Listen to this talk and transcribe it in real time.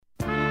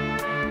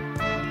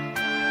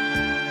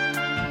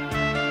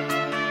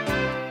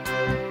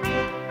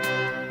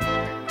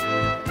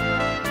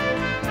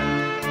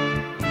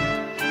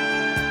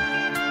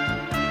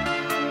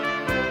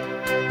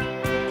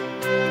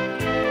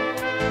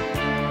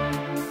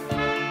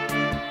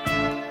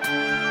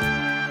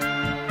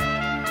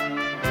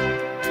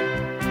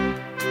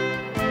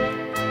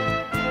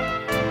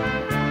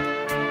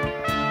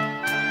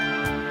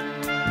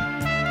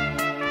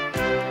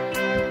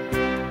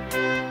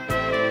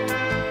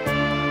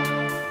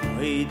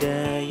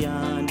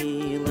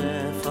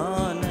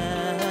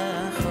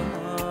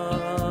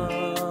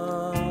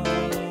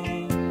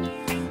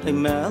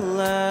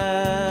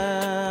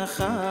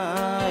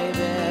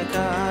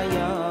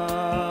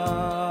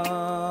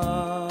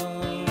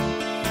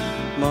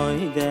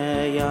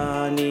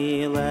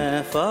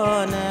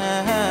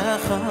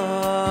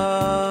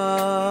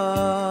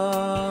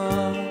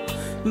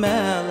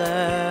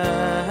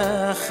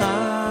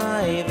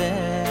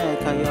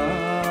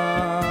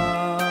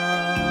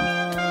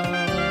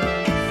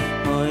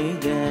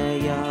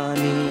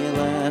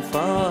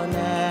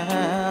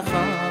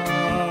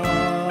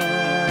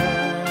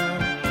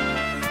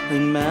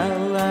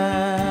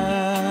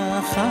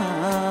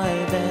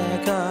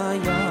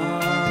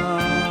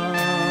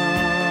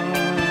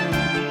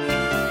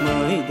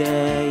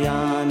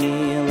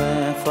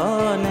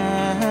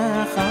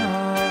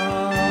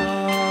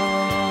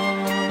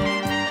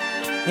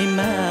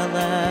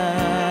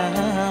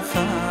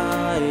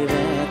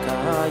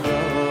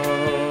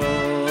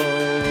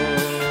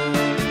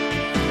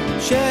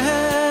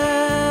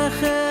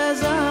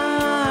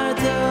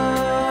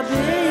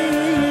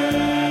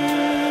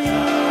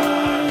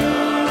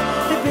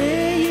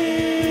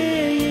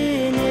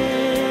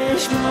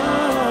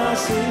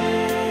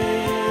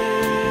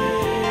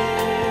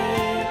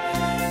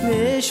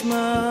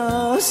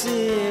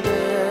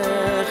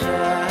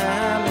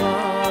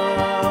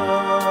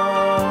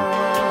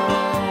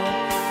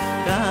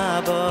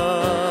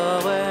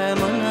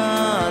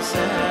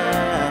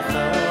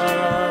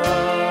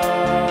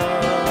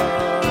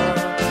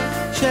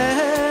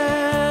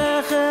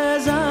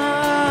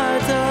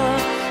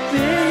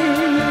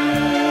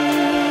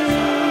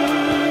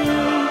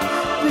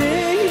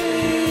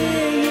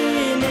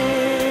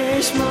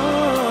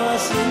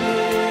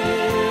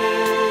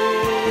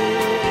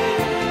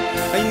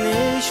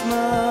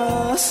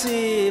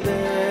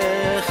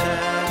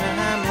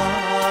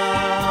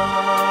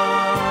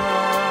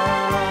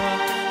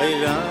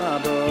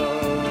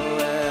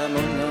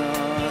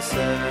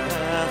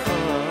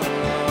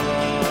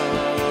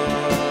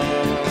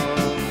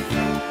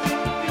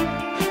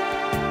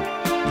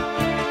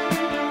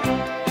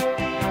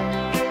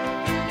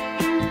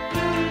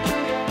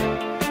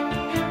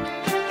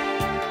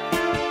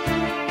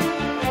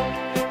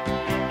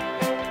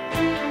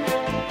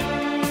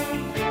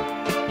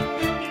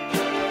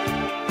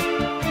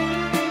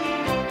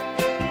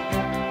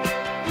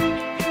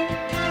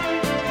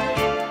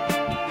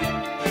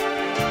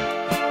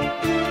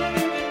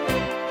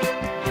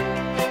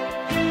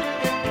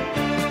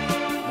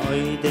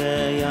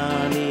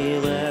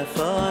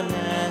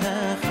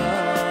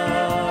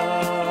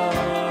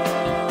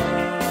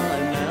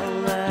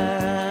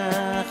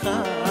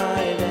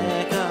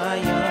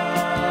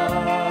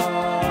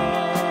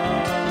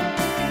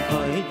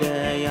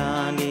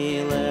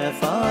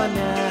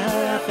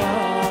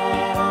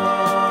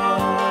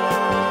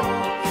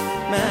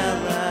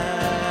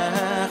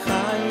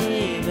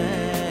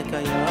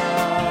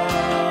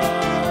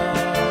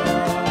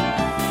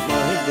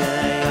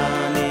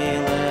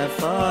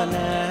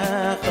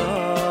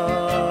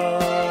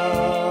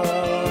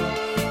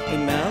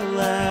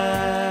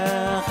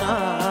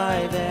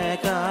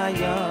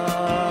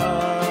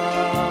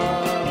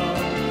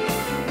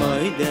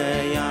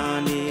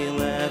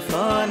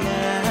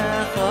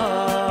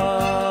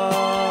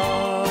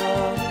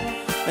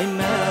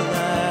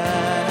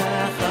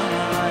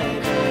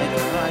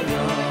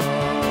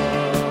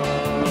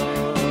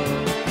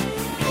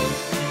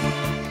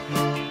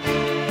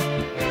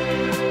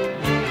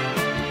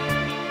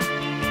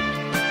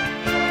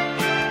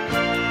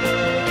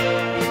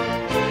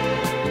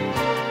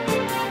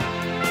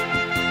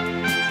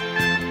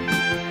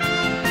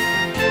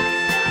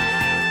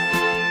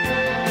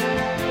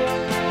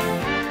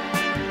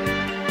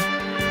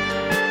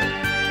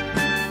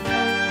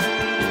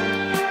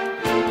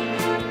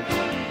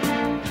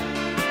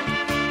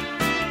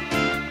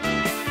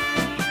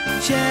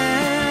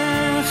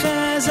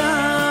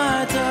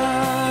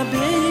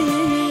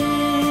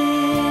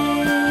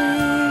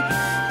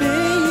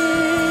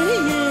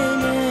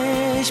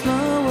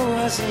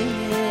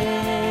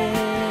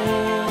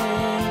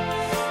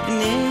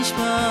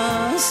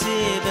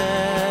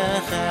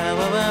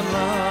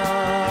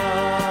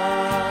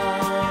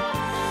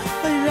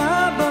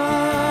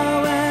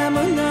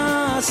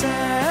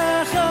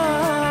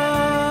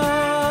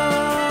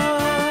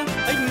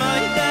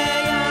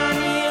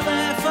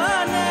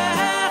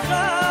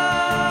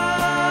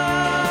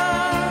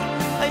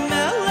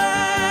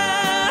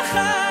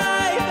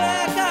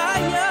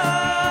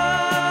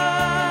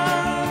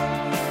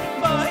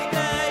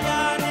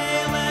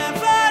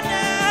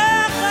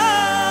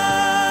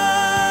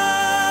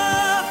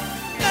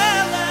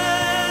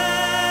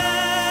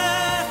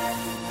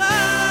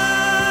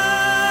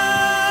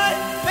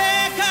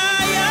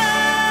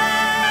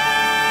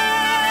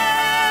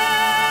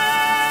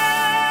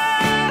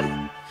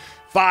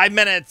5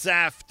 minutes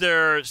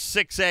after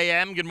 6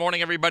 a.m. Good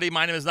morning, everybody.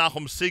 My name is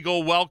Nachum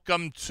Siegel.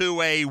 Welcome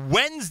to a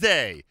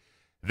Wednesday.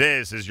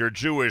 This is your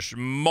Jewish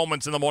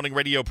Moments in the Morning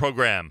radio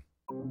program.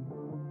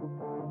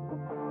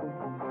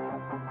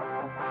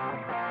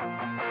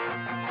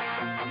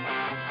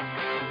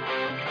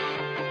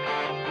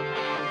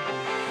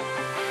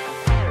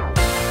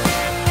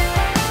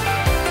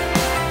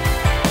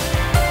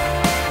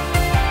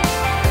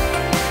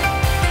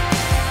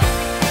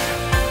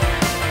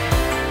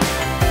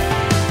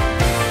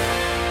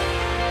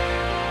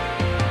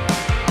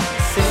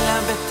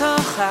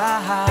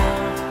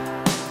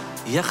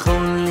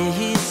 יכול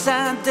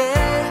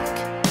להיסדק,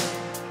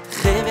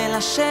 חבל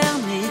אשר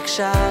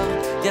נקשר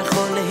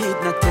יכול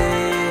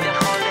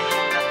להתנתק.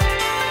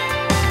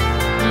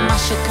 מה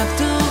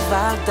שכתוב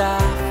על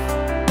דף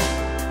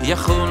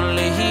יכול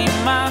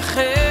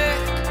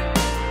להימחק,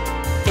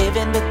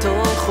 אבן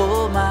בתוך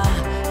חומה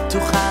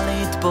תוכל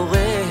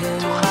להתפורר,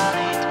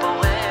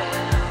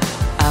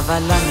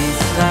 אבל עם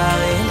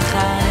ישראל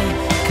חי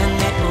כאן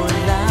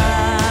לעולם,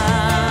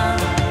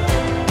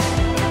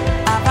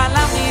 אבל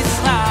עם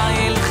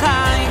ישראל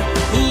חי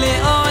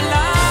לעולם.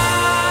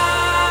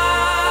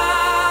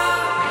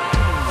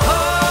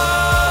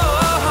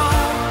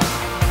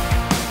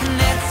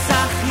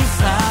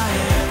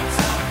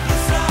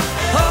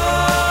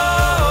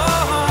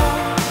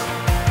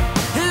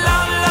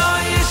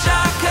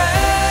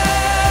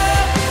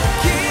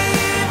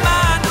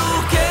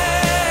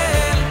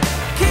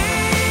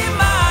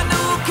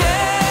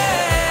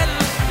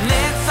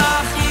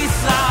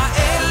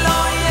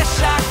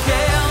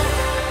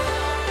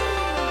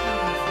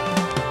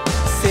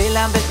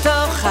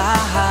 בתוך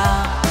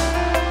ההר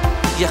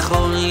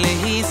יכול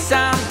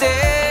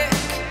להיסדק,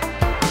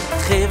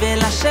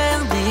 חבל אשר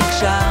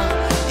נקשר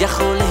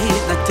יכול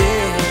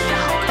להתנתק,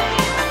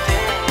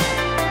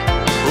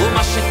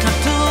 ומה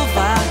שכתוב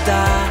על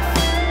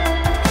דף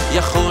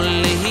יכול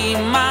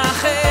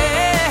להימחק,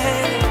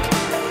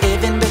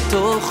 אבן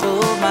בתוך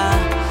חומה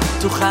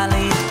תוכל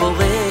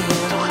להתפורר,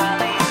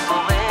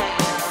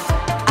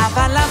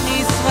 אבל עם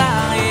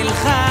ישראל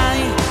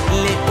חי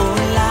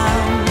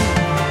לעולם,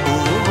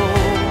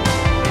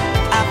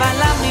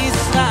 אבל עם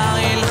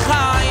ישראל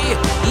חי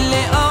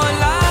לעולם.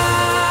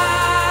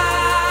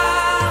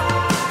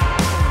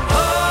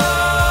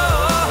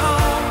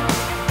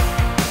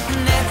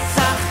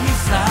 נצח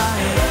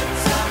ישראל,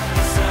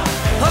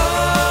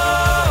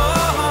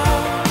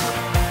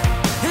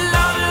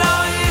 לא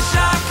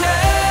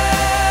ישקר,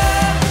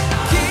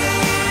 כי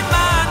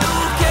עמנו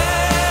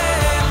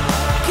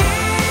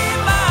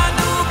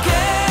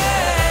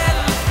כן,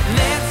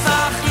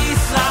 נצח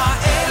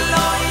ישראל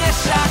לא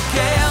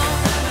ישקר.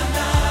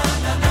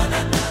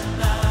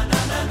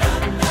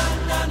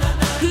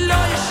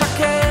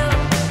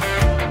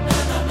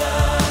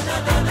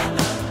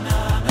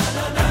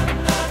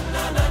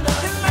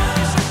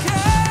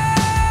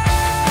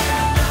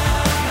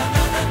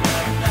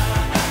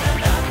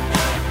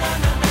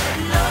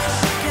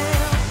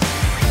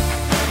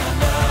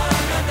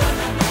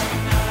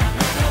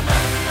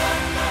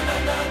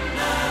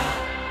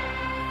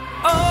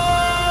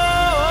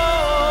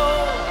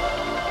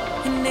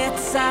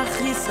 נצח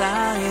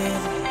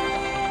ישראל,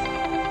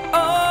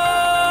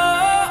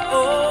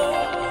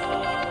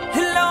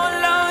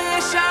 לא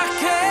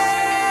ישקר,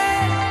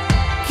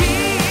 כי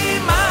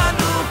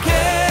עמנו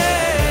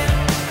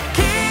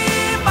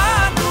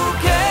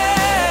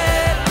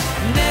כן,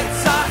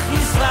 נצח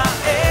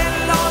ישראל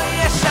לא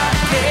ישקר.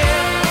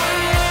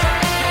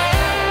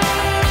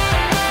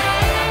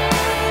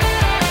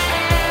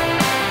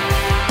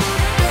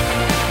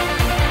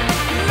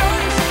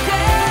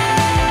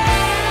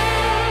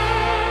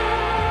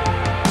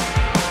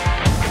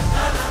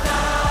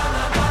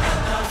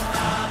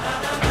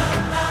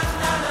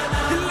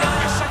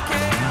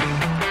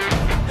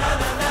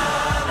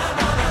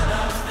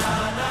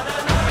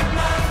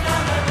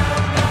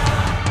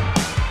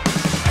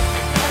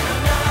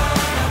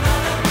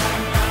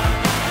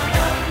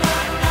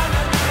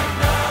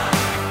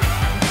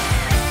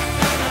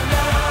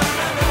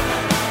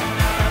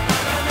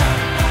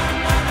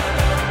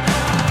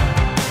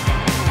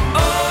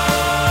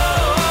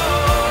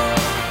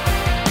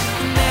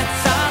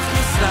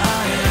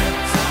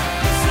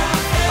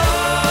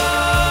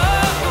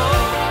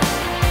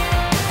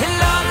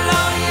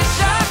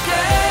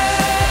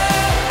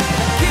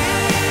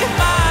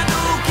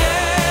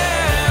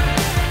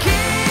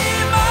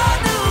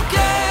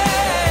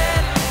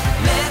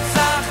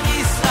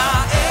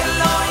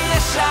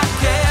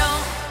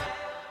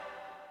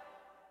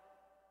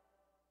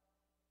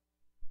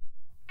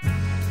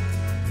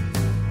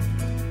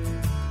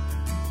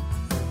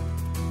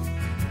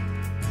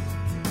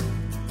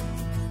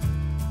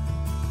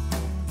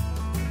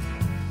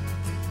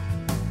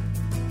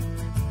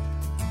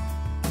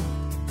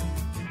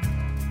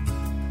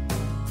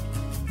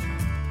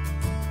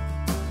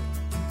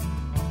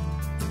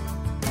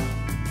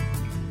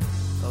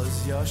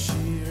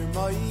 Yashir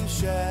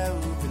Moshe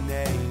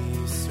u'bnei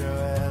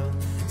Yisrael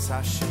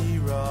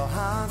Sashira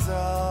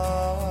Hazois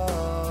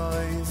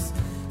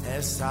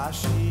Es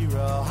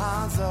Sashira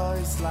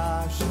Hazois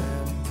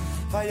Lashem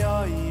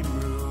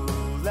Vayoimru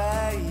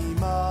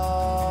Leimar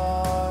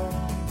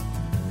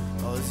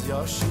Oz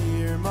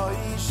Yashir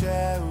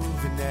Moshe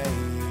u'bnei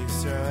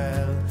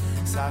Yisrael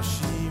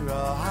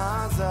Sashira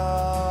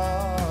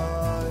Hazois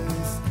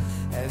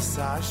Es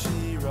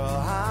Sashira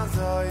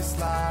Hazois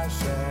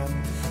Lashem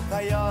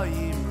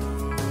Vayoimru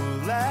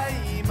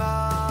Leimar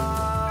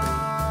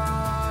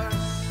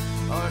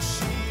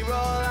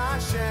Oshiro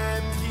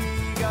Lashem Ki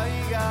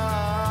Gaiga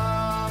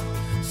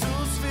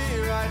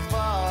Susvirach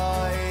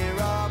Vai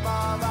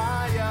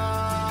Ramavayam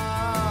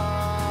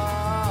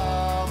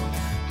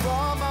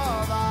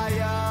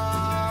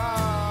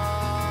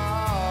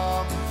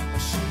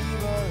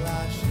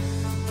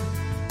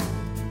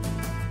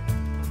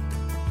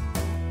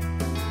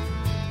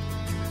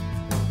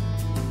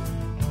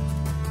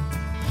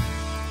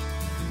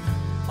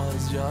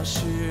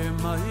Yashir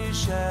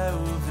Moshe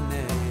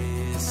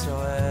uvnei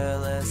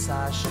Yisrael es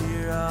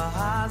hashira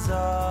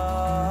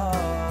hazos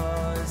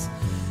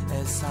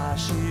es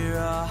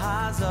hashira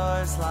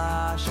hazos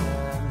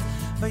l'Hashem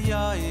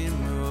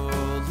v'yayimru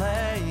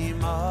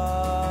leimar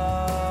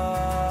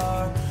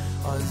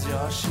az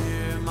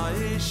Yashir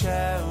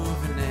Moshe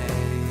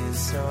uvnei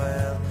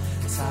Yisrael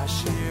es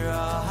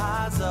hashira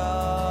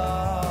hazos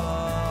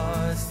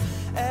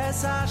es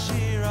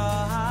hashira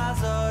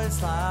hazos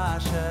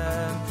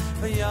l'Hashem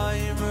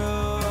v'yayimru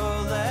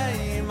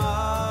leimar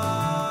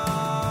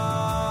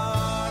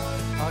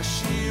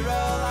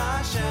Hashira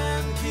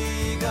l'Hashem ki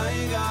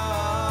gaiga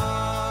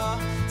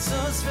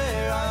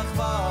Tzosverach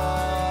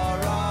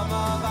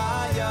v'rama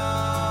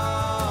v'ayam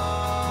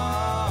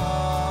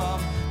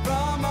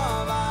Rama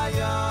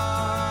v'ayam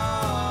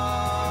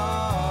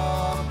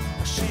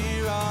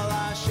Hashira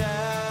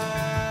l'Hashem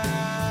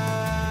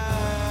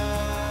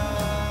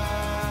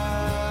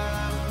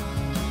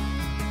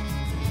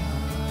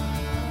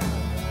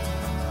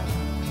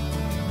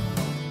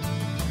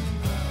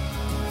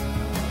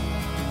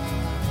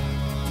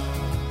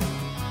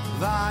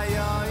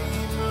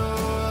V'yayimru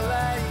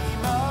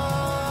leimar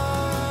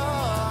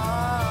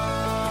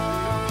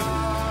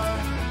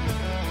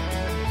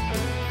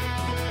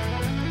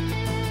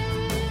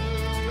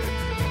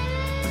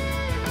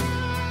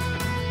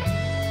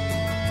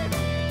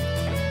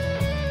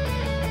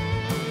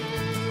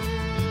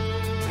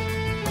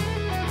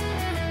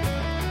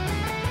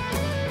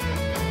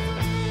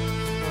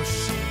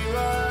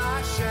Hoshira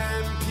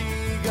Hashem ki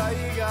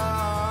gaiga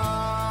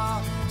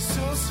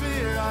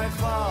Susvirach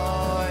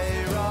v'ay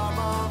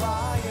Rama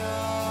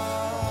v'ayam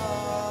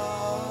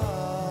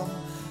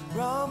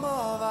Rama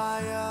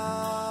v'ayam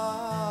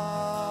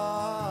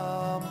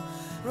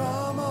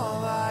Rama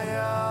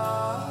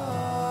v'ayam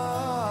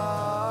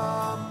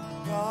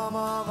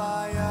Rama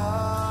v'ayam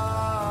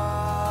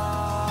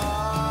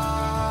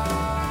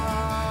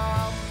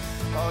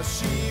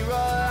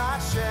Hoshira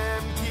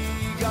Hashem ki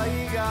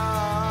gaiga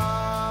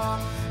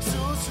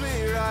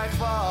Susvirach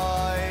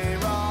v'ay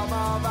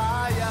Rama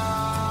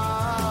v'ayam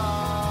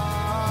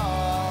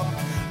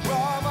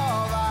Rama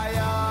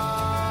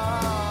v'ayam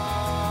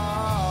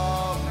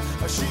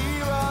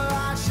Hoshira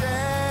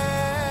Hashem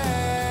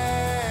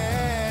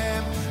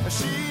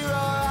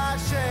Hoshira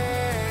Hashem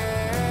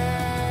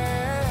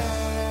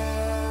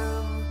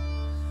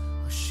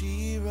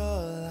Hoshira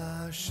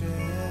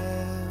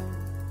Hashem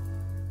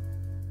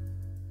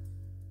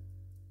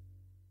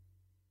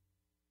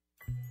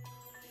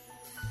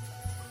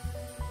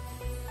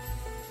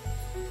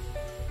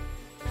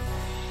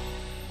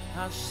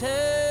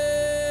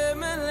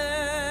Hashem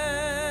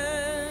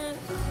Elech,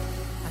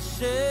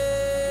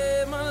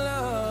 Hashem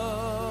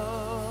Allah,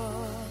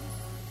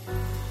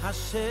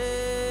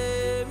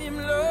 Hashem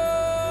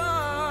Yimloch,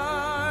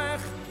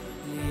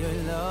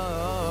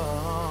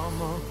 Li'olam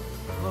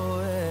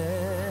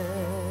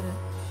Voed.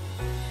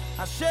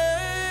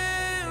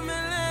 Hashem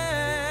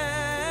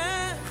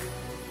Elech,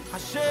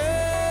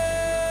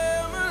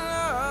 Hashem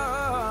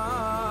Allah,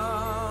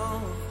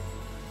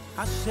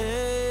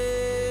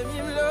 Hashem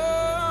Yimloch,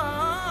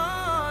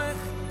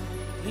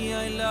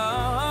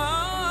 Li'olam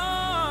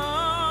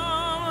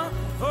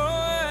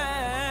Voed.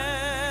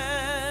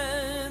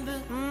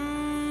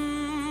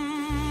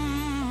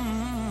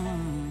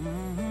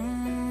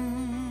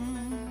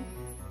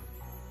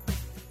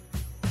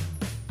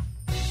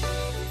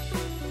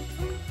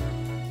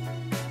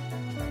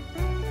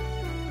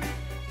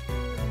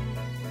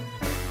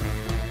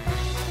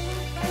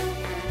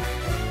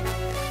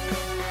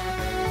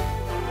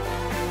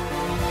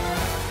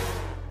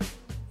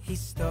 He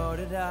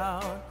started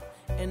out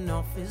an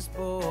office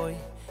boy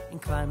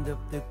and climbed up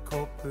the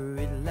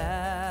corporate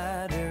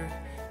ladder.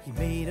 He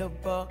made a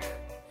buck,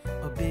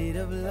 a bit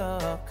of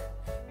luck,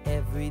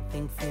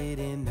 everything fit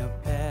in the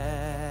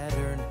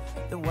pattern.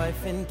 The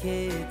wife and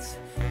kids,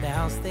 the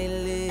house they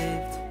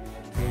lived,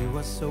 he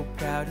was so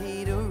proud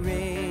he'd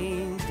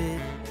arranged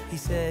it. He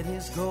set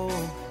his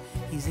goal,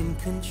 he's in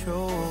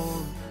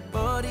control,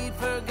 but he'd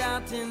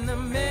forgotten the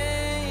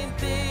main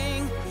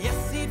thing.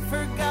 Yes, he'd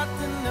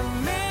forgotten the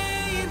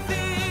main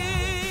thing.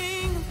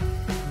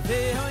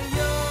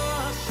 Ve'oyo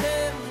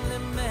Hashem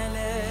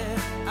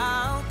lemelech,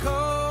 I'll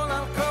call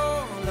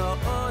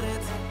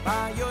la'oretz,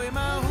 ba'yoyim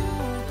hahu,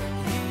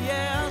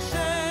 yeh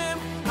Hashem,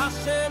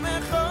 Hashem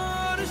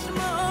echad,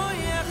 shmo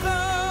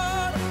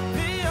yechad.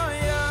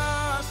 Ve'oyo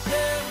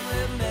Hashem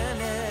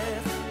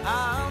lemelech,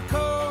 I'll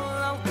call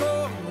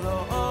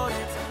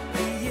la'oretz,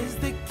 He is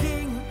the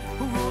King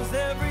who rules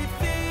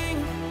everything.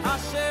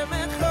 Hashem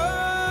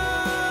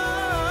echad,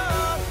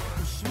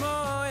 shmo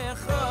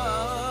yechad.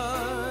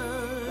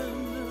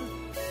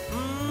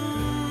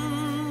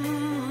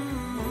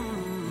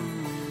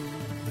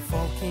 The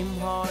fall came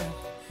hard,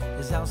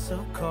 his house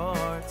of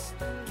cards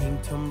came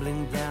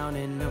tumbling down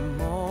in a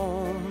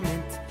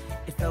moment.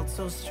 It felt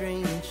so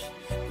strange,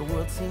 the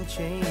world seemed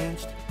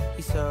changed.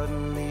 He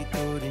suddenly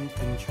couldn't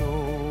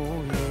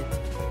control it.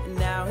 And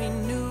now he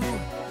knew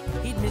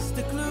he'd missed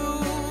a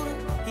clue.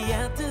 He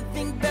had to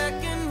think back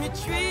and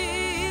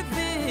retrieve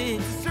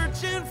it,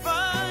 search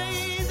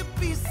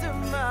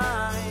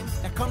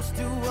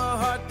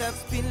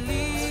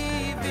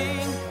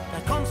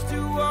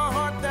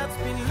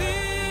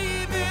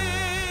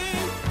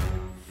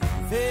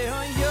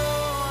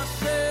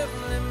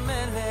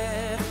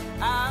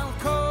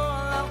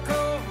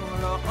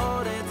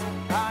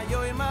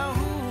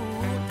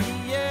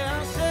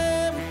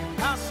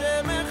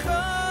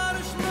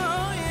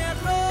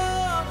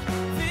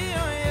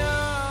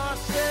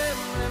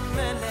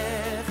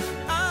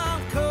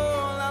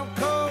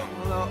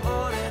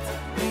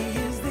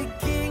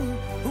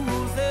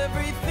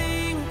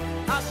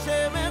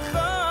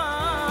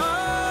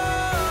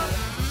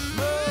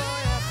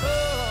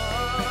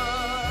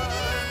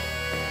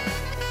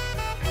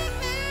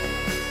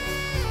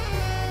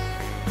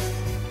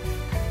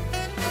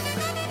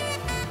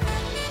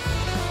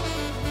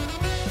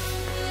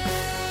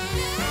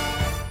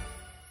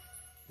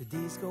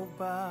days go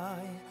by,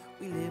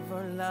 we live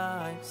our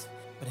lives,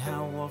 but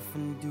how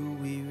often do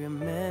we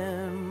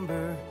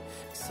remember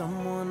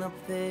someone up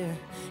there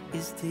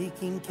is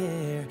taking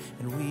care,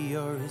 and we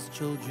are his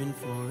children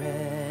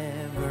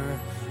forever.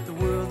 The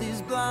world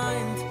is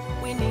blind,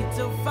 we need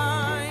to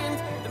find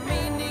the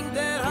meaning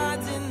that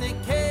hides in the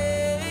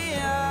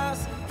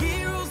chaos.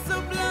 Hero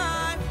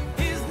sublime,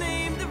 his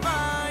name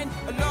divine,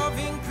 a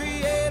loving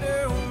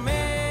creator who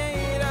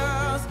made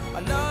us,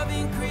 a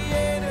loving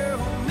creator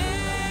who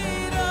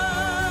made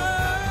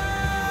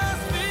us.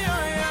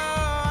 V'yoya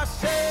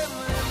Hashem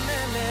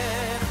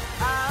lemelech,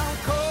 al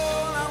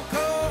kol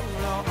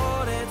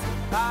ha'oretz,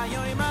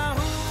 b'yoyim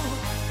hahu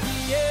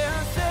yeh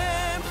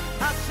Hashem,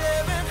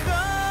 Hashem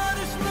echad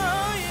shmo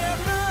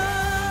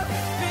yechad.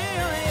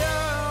 V'yoya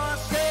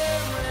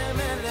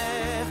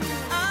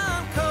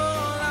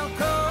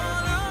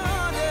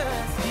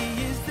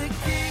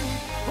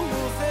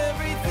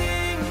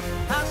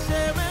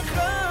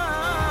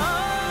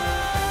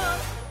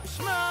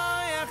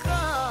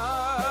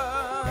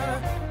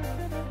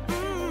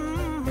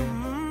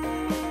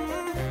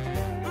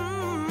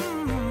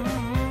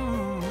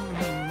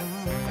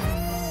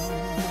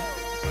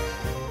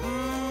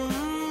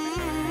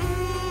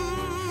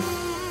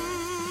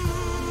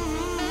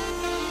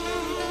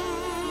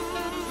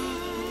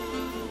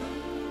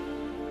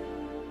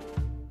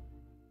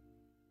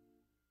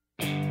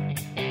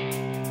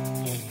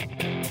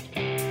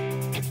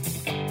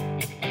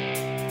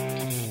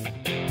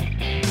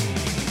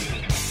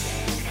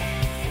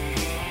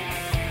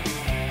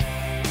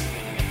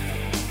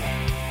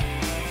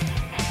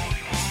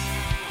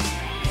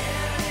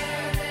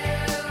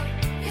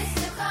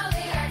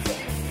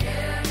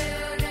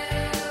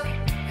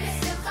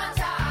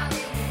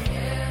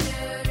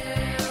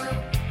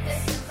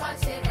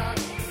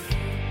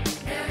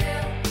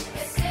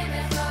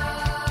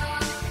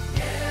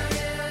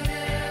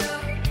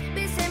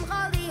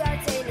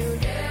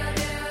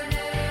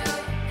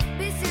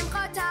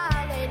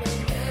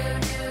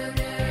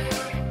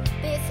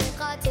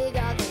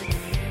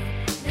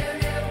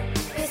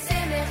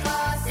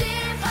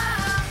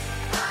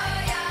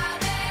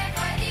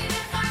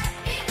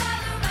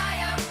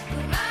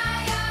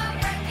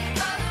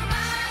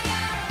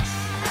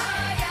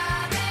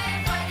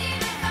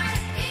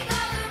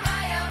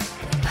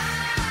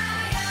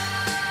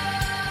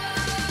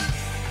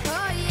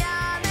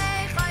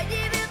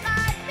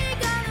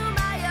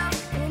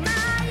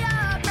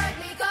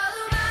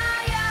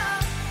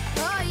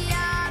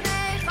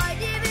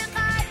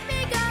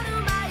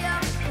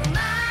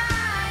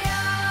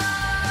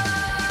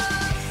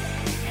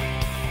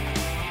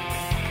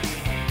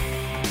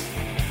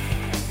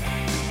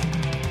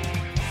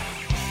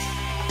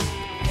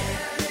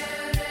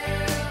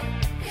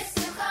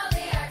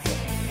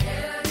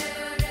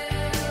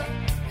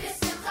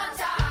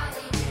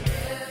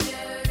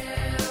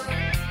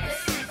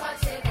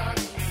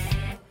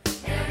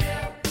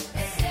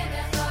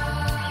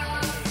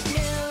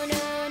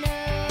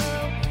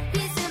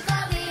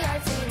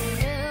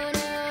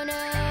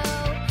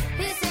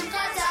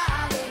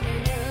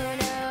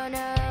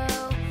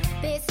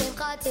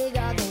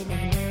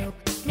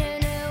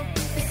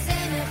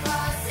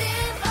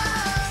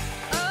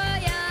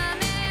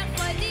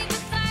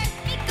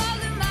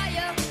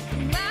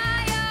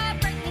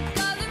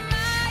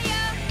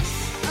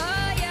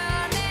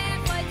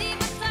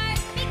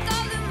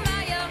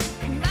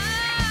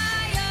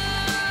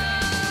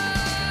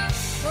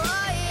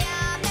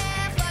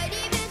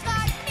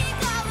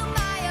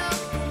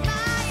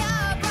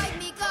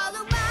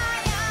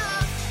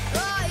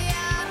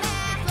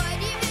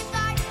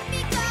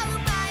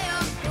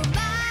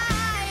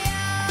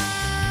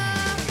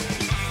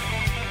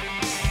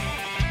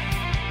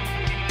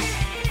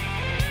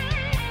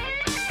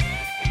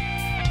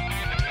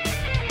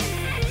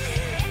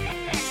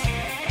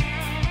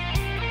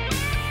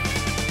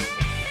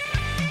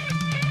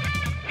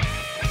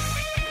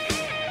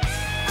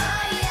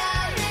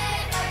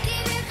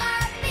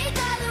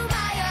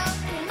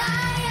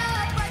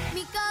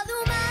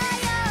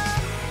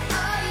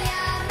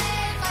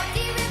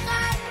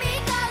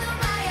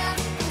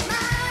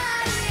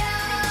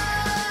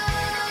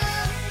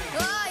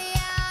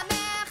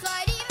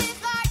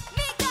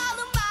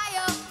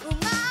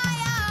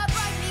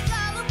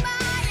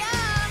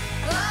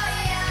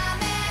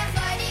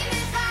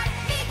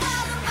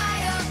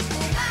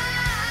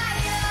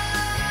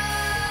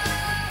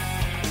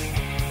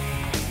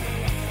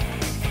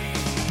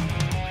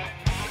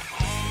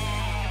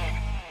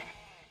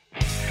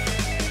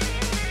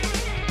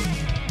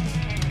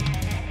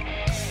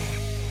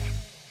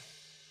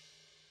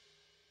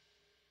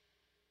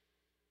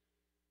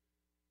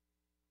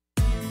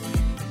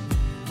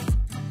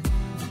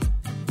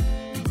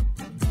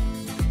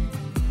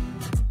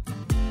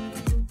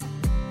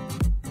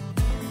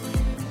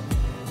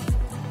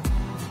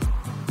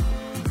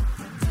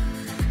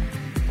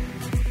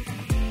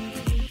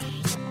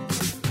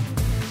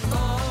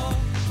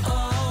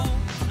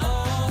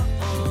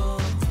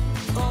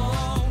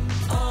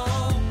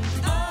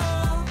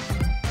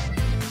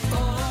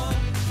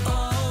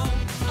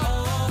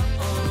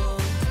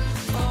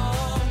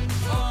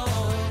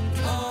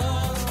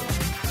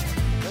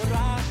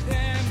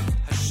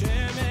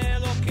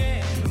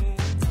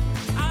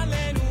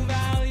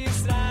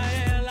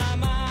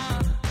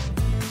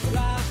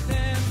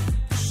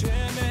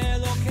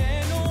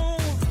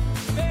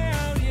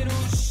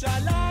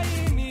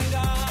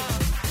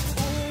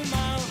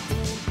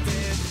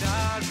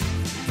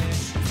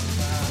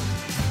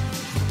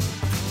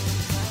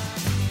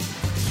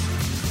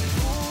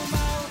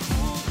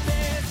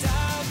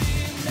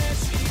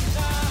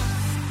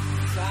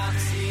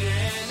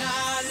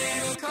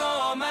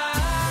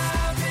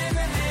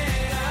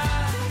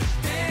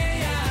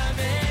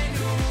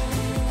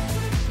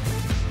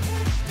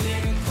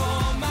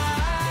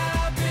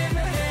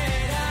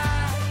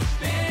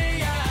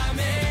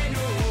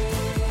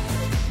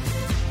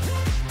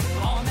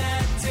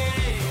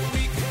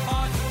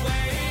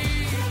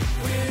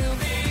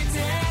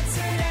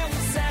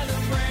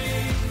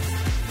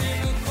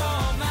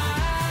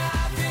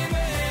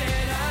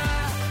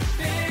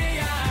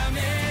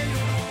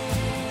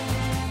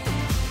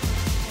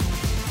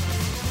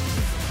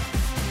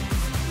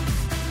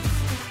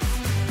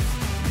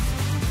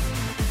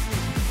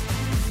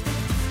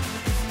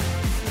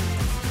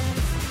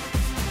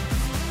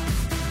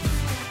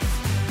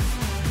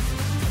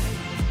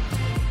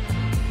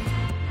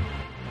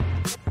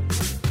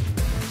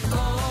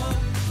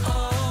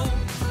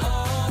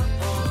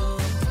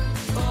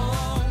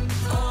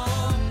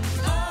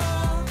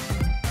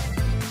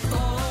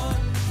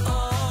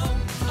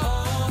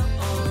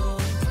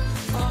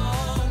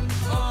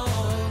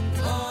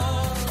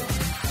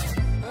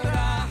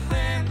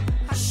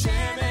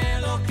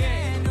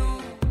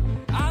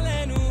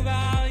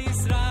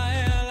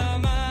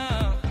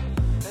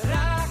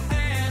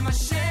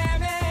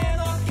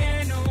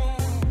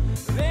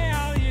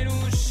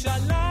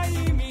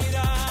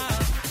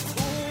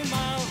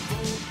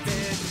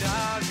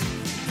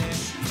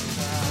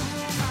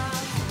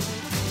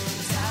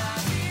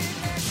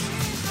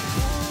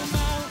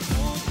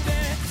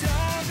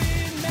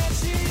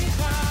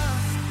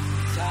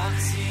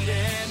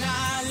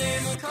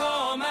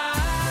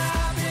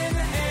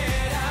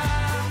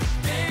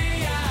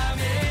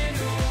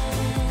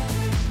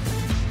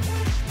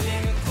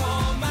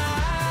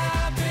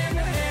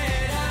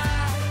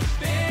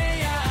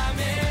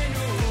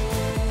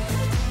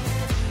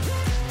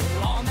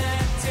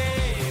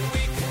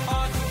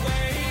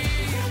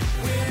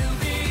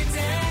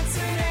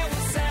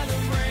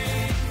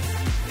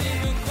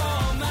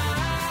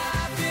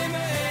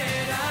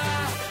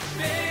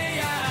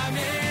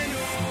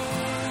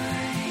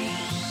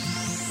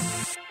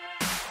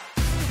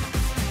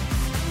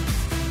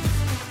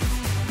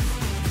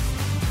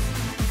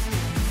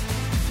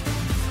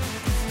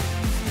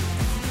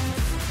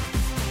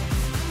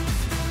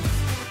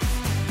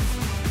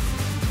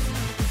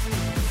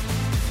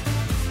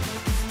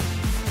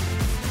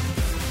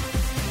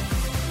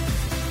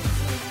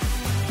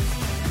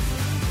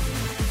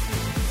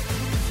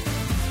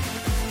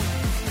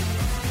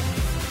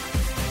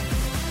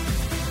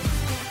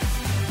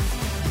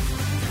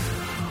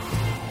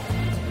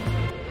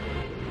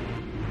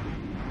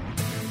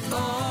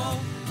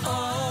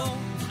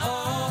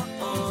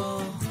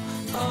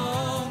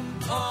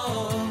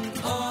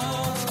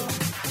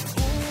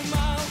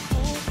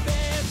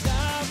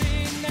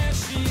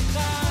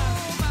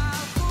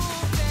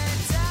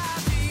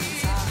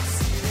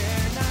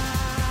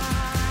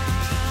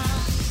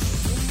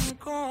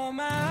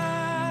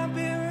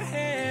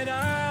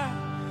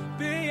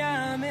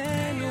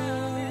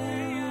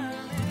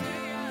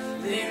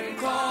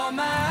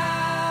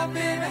במלחמה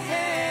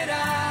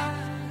במהרה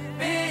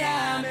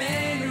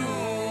בימינו.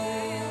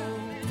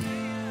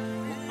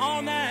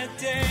 On that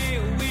day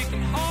we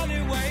can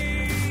hardly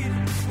wait.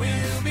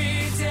 We'll be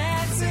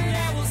dancing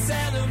and we'll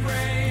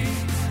celebrate.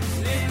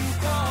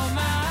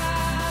 למקומה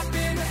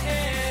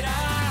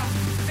במהרה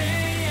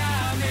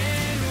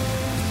בימינו.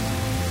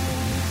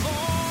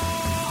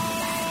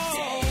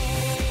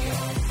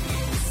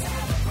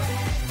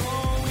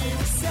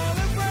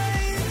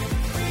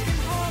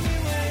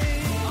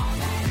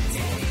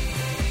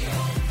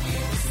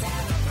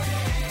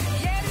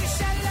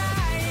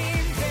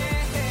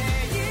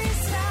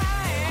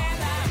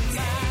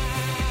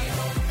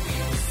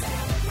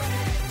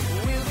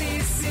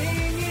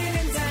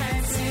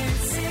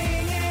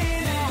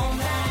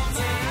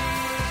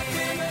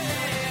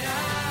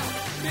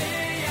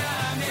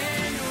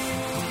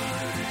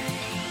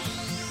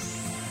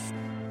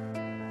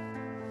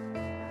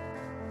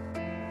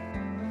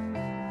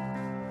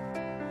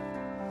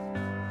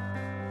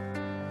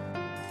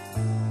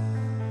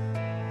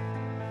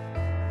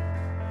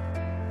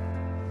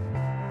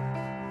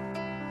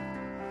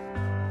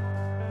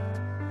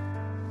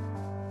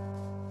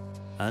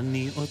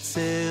 אני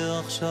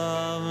עוצר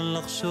עכשיו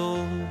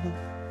לחשוב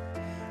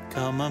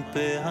כמה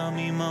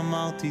פעמים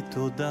אמרתי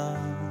תודה,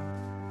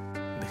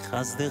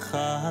 בחסדך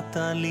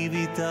אתה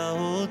ליווית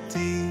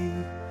אותי,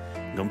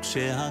 גם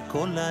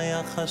כשהכל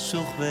היה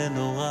חשוך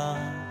ונורא.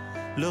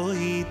 לא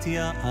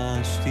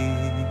התייאשתי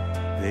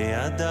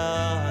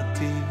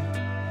וידעתי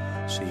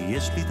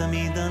שיש לי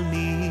תמיד על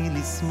מי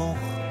לסמוך,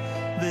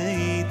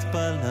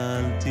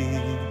 והתפללתי,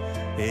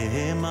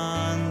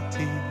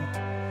 האמנתי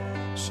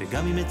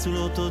שגם אם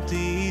מצולות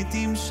אותי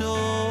תמשוך.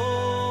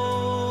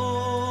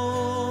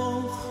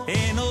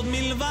 אין עוד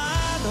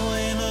מלבדו,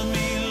 אין עוד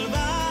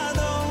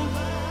מלבדו,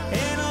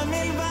 אין עוד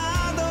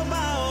מלבדו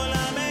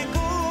בעולם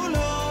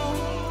כולו.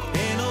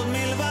 אין עוד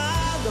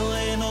מלבדו,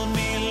 אין עוד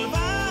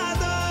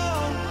מלבדו,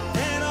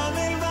 אין עוד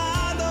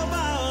מלבדו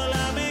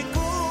בעולם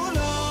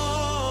כולו.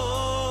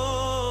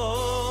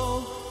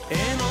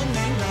 אין עוד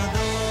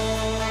מלבדו.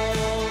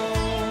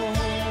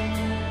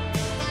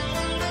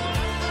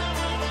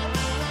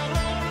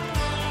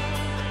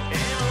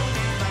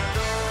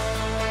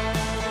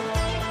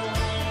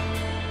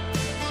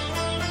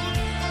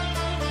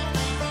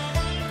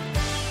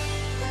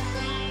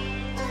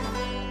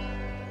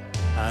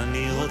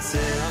 אני רוצה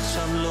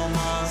עכשיו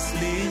לומר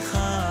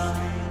סליחה,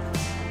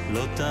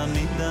 לא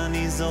תמיד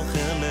אני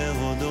זוכר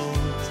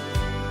להודות,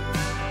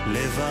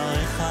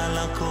 לברך על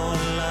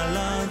הכל, על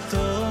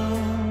הטוב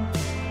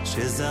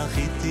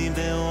שזכיתי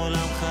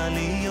בעולמך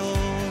להיות.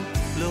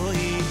 לא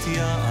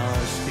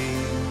התייאשתי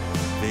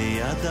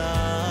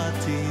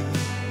וידעתי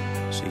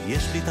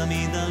שיש לי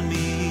תמיד על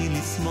מי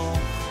לסמוך,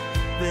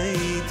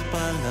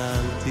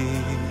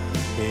 והתפללתי,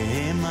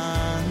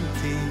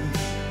 האמנתי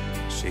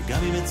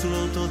שגם אם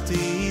מצולות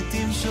אותי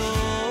תמשוך.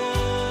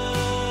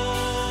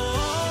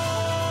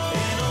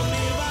 אין עוד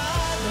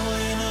מלבדו,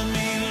 אין עוד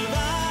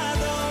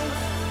מלבדו,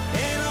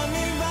 אין עוד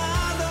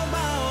מלבדו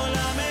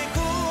בעולם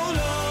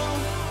כולו.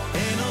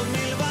 אין עוד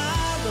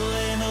מלבדו,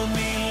 אין עוד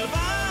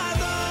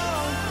מלבדו,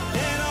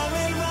 אין עוד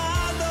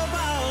מלבדו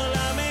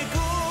בעולם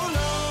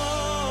כולו.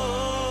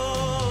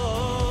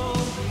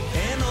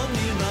 אין עוד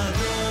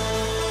מלבדו.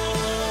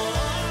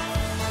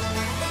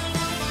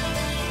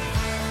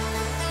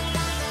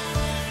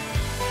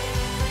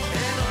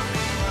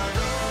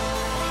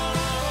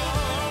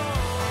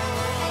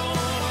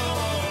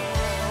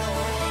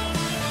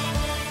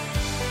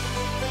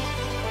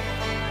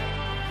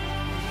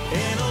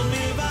 אין עוד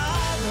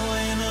מלבדו,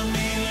 אין עוד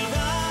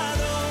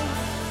מלבדו,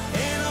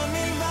 אין עוד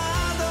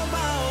מלבדו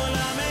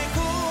בעולם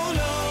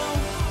כולו.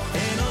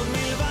 אין עוד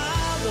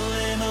מלבדו,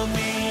 אין עוד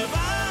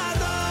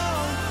מלבדו,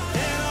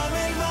 אין עוד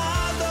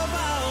מלבדו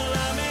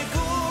בעולם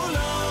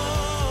כולו.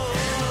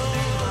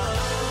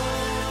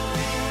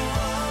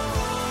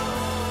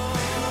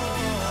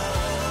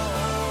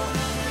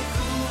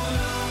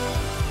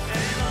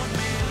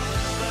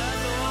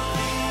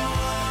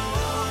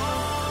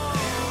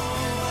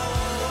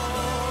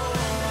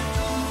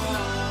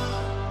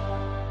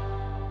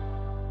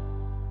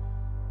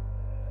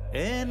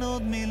 אין עוד אין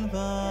עוד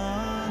מלבדו.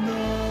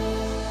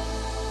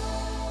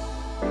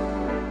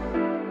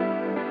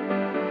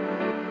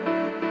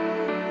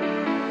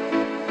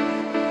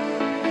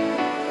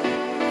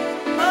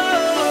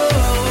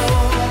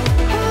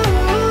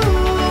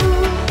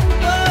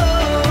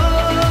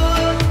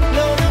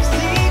 לא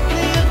נפסיק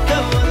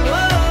לרקוד,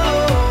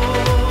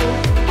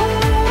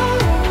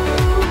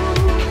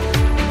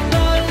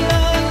 לא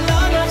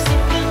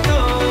נפסיק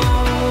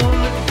לרקוד.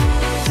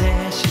 זה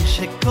שיר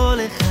שכל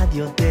אחד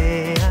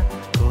יודע,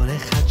 כל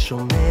אחד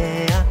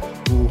שומע,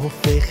 הוא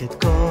הופך את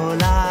כל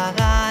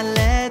הרע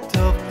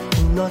לטוב,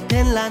 הוא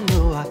נותן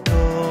לנו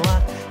הכוח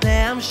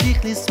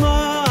להמשיך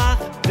לשמוח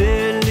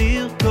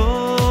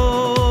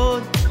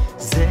ולרקוד.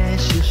 זה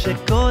שיר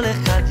שכל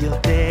אחד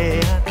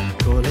יודע,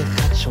 כל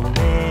אחד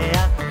שומע,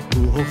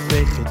 הוא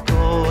הופך את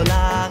כל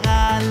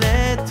הרע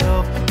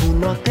לטוב, הוא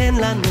נותן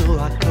לנו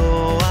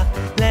הכוח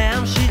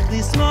להמשיך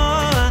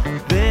לשמוח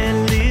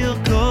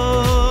ולרקוד.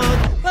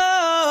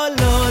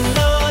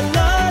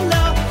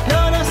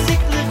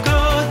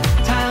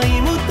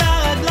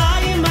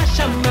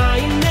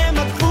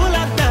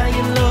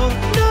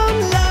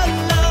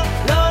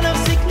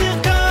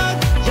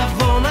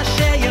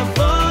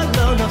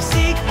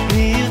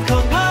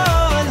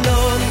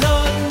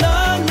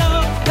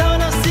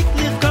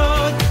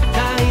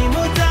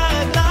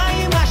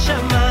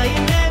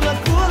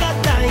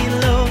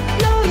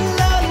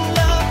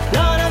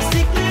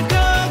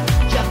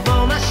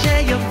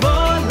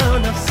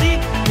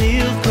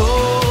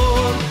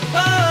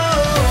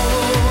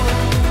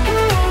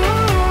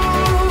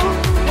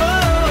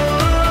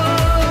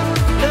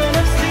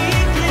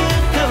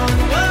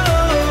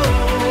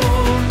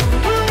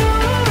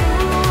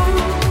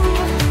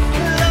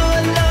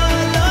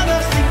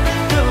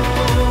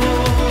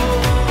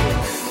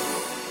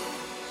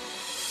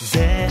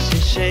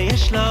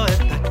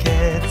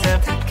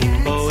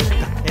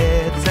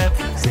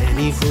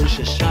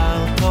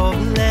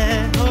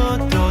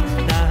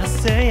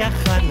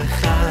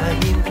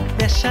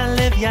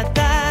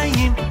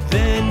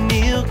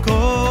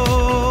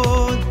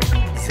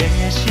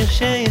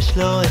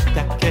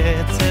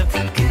 הקצב,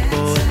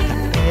 בוא את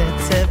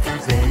העצב,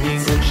 זה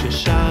ניגון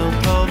ששר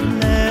טוב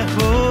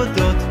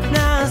להודות,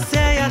 נעשה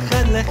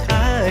יחד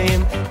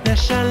לחיים,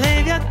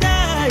 נשלב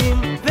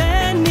ידיים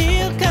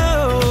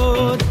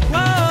ונרקוד.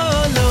 וואו,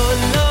 לא,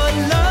 לא,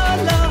 לא,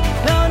 לא,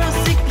 לא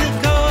נפסיק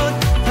לרקוד,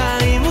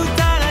 תרימו את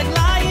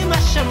הרגליים,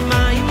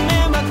 השמיים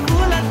הם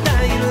הכול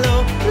עדיין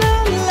לא, לא,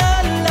 לא,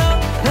 לא,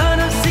 לא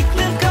נפסיק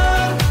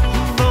לרקוד,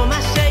 יבוא מה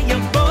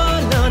שיבוא,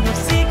 לא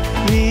נפסיק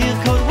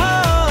לרקוד.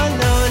 וואו,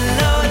 לא,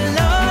 לא,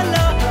 לא,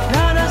 לא,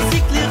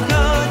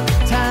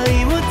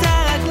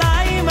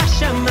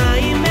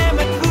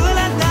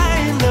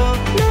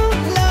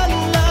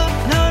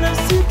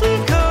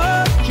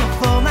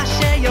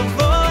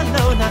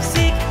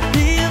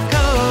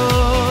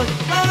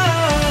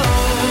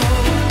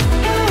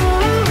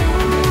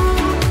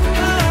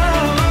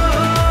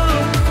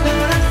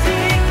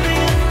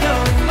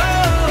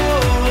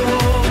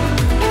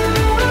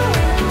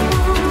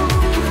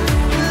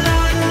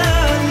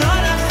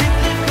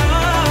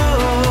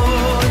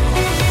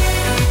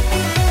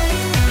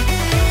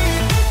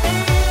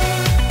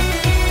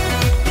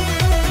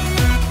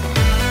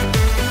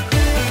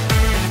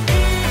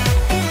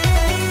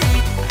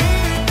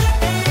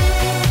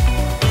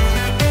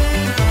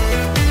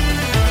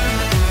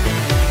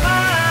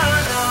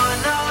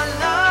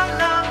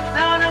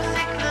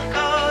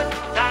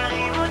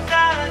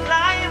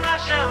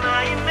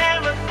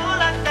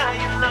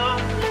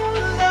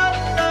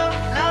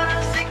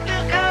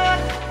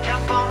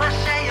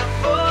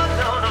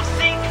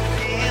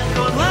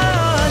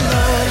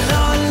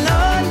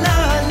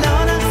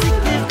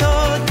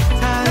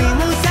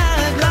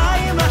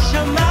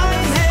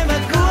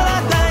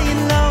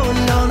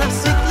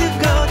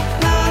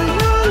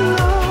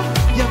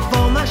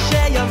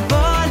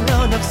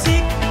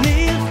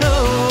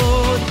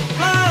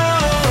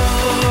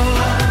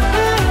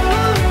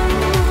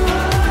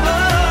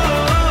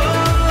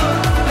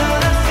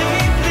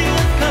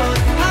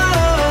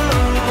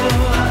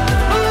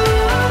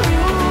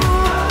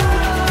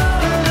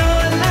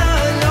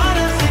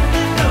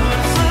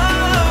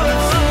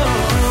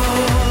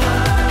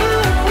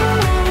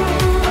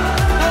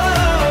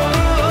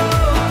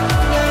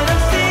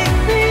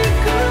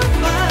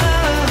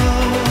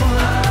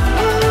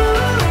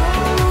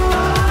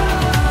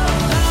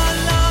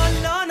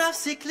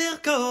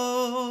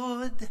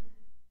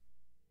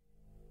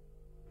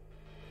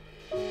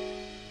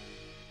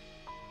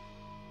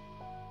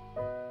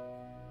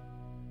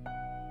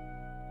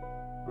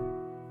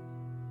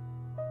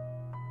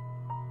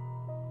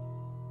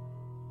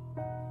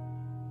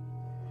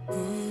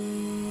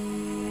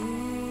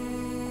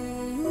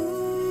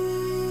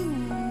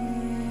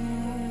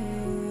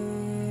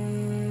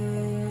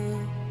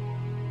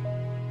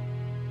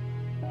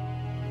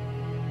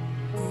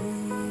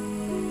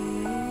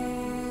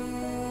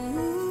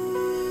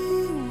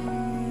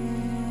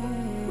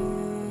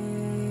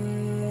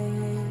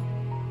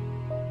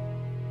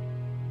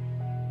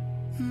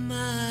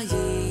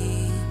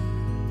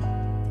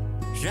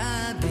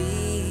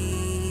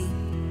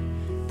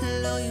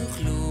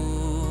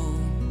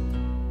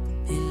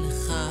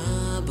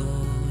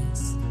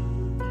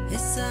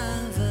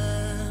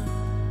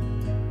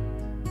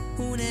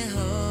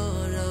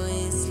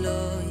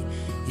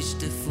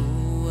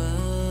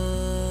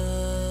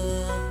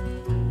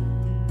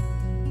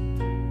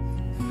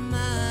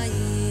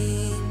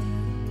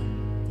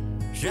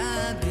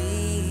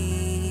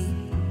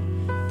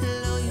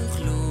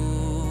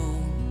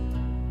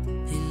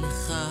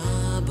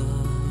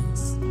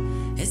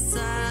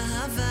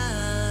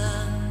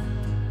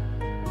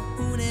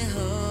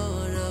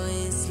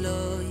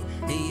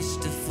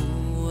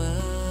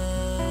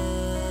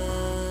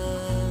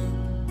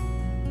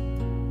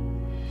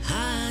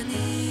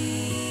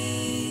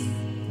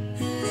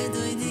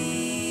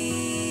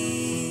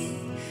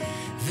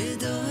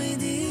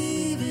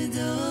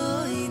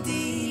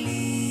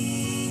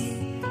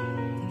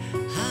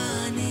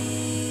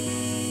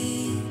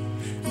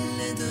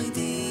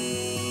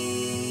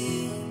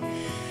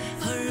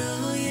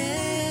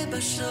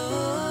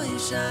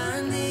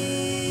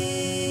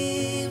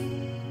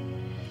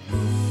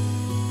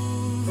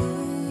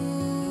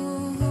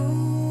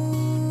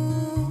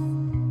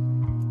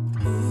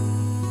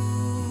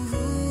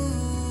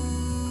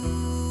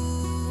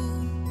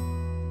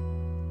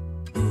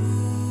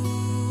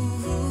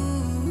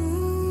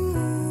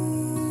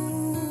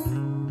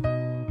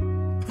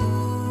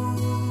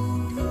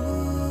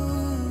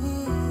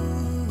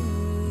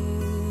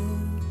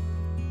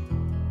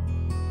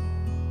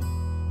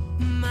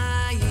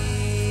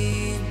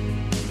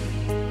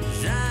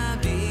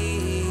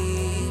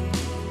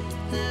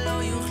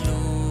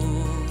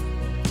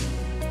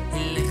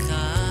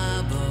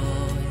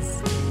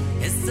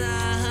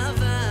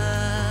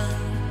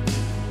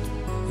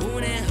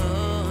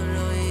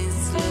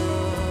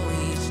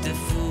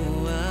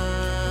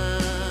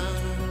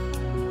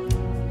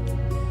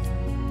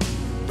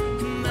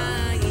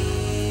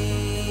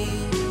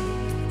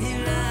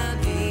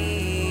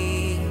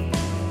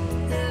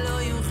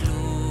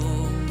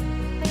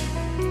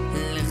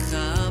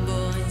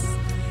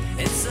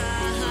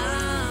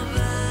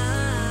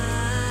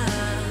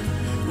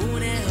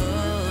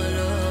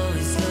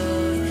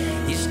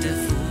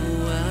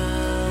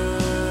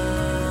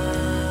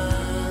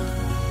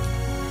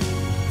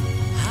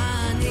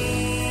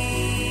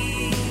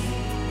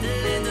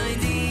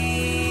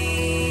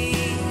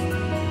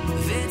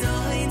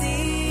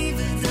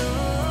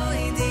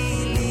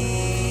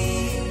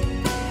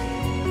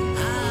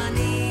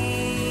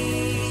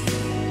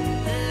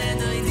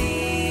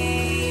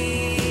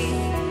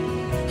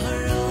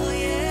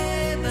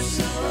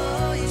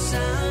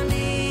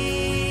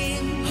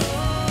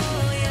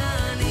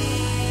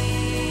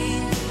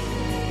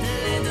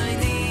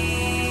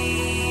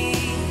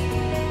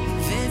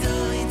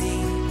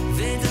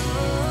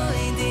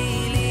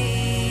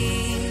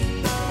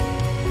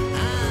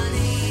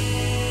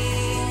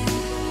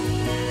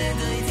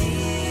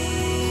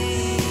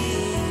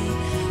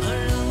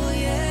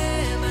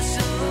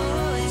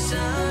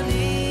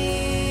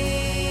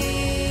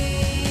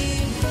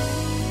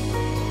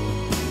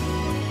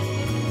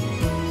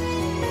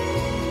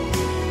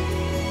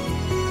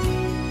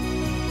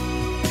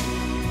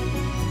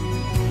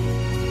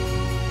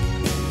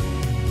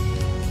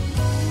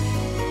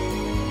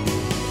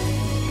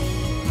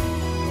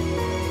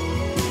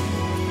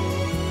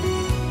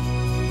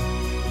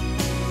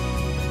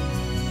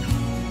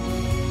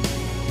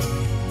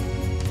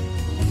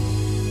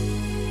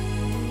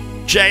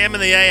 JM in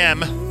the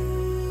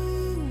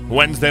AM,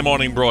 Wednesday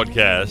morning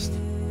broadcast.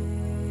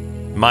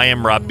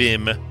 Mayim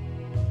Rabim,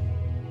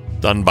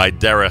 done by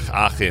Derech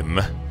Achim.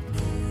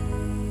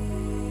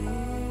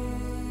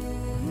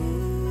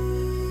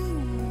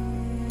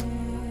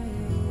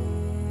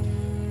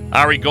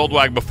 Ari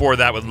Goldwag before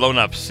that with Lo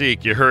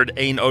Nafsik. You heard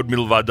Ein Od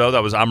Milvado,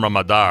 that was Amram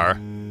Adar.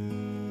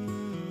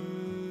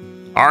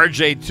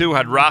 RJ2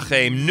 had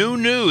Rachem.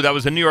 New, that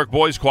was the New York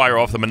Boys Choir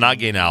off the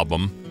Menagain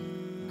album.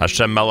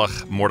 Hashem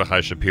Melech, Mordechai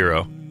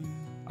Shapiro.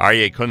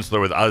 Aryeh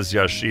Kunstler with Az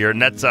Yashir.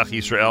 Netzach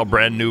Yisrael,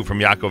 brand new from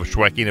Yaakov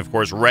Shweki. And, of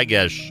course,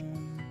 Regesh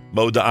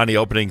Modani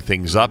opening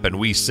things up. And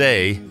we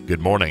say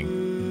good morning.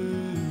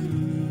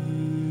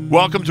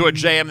 Welcome to a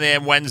JM the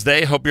AM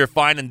Wednesday. Hope you're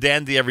fine and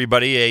dandy,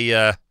 everybody.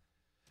 A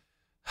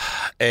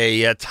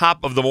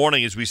top of the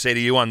morning, as we say to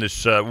you, on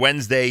this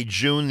Wednesday,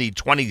 June the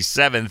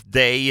 27th,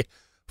 day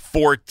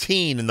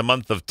 14 in the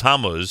month of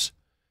Tammuz.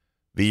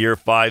 The year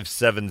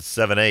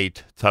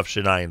 5778,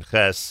 Tafshin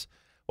Ches.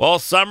 Well,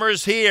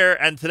 summer's here,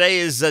 and today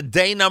is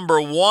day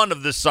number 1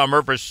 of the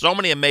summer for so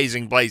many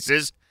amazing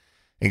places,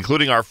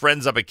 including our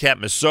friends up at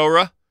Camp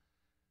Mesorah.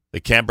 The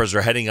campers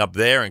are heading up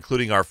there,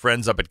 including our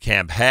friends up at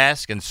Camp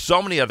Hask, and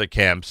so many other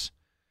camps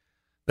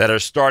that are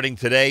starting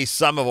today.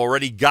 Some have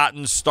already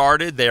gotten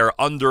started. They are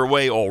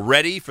underway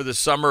already for the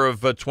summer of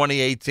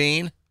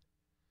 2018.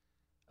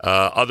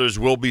 Others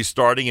will be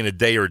starting in a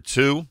day or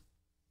two.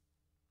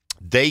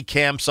 Day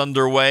camps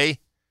underway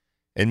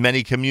in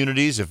many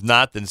communities. If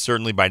not, then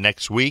certainly by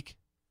next week.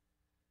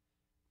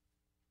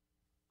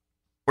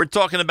 We're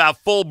talking about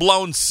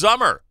full-blown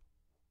summer.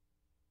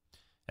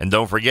 And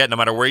don't forget, no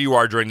matter where you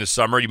are during the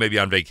summer, you may be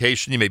on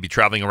vacation, you may be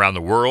traveling around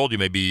the world, you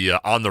may be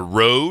on the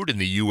road in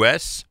the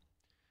U.S.,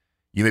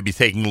 you may be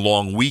taking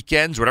long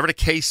weekends, whatever the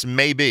case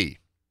may be.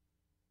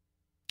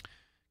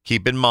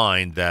 Keep in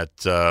mind that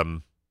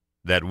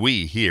that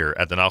we here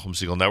at the Nachum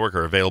Segal Network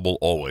are available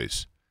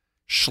always.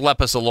 Schlep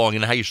us along. You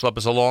know how you schlep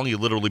us along? You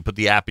literally put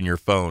the app in your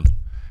phone.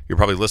 You're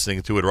probably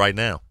listening to it right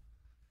now.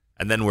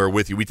 And then we're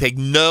with you. We take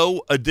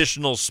no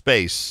additional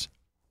space.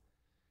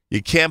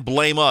 You can't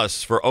blame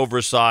us for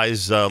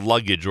oversized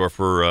luggage or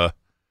for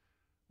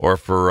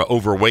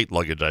overweight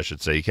luggage, I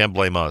should say. You can't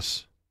blame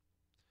us.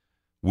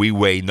 We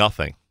weigh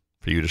nothing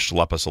for you to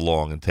schlep us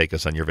along and take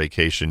us on your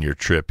vacation, your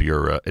trip,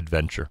 your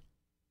adventure.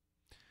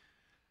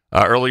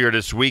 Earlier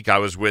this week, I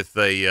was with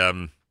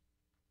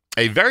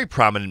a very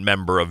prominent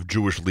member of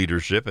Jewish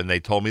leadership, and they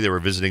told me they were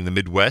visiting the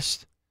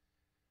Midwest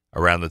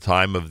around the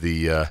time of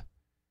the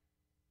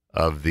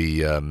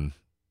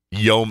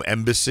Yom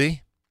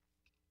Embassy,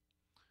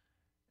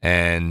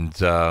 and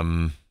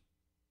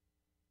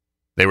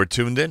they were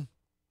tuned in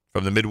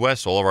from the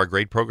Midwest. All of our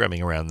great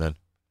programming around then,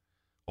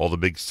 all the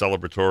big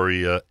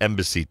celebratory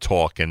embassy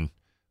talk and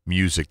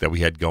music that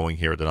we had going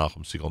here at the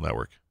Nachum Segal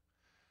Network.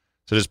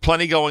 So there's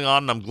plenty going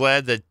on, and I'm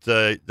glad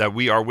that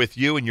we are with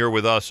you and you're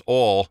with us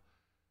all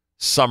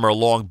summer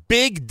long.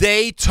 Big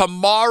day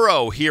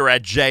tomorrow here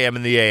at JM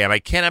in the AM. I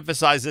can't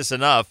emphasize this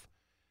enough.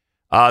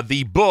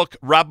 The book,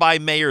 Rabbi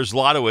Meir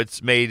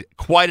Zlotowitz, made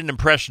quite an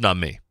impression on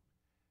me.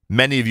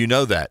 Many of you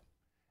know that.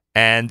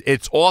 And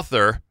its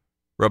author,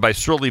 Rabbi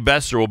Shirley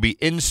Besser, will be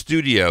in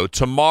studio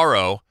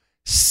tomorrow,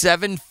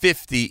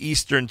 7:50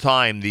 Eastern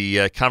Time.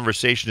 The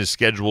conversation is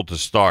scheduled to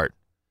start.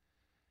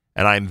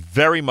 And I'm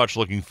very much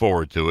looking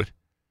forward to it.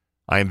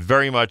 I am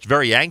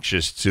very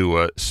anxious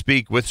to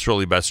speak with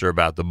Shirley Besser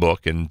about the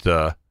book, and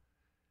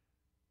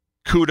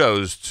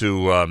kudos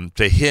to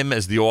him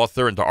as the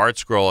author and to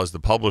ArtScroll as the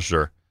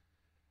publisher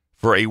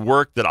for a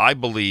work that I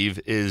believe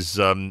is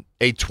a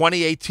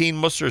 2018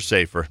 Musar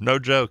Sefer, no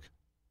joke.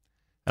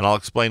 And I'll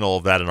explain all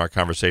of that in our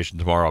conversation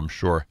tomorrow, I'm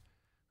sure.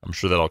 I'm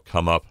sure that'll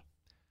come up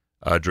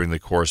during the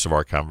course of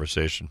our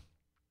conversation.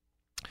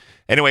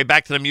 Anyway,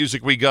 back to the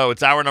music we go.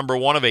 It's hour number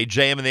 1 of a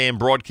JM in the AM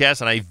broadcast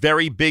on a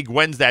very big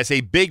Wednesday. I say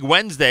big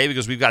Wednesday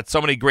because we've got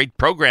so many great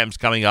programs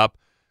coming up.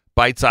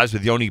 Bite Size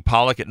with Yoni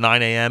Pollack at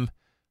 9 a.m.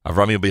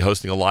 Avrami will be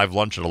hosting a live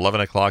lunch at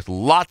 11 o'clock.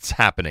 Lots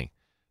happening.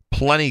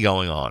 Plenty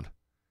going on.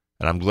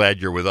 And I'm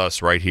glad you're with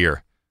us right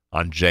here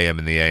on JM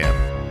in the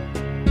AM.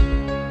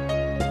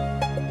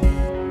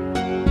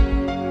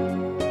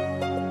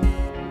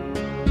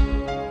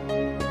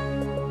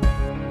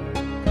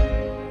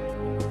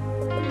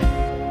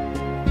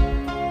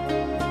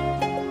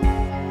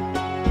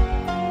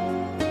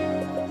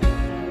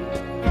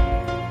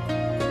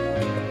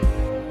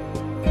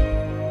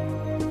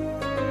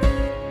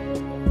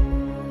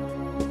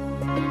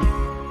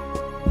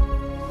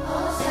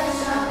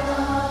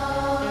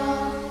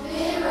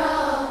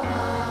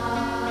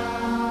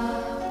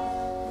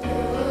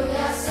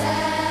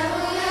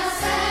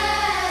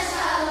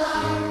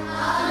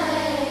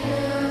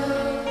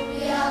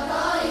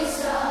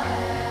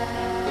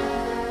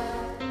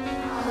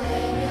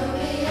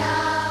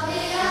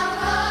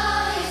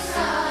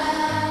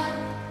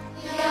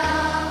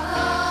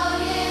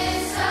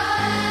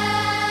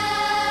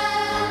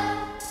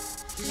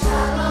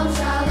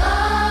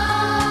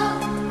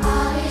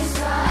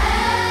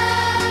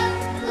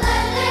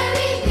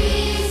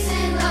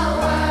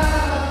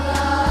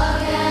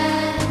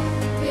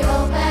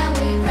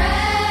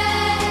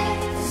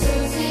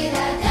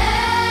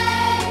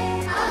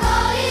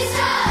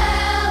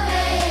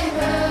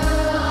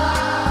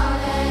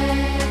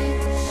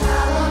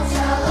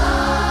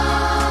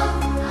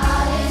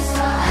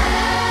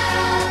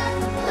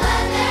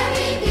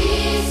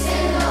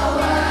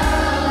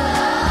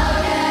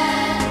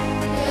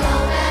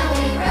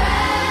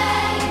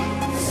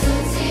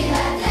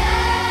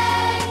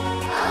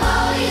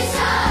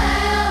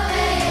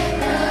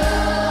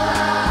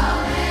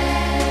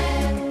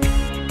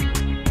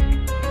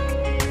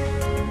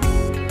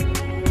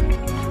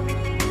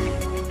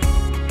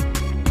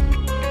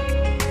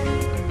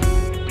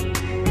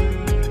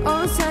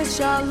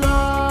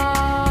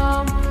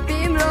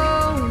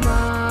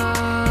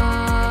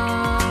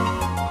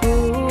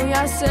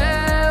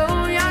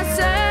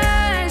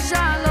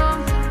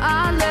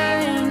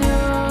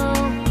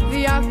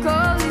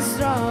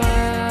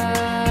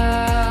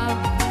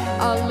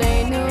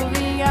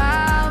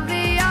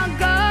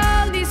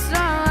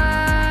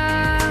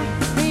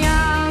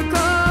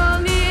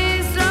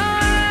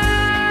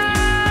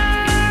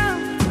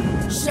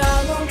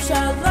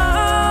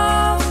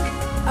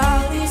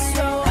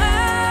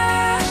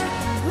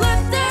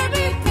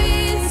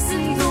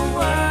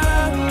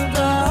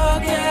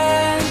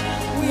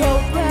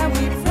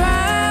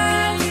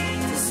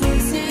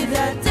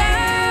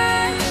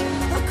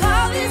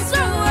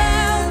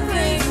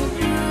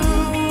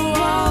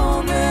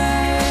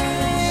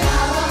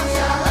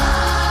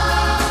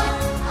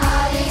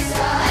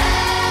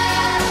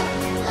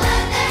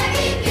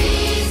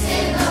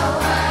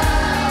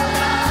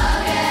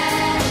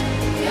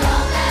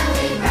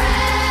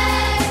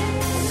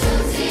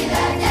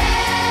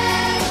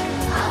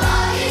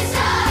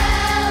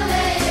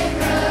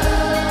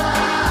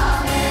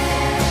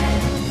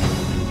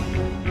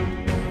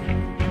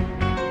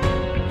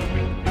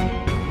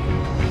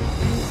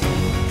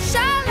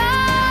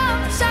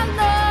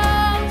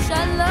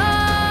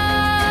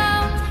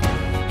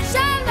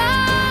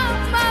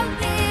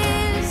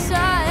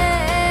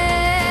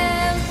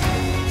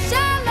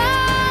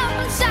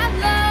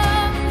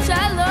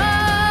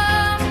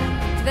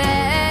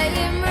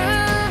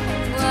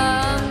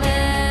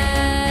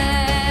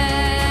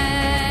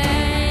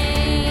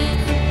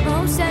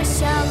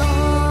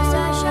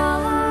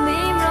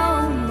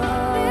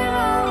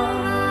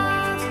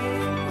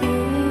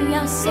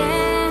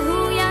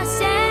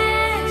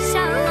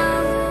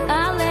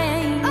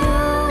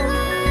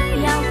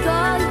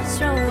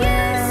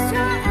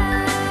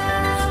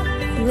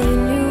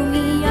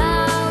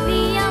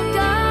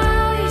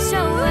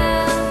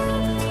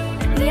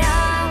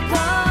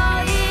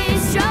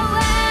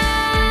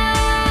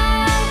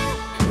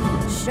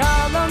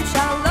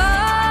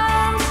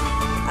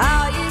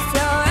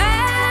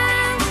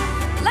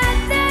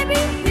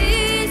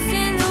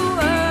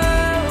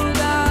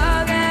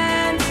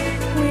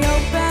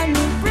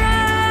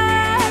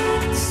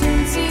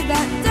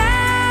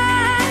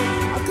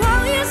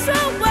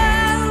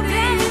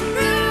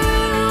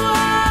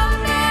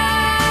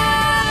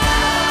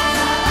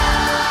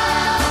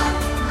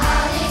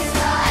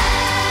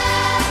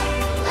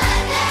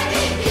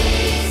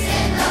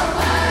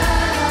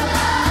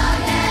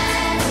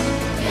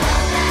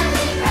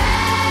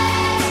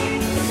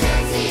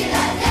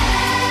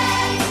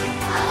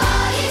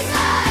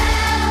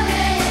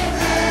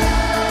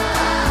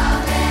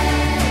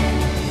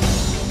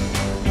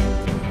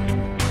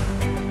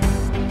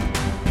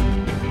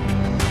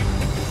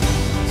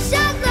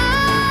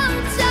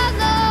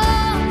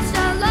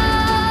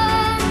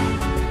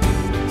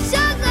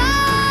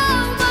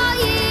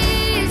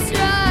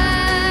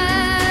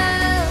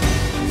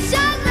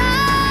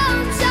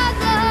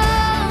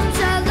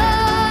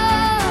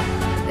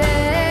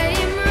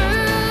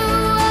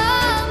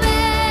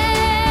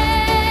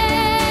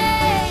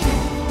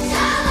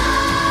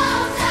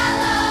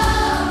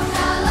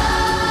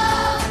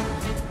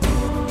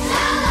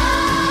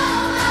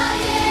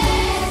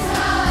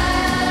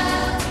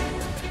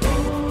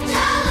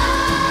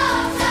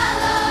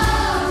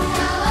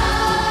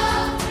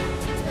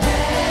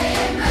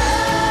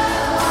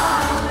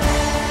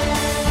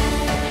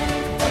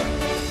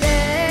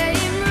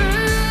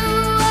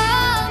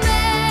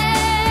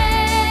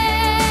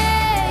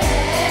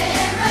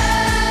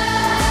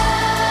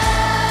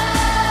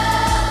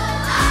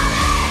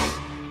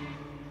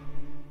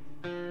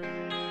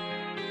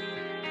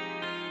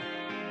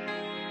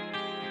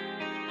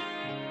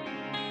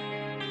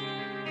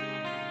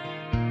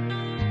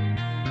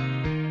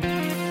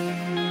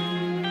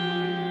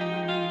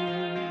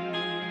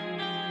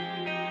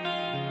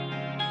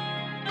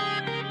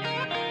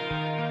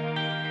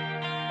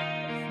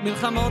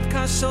 מלחמות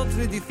קשות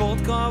רדיפות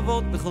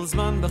כואבות בכל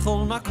זמן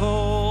בכל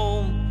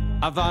מקום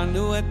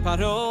עברנו את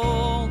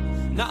פרעה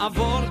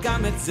נעבור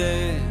גם את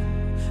זה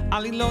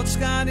עלילות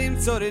שקרים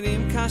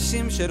צוררים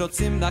קשים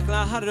שרוצים רק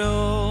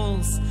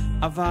להרוס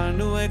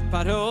עברנו את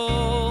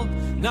פרעה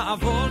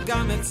נעבור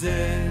גם את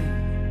זה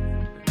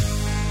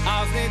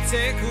אז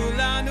נצא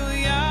כולנו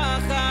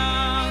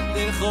יחד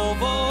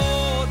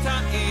לרחובות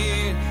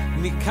העיר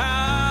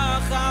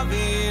ניקח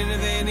אוויר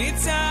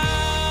ונצא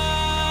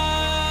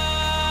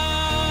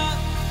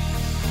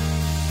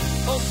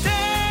אודה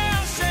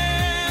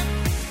השם,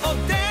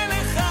 אודה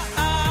לך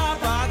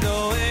אבא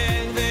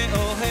דואג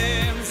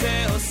ואוהב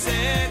זה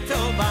עושה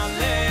טוב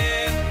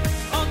הלב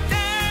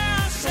אודה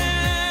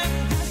השם,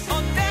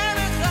 אודה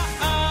לך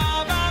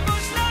אבא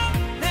מושלם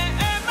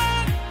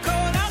נאמן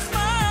כל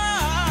החמל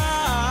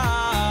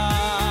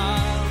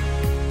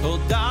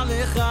תודה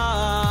לך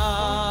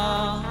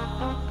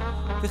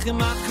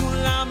וכמעט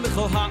כולם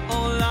בכל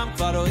העולם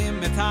כבר רואים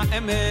את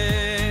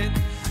האמת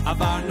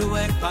עברנו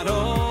את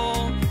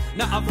פרעה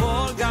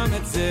נעבור גם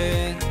את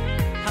זה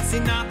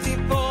השנאה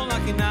תיפול,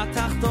 הקנאה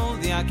תחתול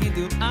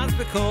ויגידו אז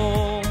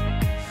בקול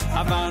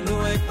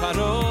עברנו את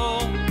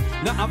פרעה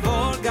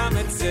נעבור גם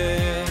את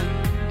זה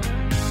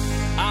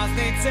אז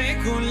נצא נצא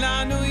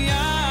כולנו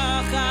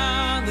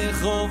יחד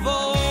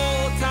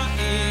לחובות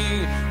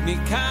העיר,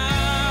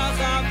 ניקח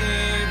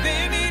אוויר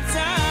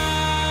ונצא.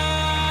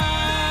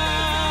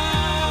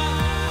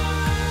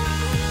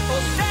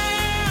 אודה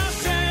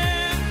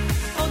השם,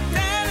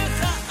 אודה לך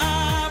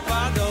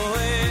אבא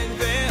דואג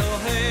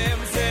ואוהב,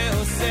 זה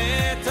עושה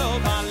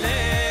טוב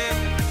הלב.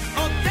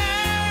 אודה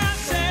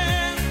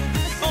השם,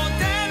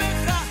 אודה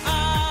לך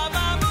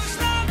אבא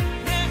מושלם,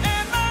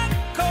 נאמן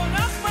כל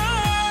רחמן.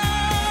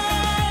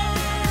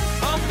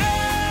 אודה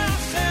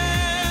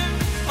השם,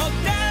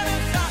 אודה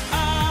לך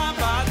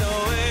אבא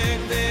דואג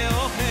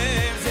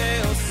ואוהב, זה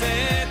עושה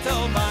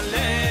טוב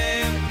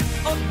הלב.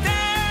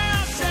 אודה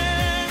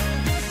השם,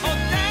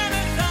 אודה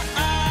לך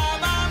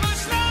אבא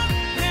מושלם,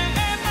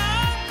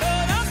 נאמן כל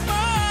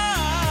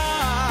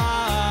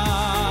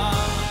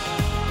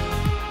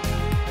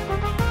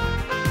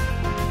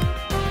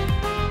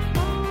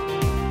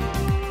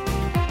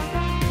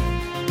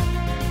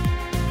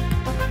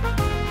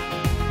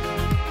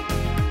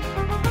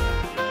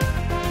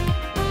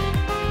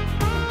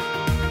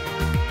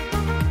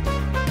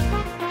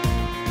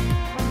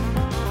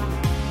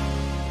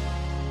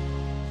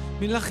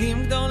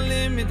מלכים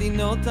גדולים,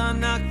 מדינות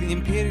ענק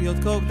ואימפריות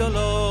כה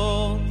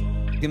גדולות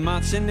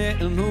כמעט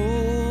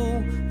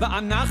שנעלמו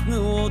ואנחנו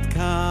עוד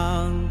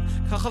כאן,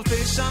 כך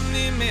אלפי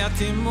שנים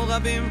מעטים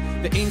ורבים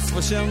ואין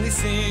ספור של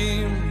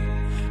ניסים.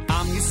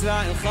 עם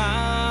ישראל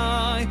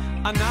חי,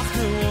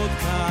 אנחנו עוד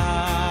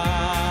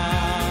כאן,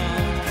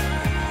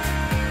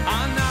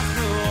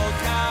 אנחנו עוד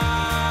כאן.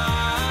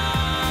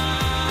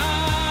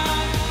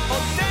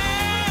 אודה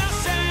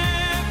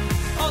השם,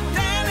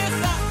 אודה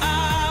לך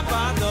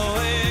אבא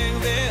דואג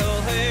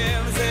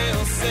ואוהב, זה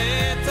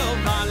עושה טוב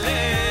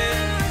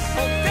הלב.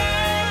 אודה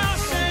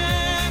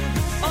השם,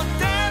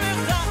 אודה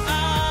לך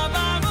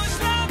אבא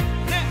מושלם,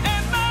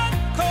 נאמן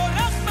כל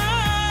רחמן.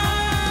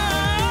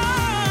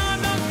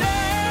 אודה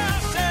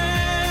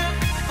השם,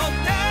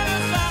 אודה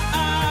לך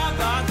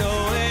אבא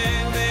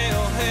דואג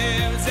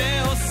ואוהב, זה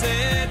עושה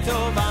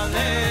טוב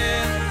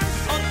הלב.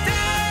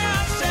 אודה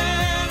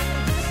השם,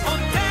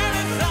 אודה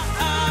לך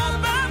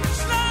אבא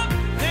מושלם,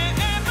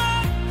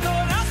 נאמן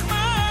כל רחמן.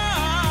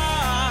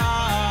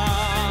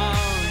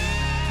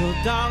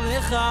 תודה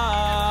לך.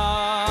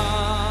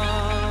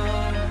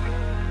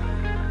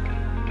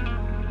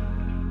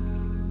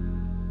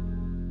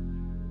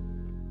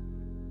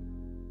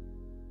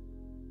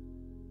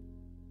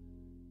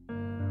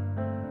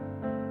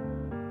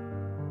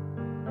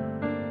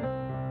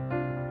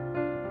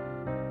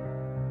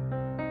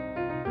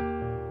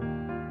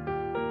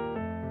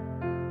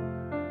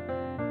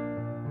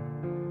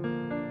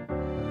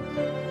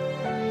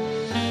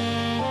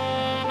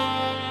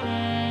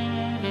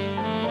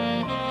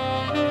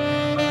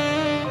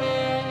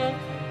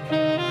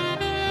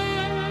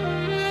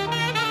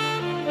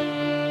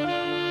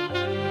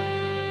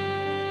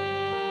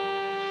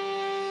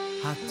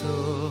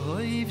 הטוב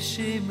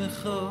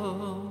שמך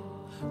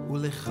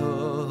ולך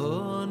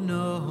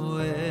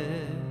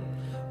נוער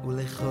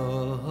ולך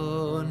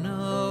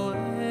נוער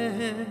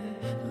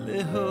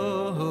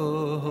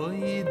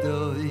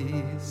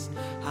להוידויס.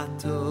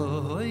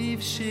 הטוב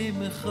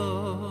שמך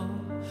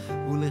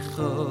ולך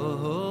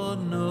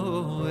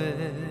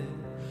נוער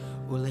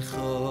ולך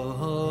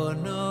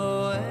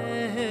נוער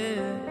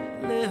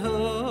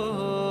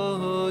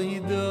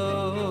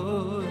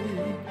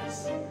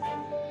להוידויס.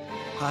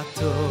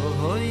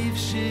 הטוב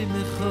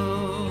שמך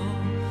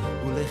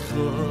ולך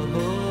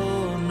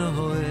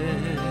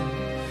נוער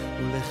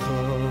ולך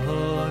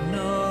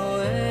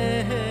נוער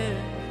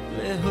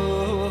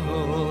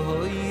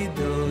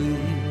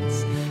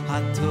להוידויס.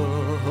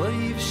 הטוב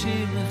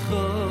שמך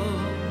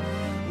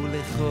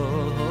ולך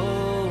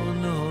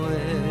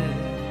נוער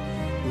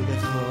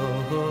ולך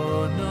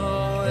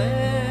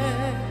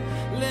נוער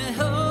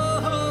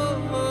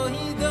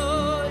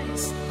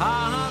להוידויס.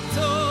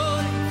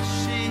 הטוב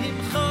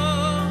שמך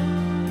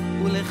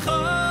ולך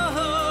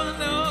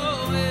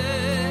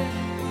נוער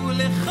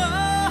ולך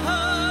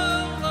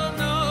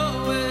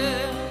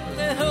נוער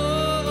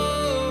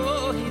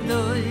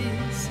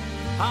להוידויס.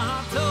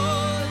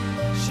 הטוב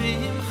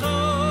שמך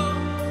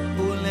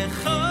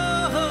ולך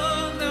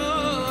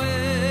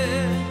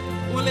נוער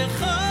ולך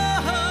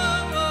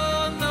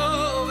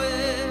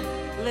נוער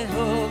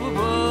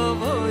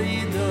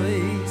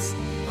להוידויס.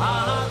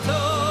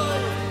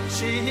 הטוב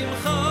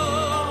שמך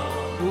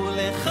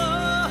ולך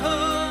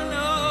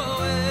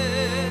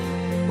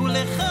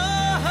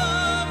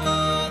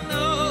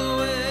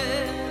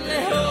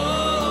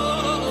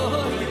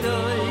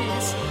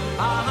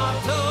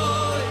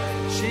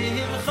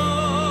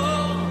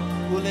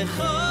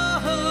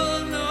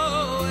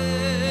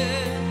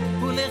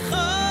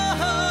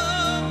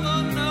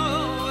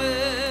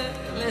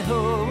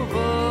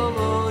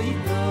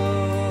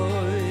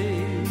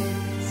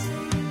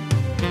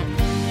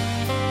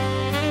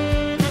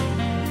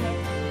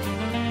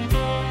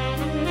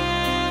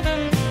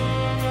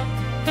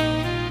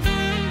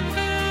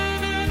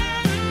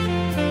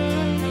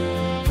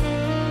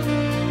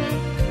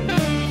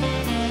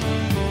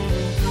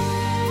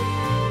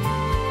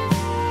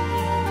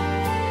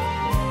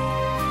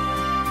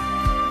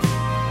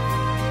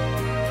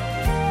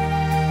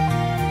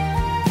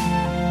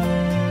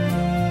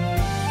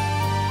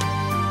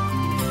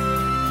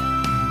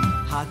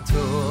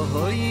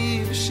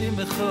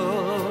ושמחו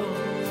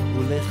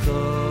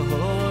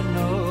ולכו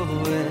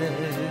נוער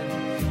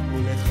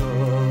ולכו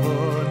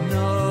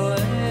נוער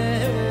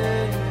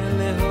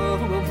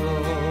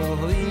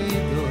לאהוב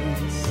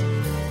ידוס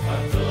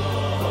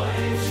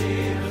התויב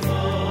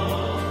שמחו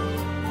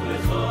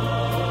ולכו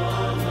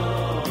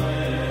נוער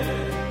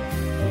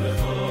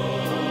ולכו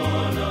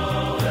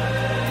נוער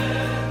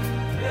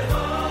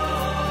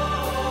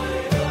לאהוב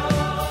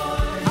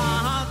ידוס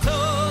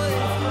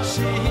התויב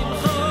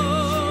שמחו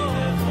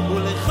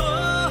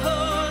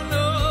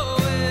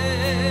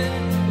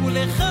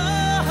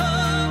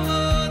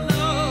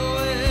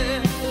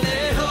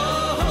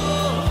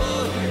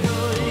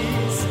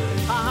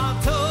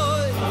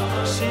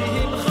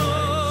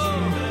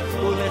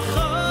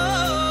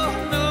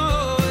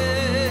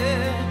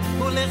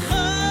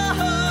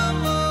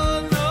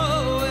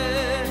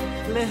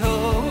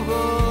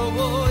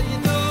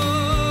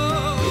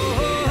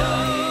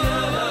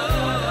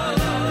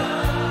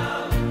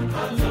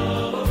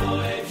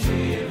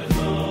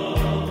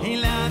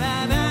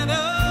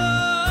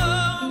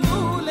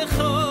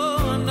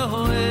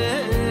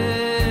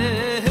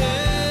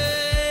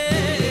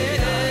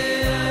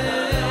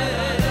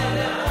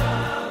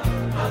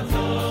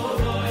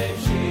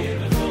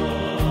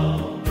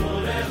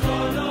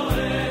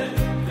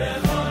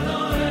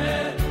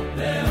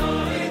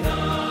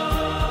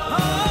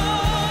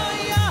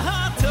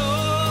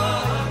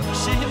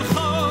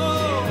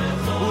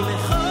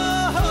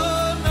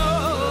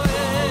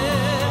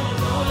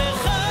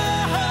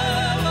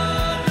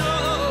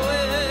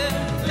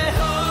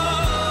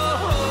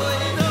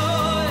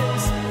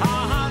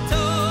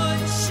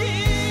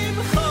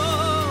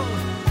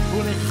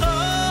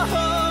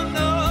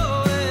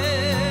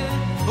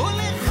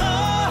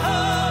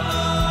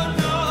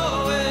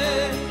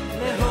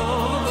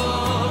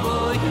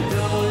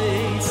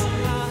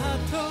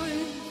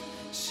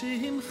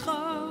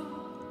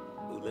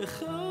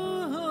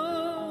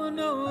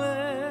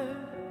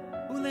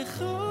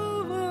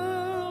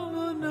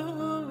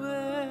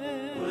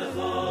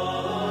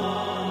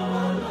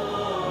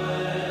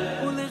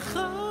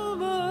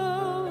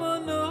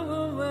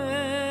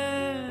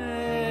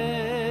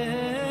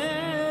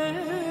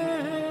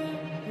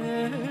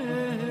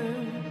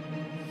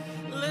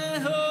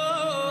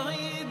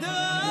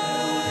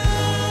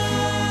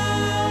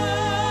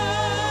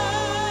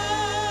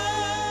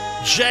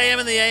JM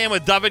in the AM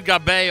with David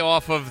Gabay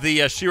off of the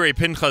Shirei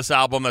Pinchas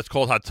album that's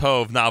called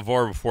Hatov.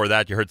 Navor, before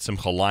that, you heard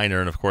Simcha Leiner,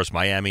 and of course,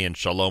 Miami and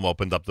Shalom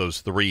opened up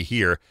those three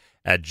here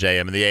at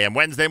JM in the AM.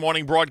 Wednesday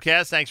morning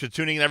broadcast. Thanks for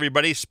tuning in,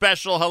 everybody.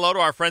 Special hello to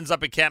our friends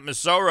up at Camp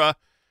Mesorah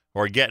who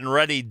are getting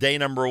ready. Day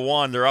number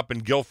one. They're up in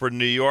Guilford,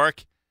 New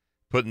York,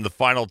 putting the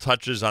final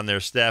touches on their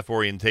staff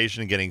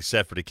orientation and getting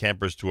set for the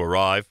campers to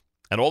arrive.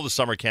 And all the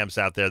summer camps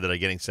out there that are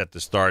getting set to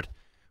start,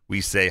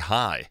 we say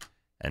hi.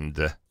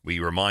 And we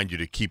remind you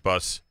to keep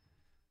us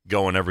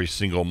going every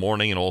single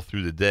morning and all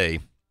through the day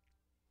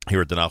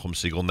here at the Nachum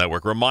Segal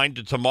Network.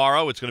 Reminder,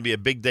 tomorrow, it's going to be a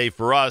big day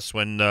for us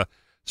when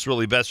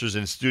Srili Besser's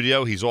in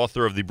studio. He's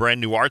author of the brand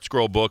new Art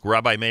Scroll book,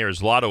 Rabbi Meir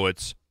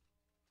Zlotowitz.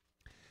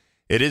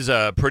 It is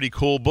a pretty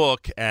cool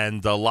book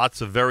and lots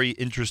of very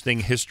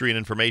interesting history and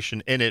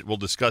information in it. We'll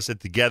discuss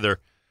it together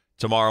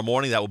tomorrow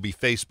morning. That will be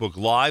Facebook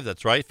Live.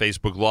 That's right,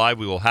 Facebook Live.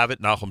 We will have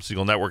it, Nachum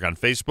Segal Network on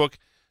Facebook.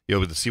 You'll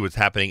be able to see what's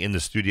happening in the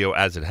studio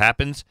as it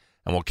happens.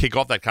 And we'll kick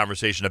off that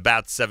conversation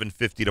about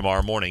 7:50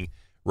 tomorrow morning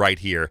right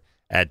here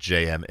at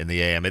JM in the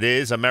AM. It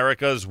is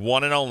America's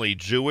one and only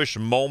Jewish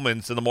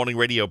Moments in the Morning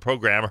radio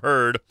program,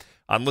 heard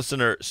on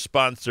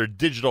listener-sponsored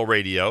digital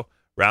radio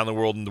around the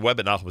world on the web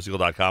at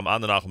NachumSegal.com, on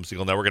the Nachum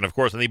Segal Network, and, of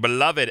course, on the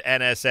beloved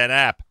NSN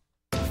app.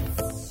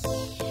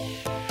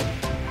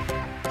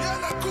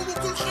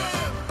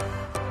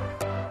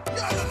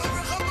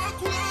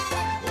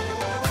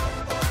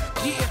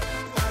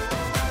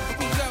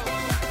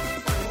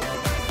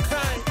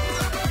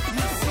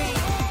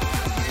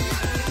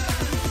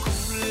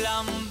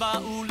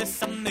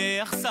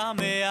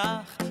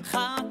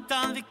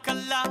 חתן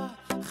וכלה,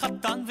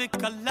 חתן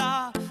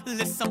וכלה,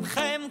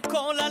 לשמחם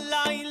כל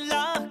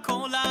הלילה,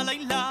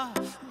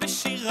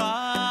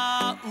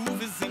 בשירה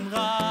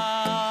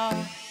ובזמרה.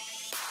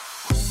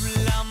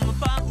 כולם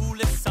באו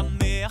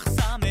לשמח,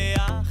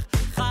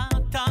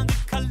 חתן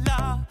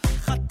וכלה,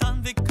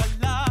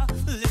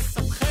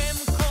 לשמחם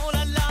כל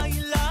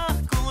הלילה,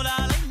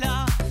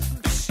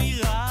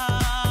 בשירה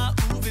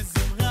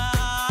ובזמרה.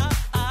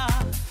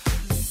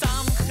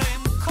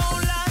 לשמחם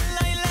כל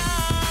הלילה.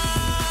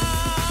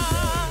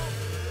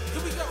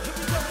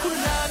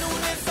 כולנו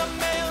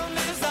נזמר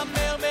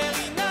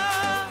מרינה,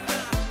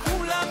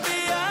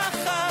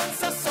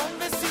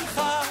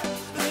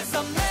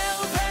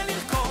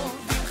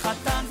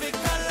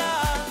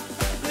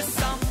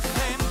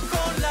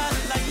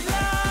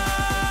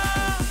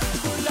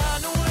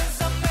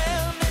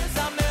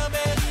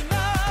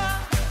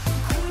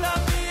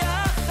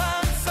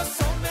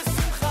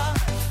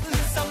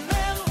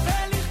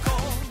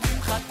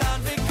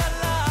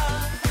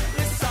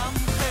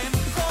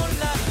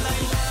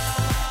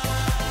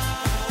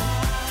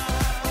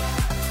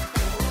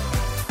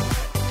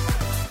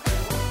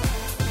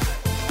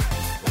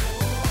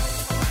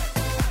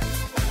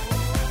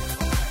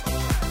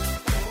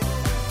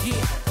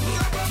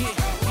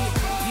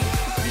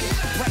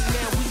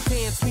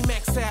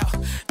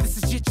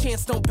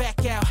 don't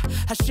back out.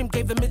 Hashem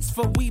gave the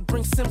mitzvah, we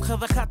bring simcha,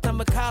 the chata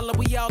makala,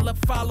 we all up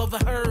follow the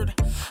herd.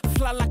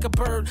 Fly like a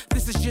bird,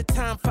 this is your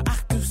time for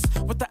achdus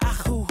with the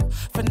achu.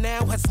 For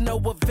now has no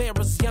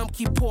averas, Yom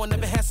Kippur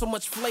never had so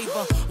much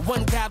flavor.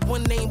 One God,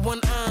 one name,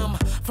 one arm,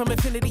 from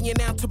infinity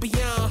and out to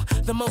beyond.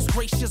 The most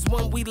gracious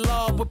one we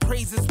love, with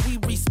praises we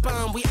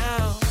respond, we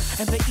are.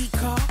 And the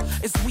e-car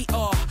is we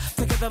are,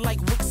 together like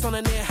wicks on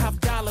an air, half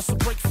dollar, so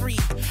break free.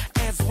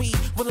 As we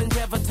will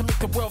endeavor to make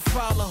the world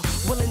follow,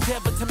 will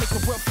endeavor to make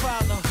the world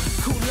follow.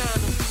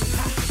 Kulanu,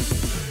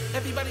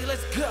 everybody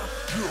let's go.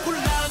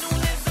 Kulanu,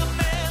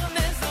 nezamer,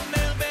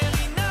 nezamer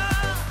berina.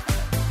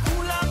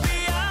 Kulam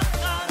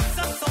biachad,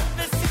 sason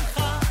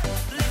vesimcha.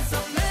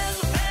 Lezamer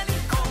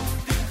venirkod,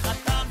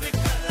 dimchata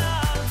vekala.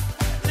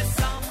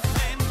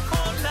 Lesamchem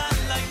kol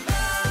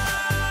halayla.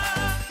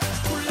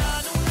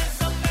 Kulanu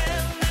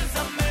nezamer,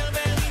 nezamer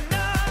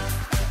berina.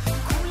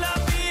 Kulam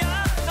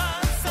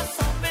biachad,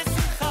 sason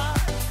vesimcha.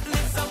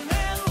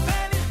 Lezamer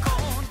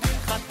venirkod,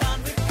 dimchata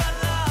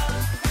vekala.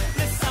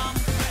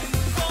 Lesamchem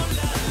kol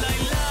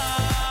halayla.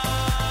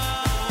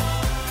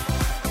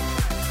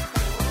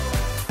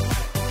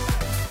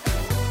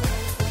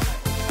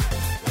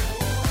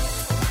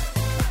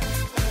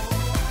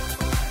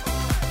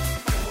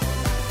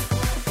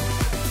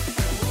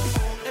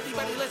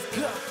 Everybody let's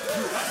go.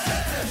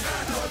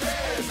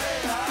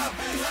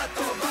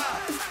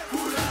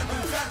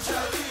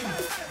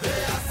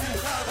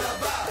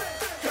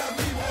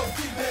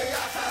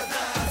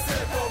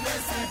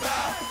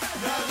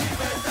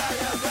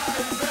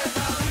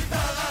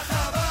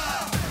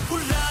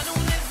 כולנו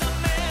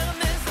נזמר,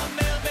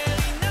 נזמר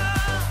ברינה.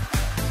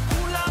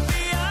 כולם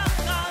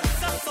ביחד,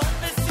 ששון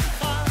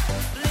ושמחה.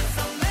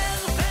 לזמר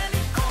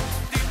ולרקוד,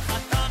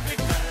 דמחתה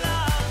וקלה.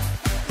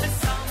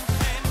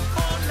 לשמחם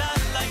כל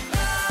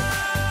הלילה.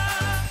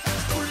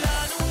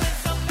 כולנו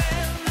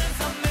נזמר,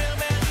 נזמר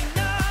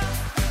ברינה.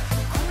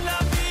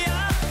 כולם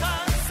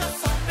ביחד,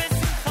 ששון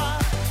ושמחה.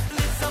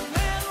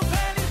 לזמר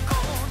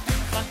ולרקוד,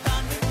 דמחתה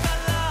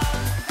וקלה.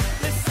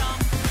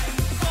 לשמחם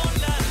כל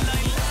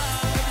הלילה.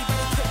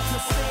 Everybody take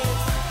your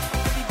stance.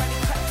 Everybody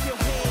clap your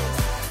hands.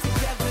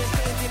 Together,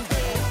 hand in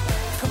hand.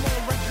 Come on,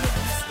 right now,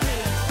 you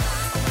stand.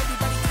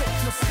 Everybody take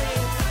your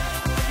stance.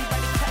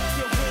 Everybody clap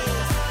your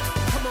hands.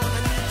 Come on,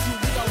 I need you.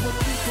 We are one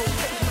people.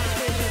 Take my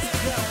hand, let's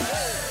go.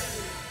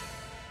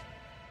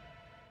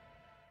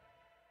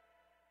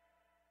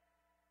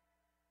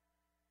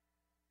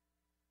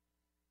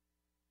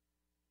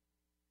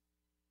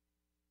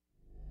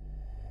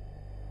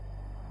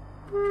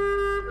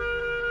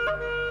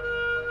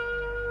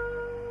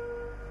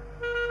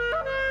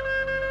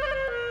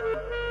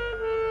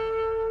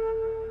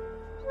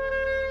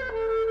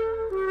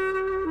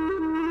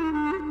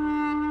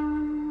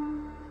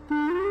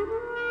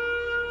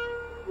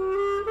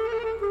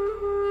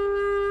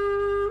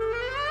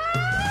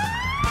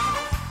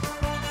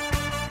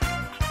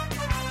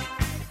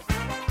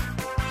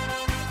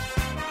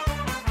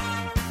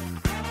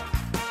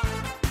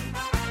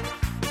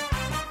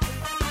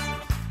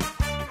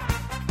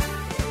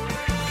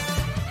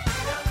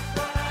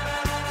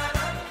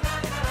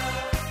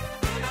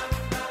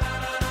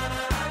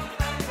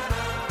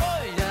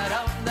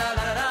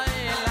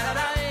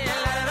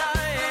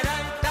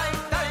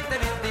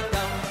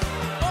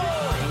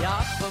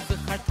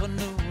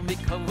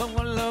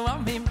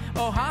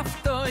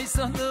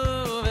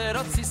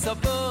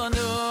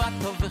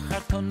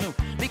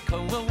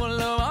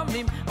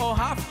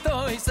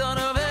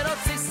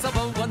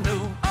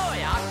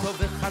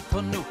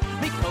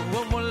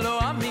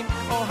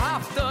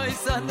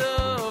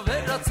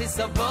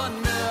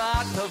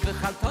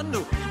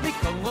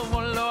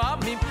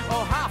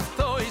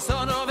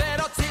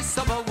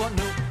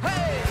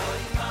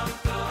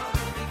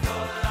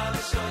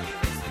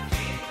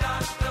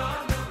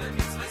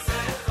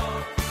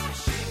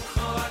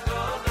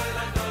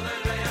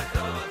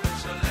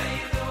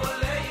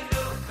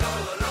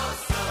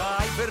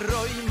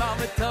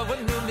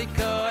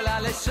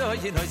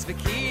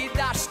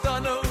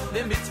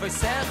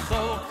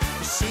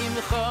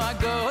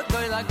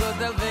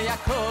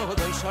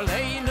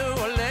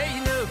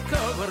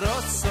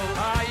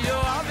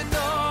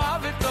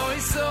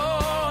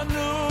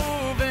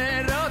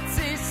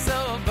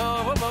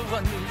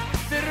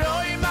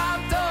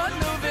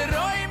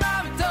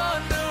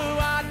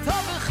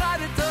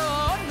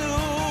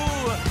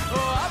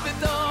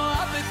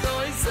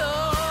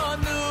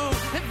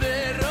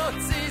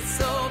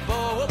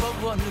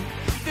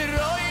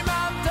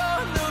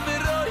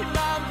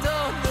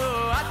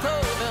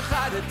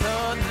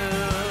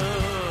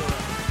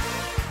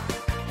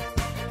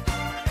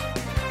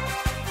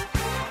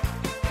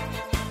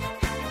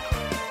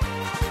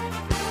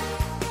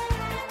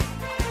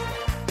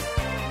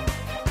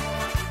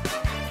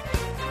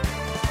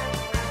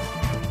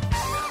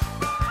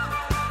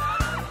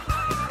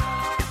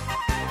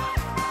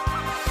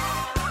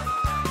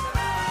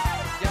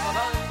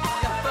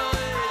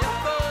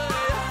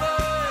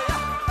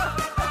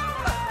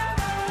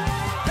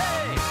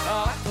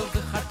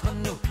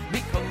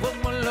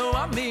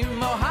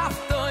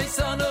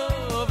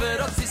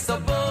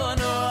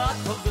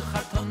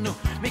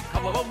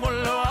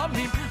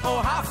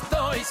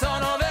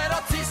 son of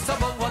Erotzi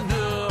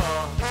Sabonu.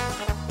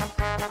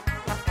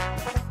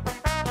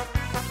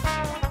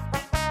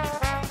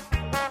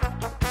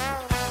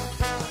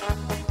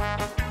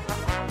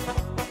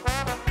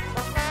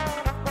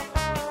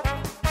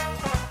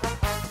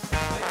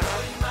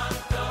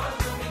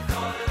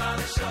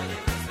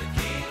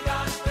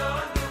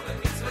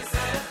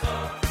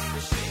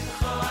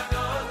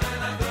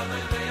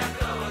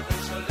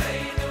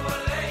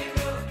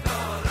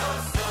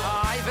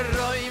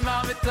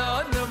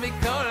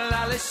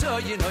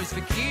 You know it's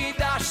the key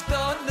dash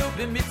don't know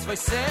the mitzvah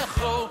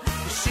secho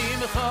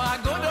shimcha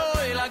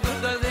agodoy la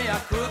godol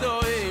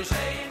yakudoy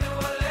sheinu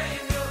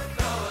aleinu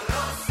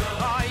toroso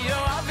ayo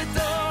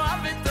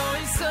avito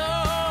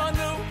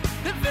isonu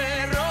the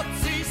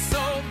verotzi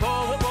so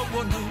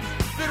bonu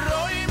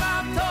veroim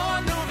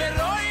amtonu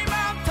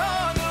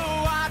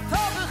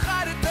atov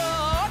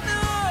chartonu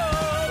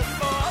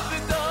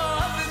avito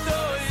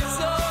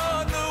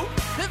isonu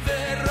the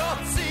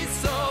verotzi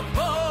so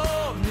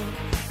bonu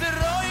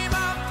veroim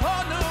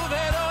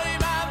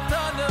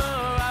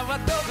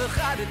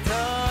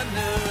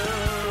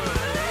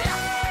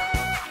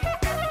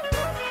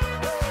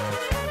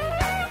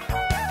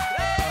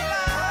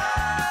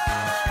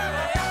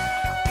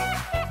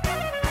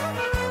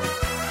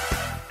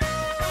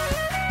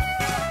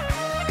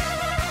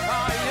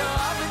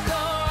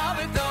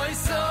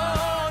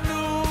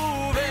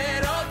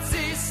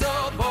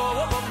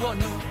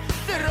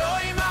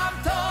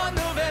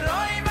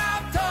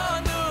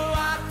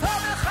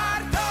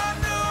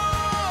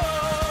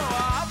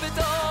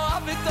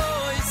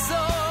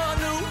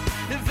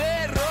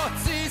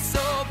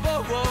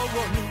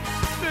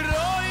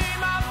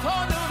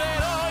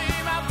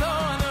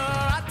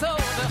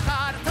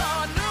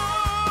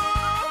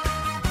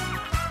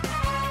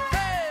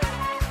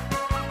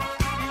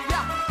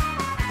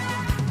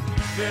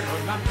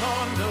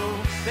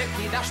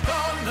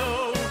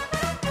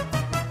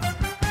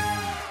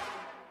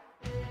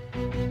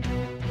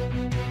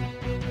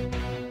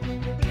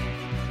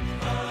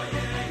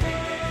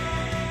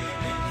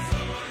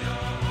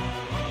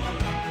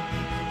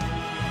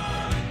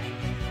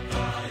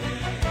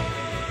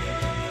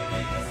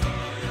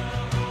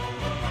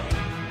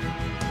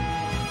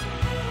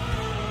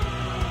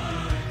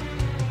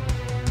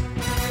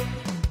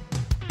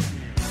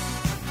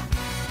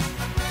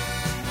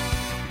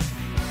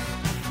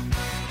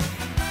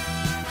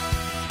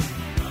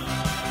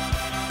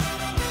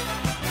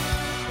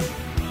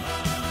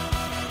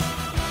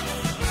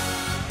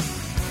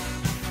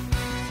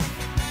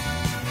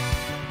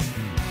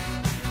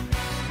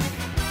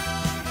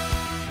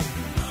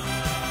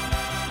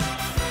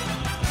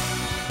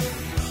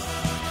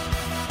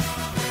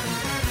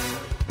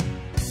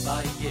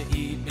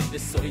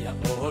soya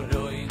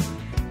oroin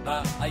ba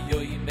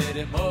ayoy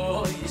mere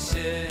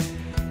moishe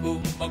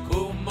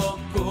kumo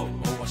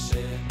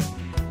washe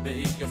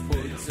beike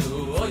futzu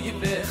oy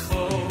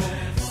becho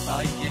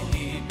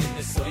ayehi bin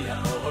soya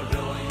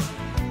oroin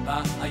ba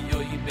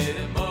ayoy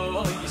mere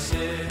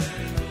moishe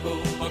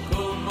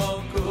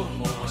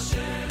kumo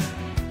washe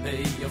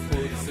beike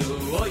futzu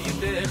oy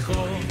becho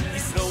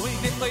isroi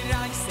de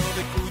koirai so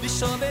be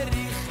kudisho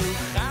berikhu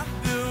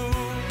khadu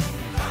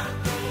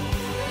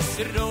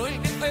isroi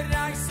de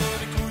koirai so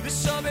be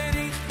kudisho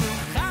berikhu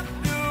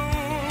khadu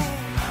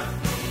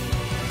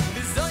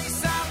bizoy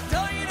sam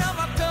toyra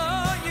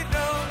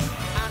vatoyro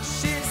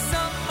ashir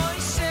sam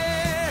moishe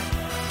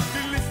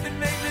listen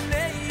me the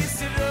nay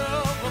isro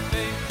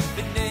be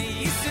the nay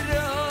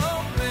isro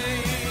be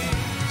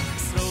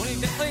isroi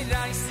de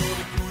koirai so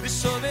be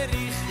kudisho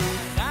berikhu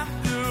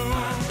khadu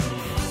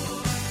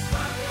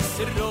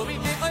isroi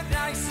de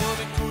koirai so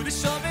be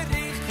kudisho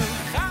berikhu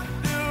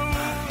khadu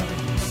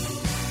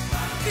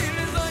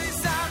bizoy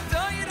sam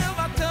toyra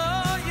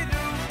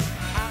vatoyro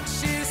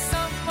ashir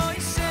sam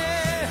moishe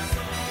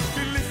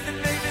listen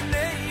me the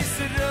nay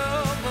isro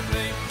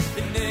be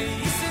the nay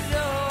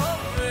isro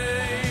be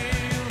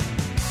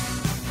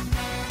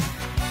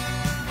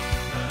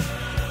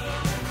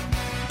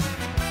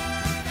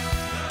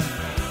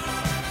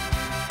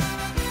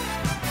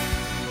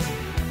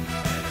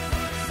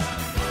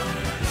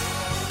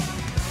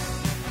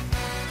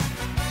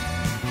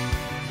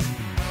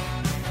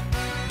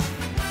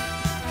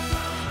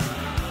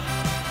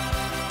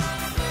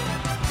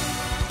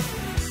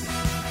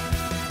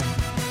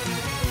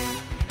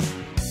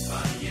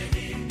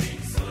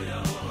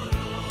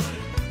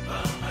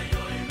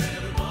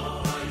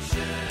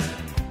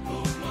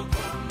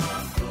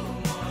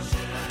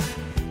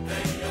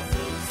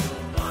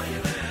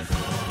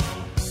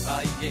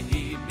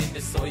Ayehi bin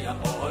soya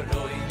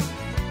oroy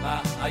ma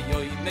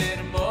ayoy mer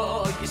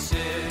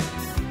moishe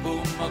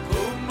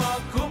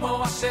kumo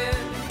washe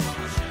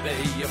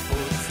beye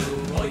futzu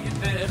oy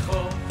becho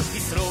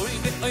isroi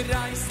de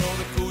oray so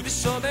de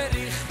kudisho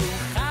berikhu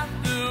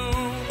khadu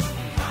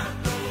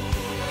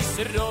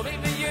isroi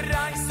de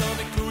oray so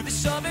de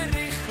kudisho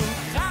berikhu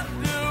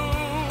khadu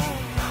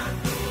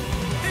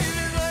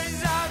bizoy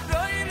za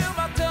doyro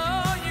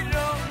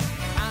vatoyro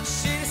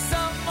ashir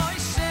sam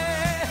moishe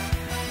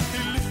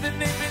listen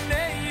me the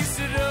nay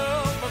isro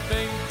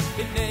be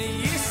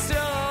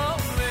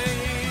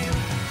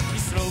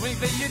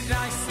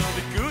v'yiraiso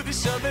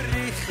v'kudisho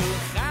b'richu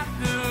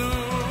chadu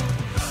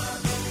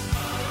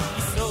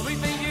Yisroel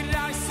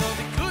v'yiraiso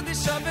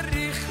v'kudisho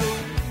b'richu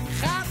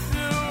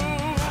chadu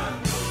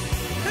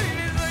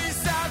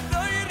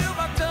V'yisadoiru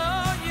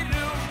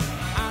v'atoiru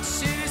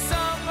Ashir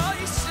yisomo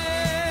yishe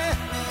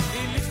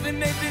Ilif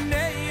b'nei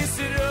b'nei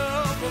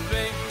Yisroel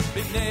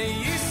b'nei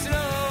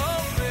Yisroel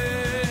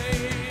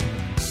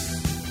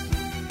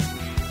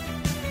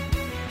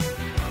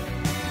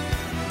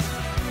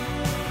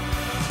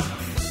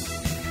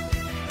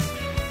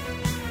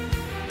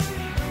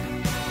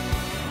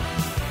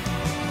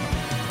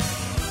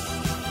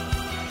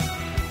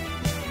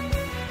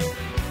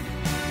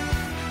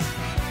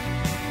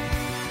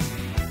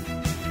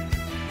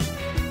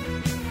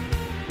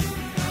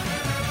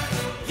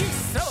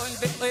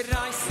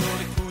Raiso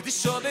le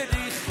kudisho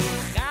berichu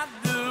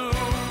chadu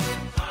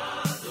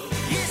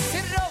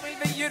Yisroel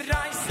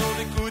v'yiraiso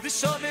le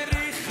kudisho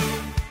berichu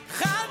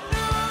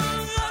chadu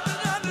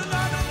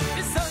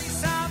Yisoy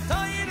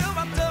sa'toiru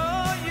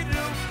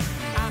v'atoiru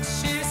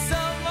Ashir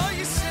somo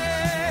yishe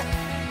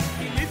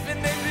Ilif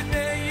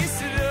b'nei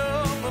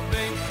Yisroel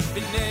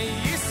b'nei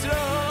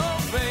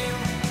Yisroel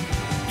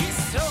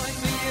Yisroel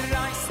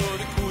v'yiraiso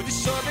le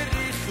kudisho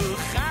berichu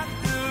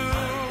chadu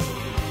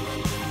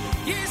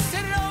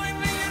Yisroel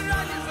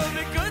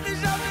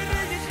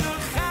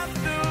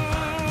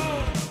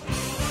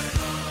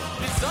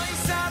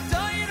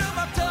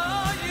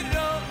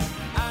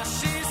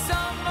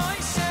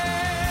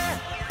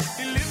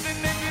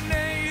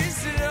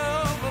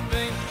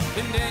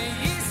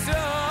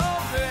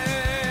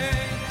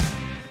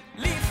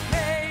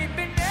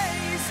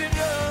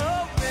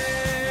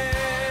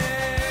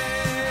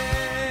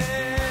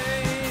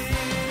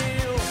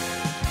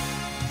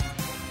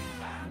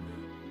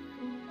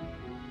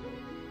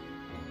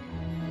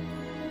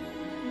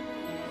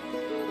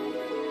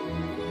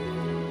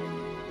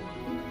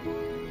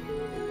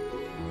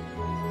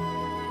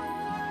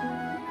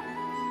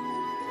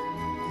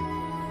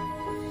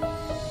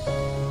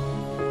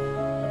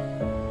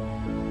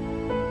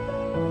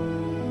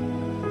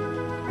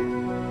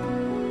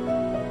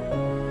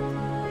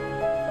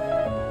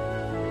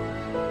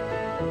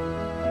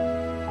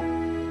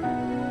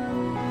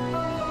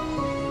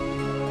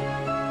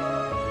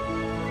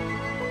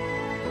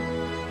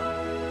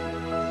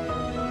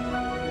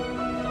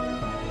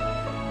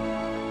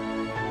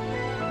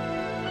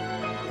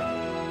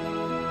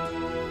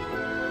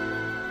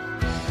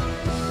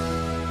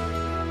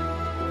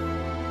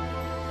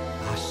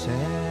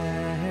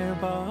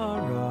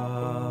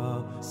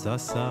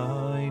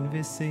Sasain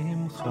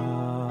v'simcha,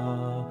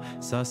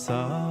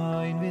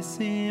 sasain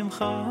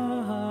v'simcha,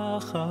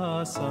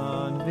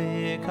 chasan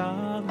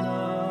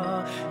v'kala,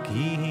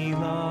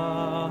 kihila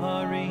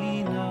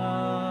harina,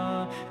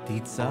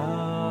 titza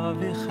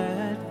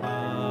v'chetva,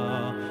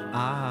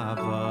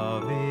 ava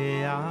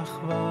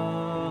v'achva,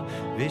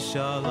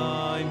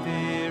 v'shalayim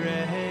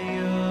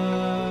v'reyos,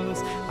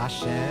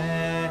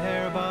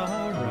 asher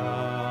bara,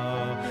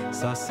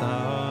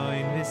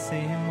 sasain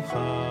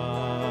v'simcha,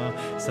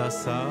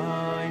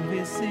 Sasain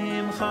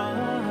v'simcha,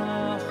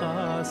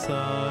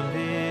 chasan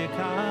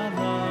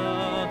v'kala,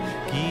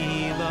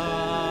 gila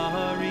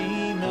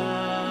harina,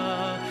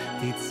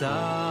 titza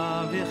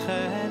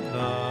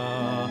v'chedva,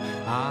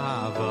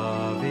 ava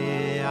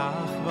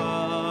v'achva,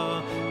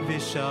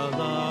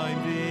 v'shalayim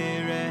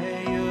v'reyos.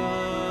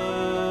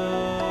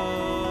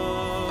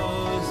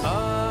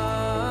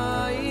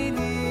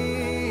 Ayni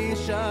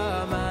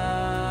shama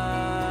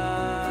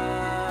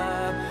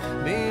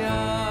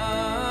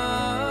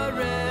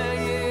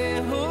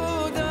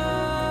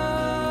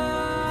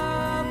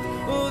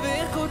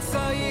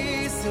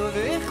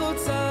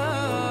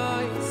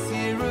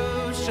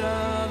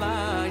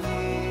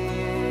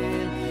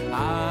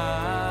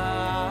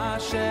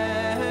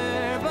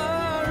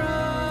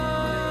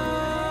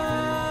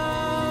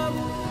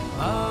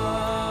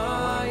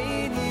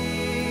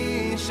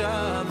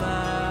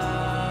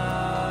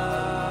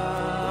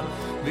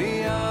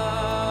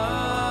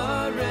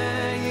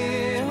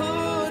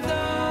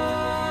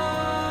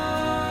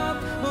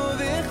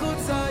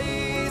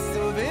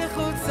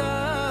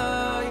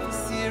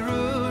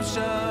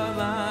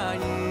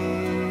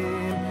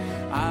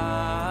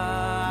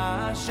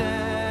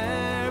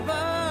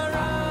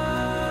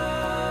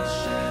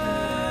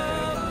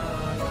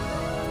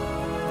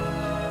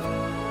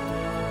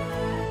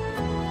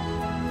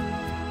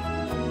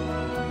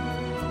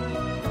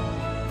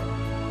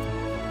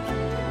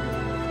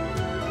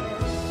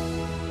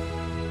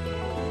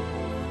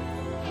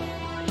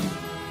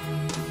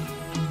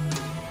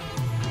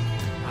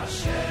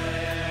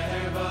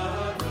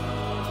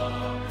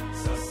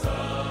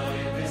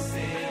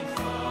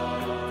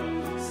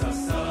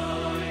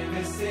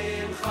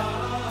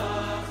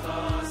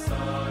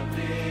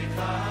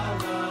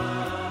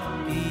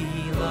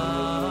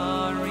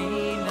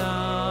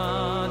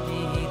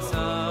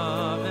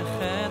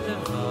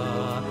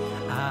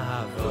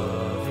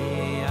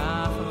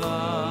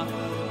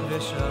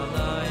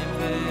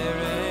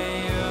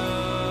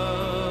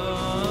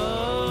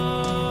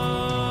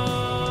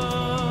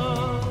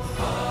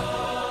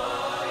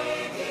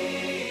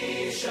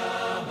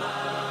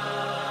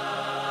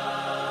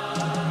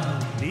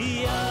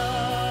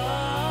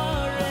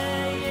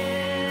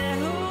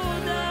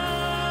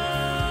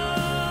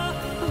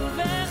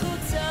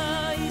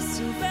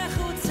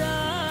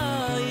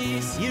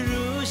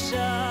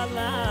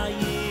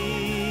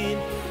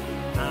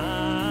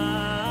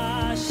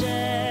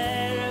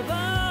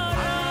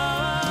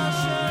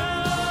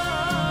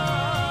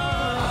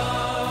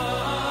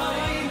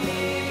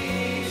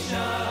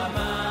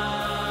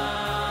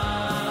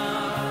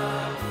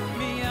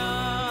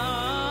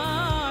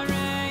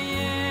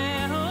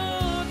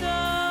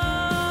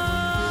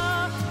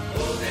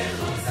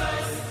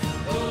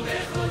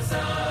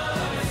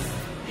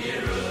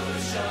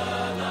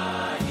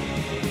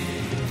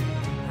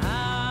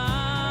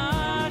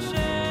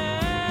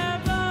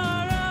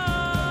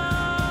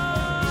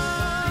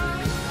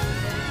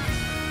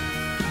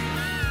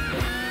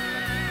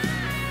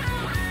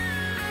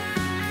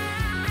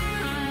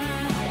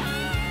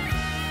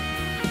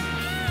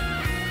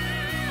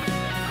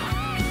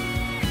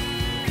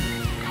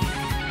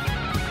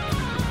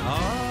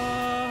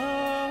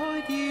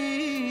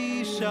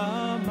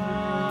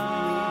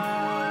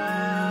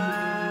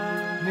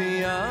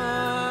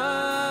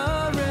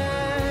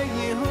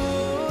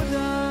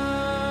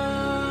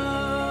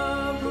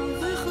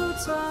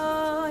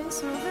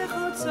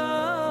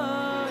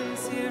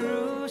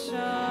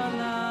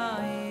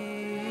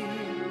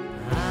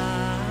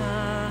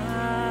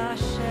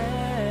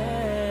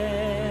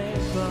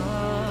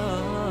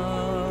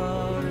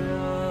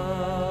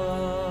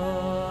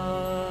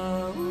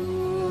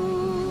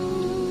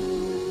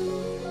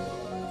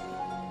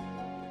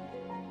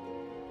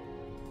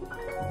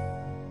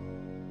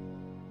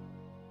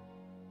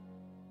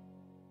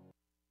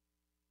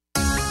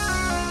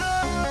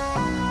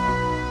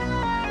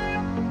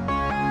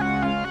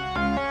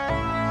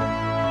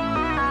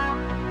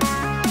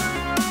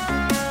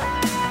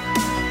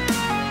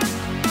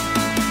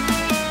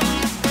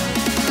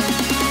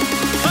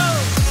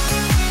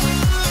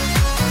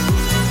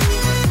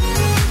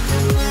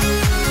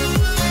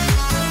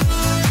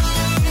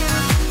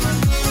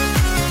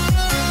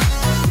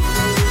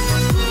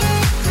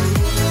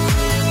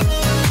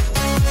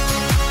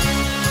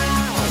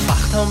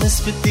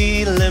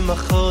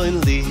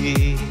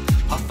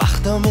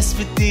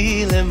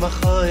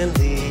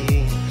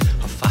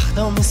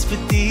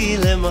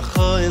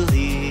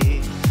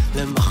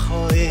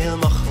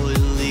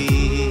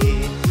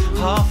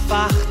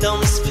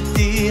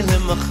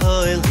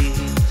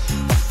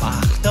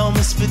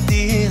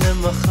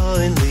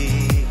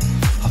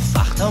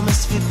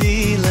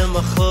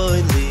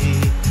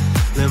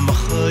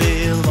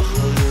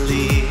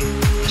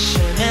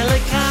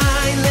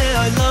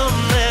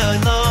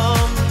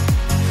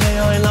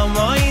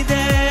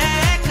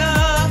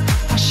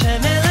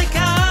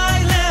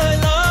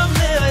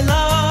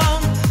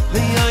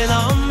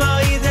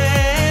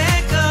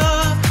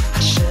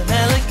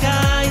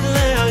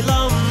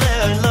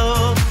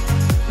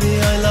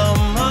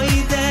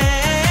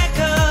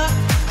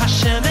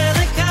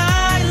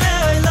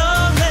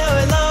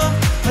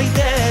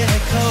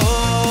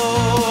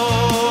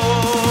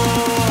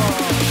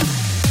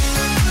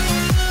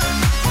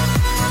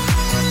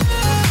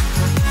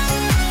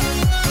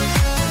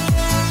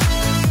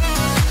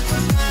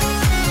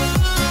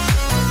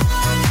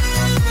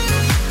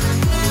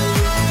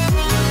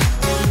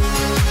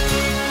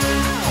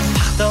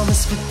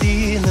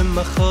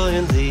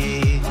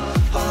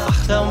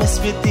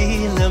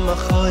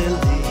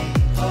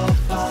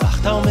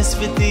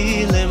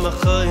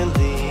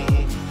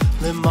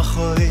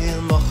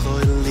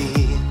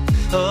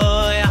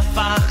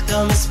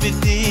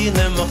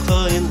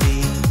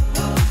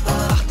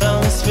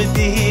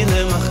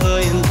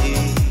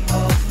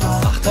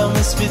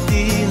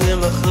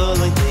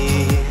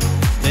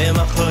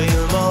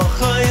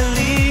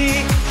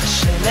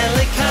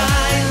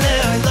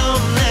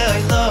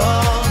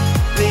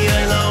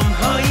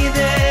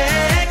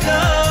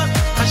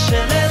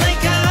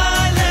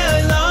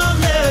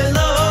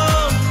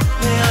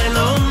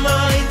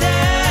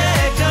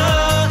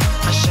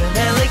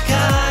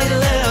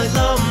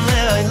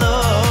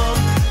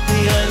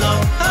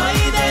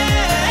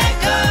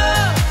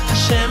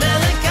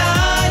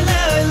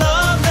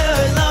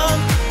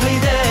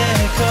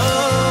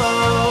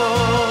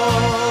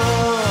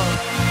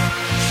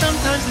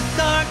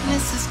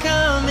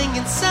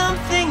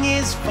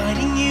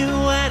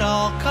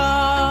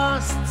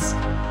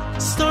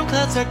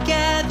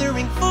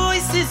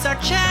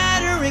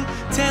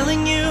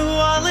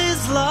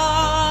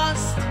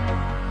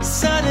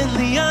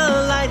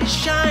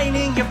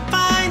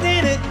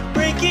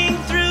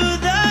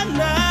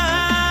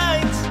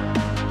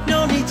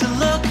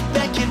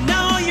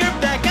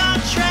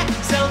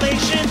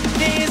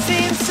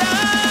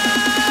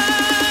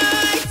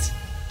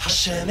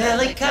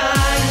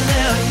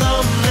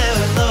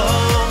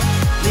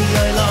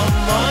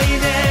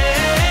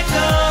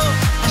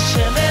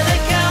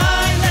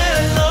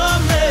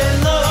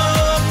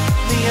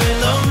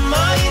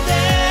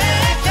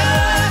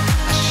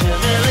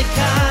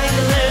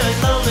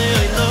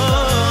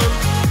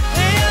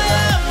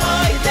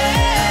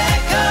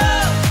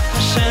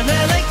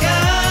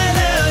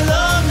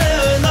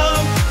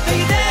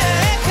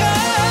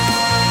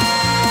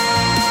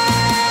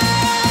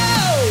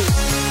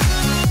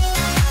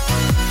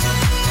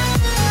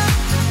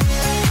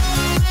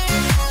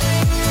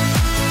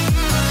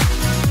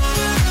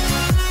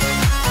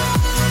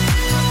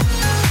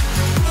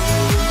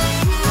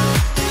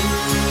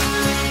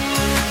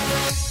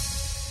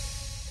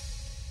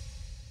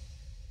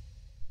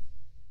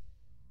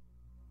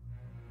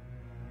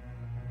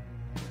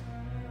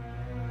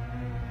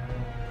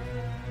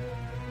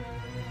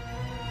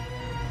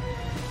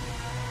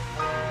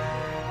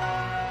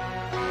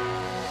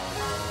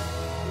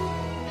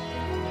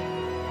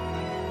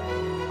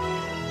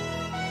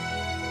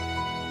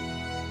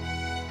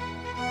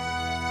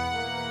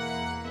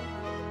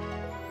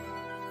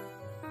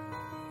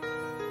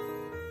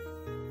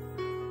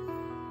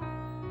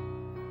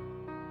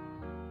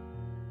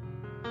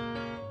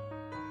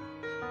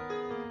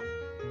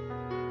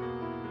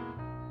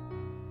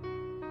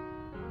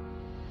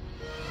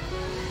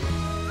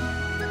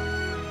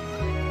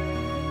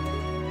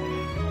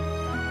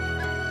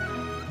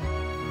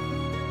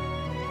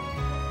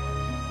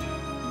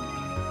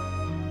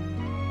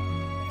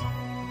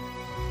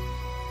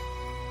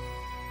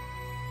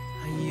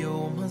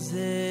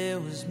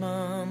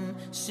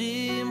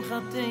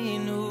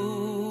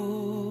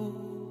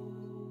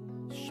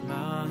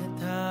שמע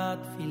את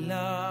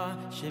התפילה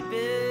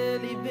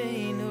שבליבנו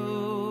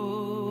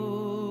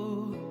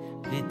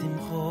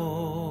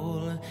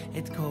ותמחול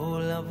את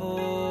כל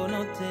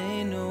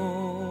עוונותינו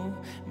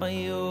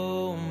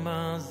ביום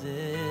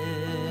הזה.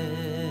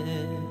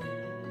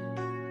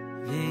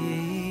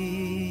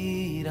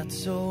 ויהי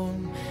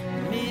רצון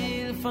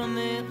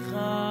מלפניך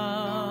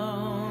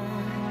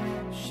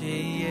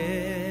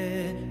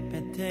שיהיה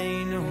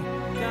ביתנו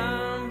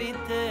גם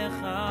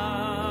ביתך,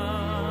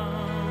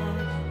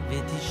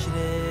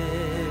 ותשרה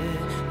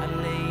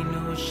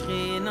עלינו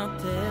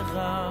שכינתך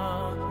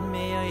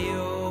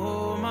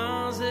מהיום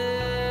הזה.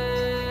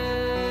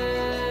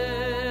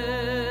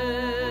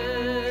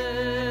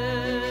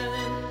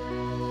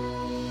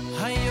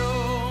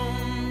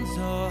 היום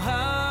זו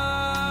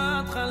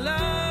ההתחלה,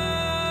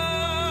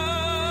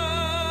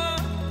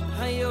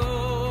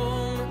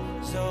 היום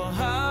זו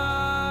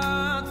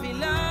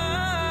התפילה,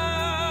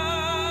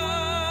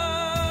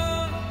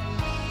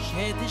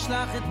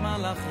 שתשלח את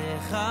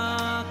מלאכיך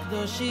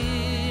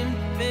הקדושים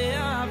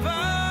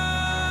באהבה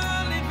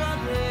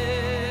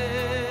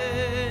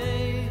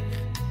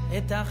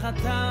את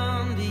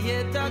החתן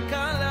ואת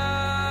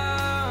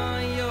הכלה.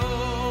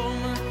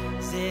 היום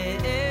זה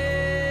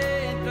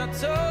עת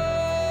רצון,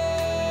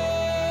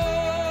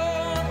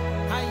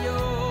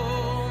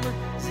 היום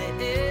זה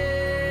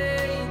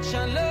עת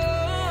שלום,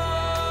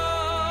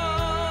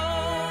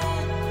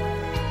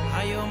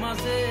 היום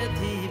הזה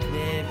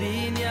תבנה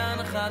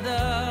בניין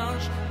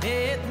חדש,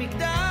 את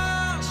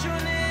מקדש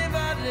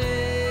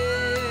ונברך,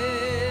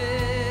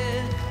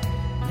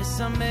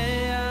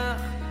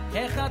 ושמח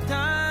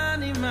החתן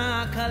עם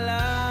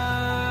הכלה.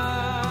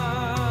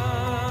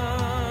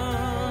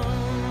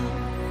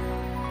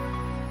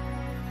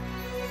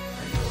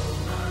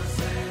 היום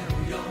הזה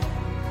הוא יום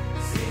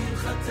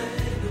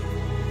שמחתנו,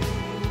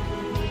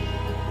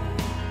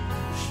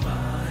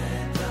 נשמע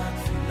את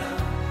התפילה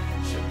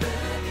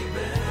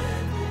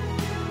שבליבנו,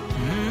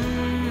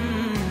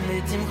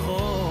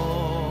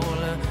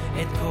 ותמחול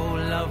את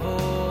כל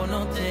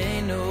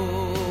עוונותינו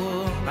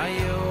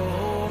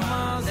היום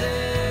הזה.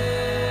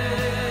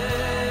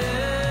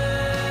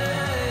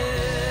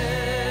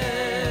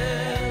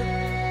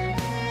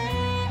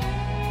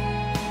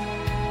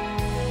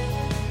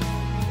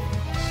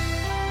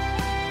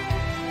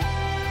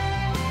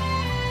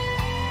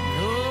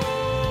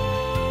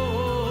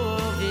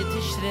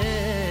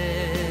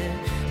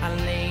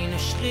 עלינו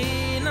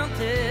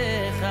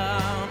שכינתך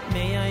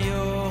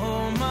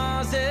מהיום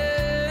הזה.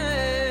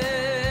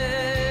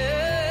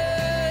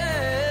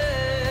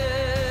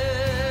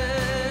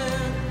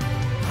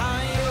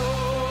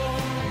 היום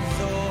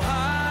זו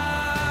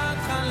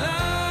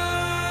ההתחלה,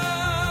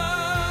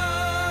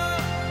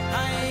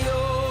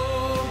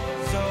 היום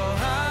זו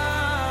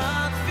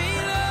התפילה,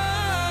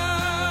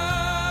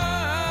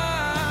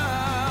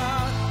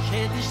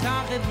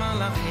 שתשלח את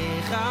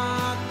מלאכיך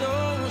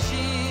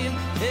הקדושים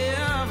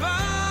באהבה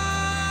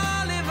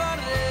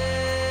לברך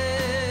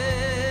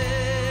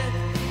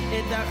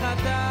את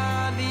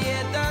החתן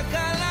ואת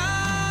הכלה.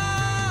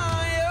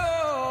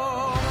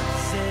 היום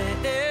זה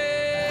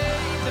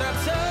עת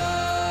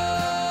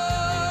רצון,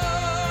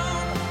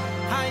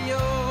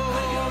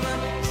 היום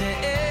זה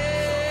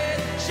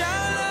עת שלום,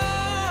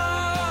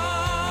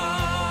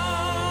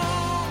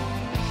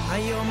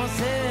 היום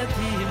הזה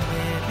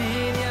תבנה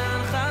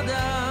בניין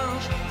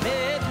חדש,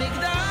 בית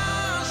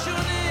מקדש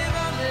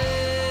ונברך,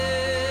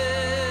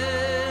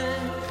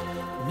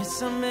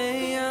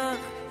 משמח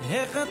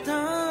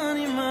החתן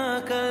עם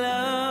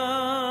הכלה.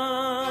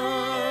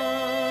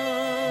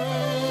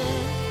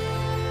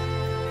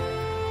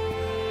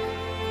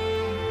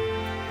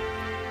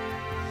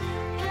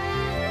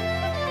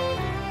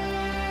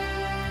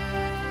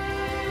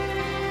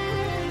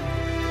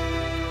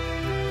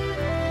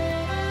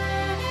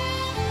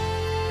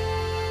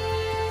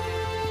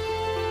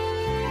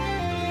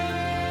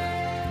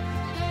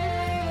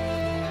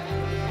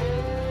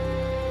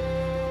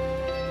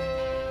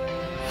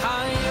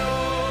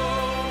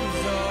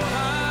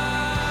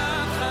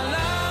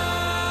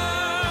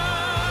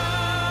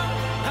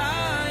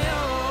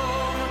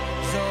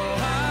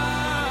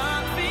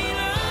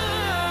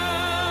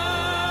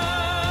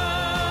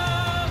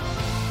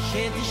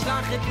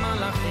 את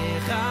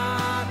מלאכיך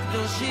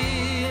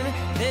הקדושים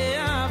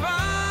באהבה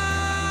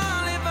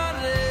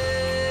לברך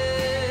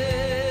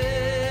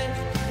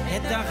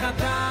את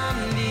החתן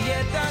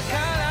ואת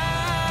הכלה.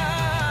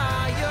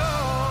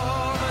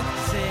 היום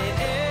זה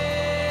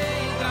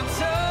עת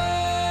רצון,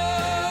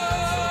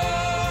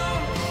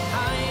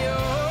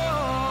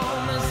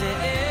 היום זה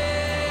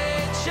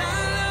עת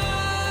שלום,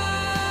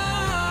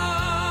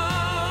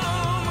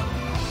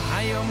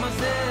 היום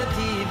הזה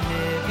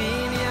תבנה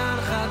בניין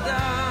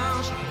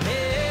חדש,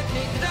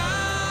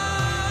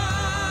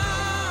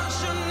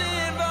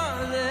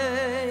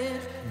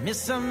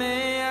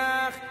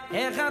 משמח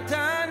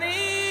החתן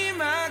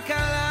עם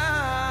הכלה.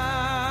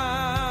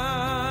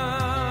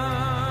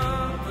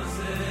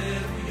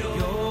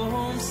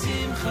 יום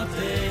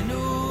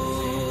שמחתנו,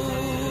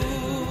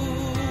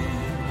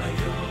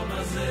 היום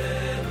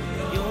הזה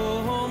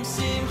יום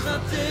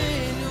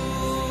שמחתנו,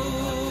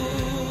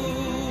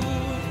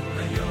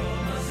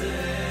 היום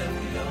הזה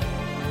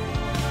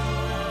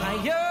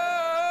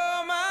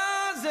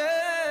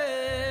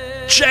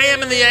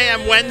JM in the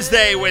AM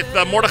Wednesday with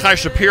Mordechai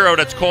Shapiro.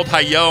 That's called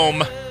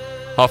Hayom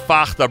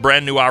Hafachta,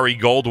 brand new Ari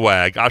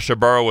Goldwag. Asher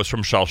Burrow was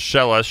from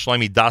Shalshela,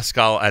 Shlomi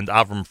Daskal and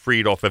Avram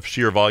Fried off of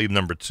Shir Volume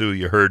Number 2.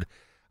 You heard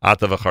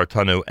Ata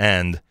V'Chartanu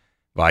and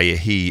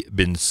Vayehi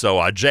Bin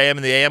Soa. JM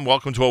in the AM,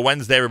 welcome to a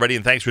Wednesday, everybody,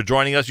 and thanks for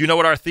joining us. You know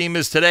what our theme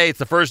is today. It's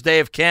the first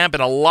day of camp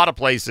in a lot of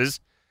places.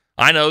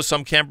 I know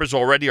some campers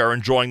already are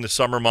enjoying the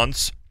summer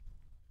months,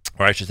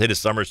 or I should say the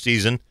summer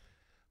season,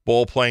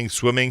 ball playing,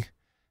 swimming,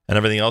 and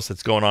everything else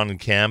that's going on in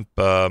camp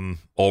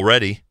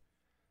already.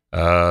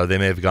 They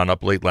may have gone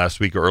up late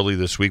last week or early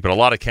this week, but a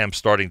lot of camps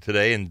starting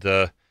today, and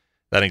that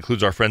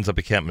includes our friends up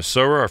at Camp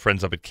Mesorah, our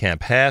friends up at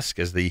Camp Hask,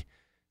 as the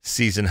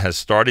season has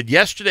started.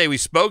 Yesterday, we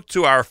spoke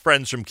to our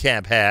friends from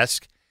Camp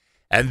Hask,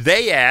 and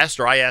they asked,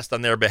 or I asked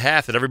on their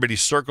behalf, that everybody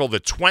circle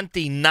the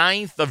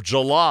 29th of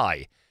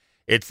July.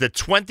 It's the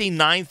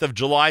 29th of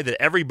July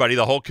that everybody,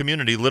 the whole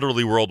community,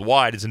 literally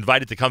worldwide, is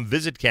invited to come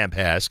visit Camp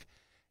Hask,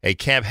 a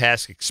Camp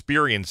Hask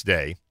Experience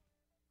Day.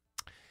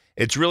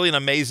 It's really an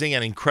amazing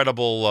and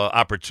incredible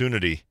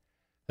opportunity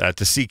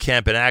to see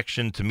camp in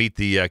action, to meet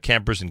the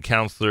campers and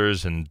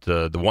counselors and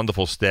the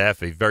wonderful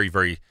staff, a very,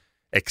 very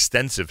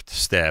extensive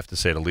staff, to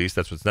say the least.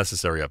 That's what's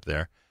necessary up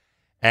there.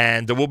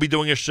 And we'll be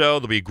doing a show.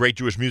 There'll be a great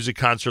Jewish music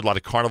concert, a lot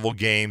of carnival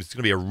games. It's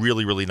going to be a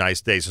really, really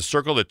nice day. So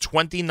circle the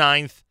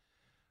 29th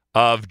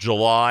of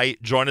July.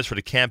 Join us for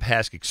the Camp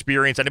Hask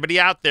Experience. Anybody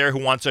out there who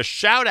wants a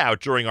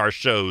shout-out during our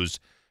shows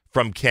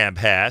from Camp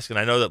Hask, and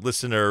I know that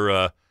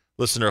listener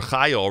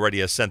Chaya already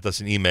has sent us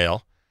an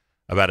email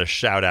about a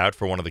shout-out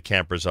for one of the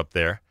campers up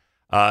there.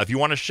 If you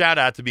want a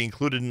shout-out to be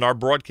included in our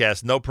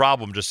broadcast, no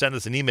problem. Just send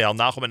us an email,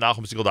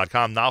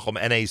 Nachum@NachumSegal.com, Nachum,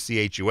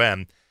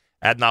 N-A-C-H-U-M,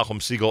 at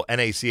NachumSegal,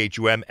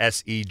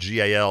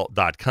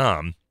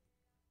 NachumSegal.com.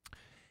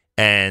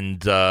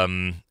 And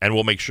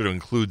we'll make sure to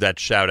include that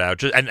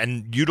shout-out.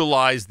 And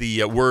utilize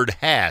the word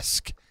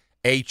Hask,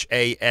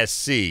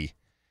 H-A-S-C,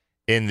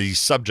 in the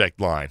subject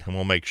line. And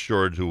we'll make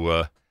sure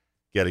to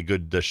get a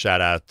good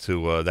shout-out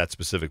to that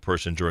specific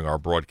person during our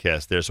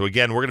broadcast there. So,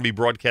 again, we're going to be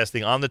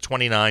broadcasting on the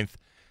 29th.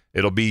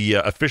 It'll be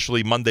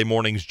officially Monday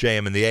mornings,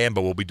 JM in the AM,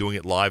 but we'll be doing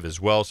it live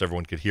as well so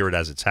everyone could hear it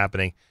as it's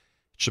happening.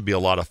 It should be a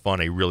lot of fun,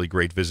 a really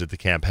great visit to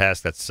Camp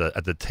Hask. That's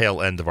at the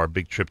tail end of our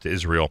big trip to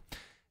Israel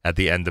at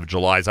the end of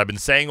July. As I've been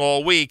saying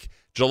all week,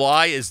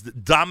 July is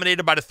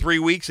dominated by the 3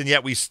 weeks, and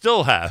yet we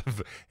still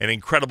have an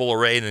incredible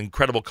array, an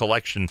incredible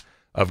collection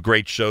of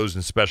great shows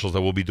and specials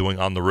that we'll be doing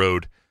on the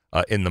road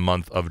in the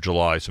month of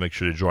July. So make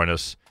sure to join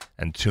us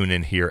and tune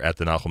in here at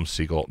the Nachum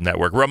Segal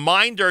Network.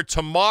 Reminder,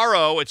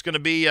 tomorrow it's going to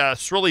be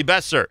Shirley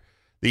Besser,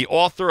 the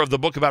author of the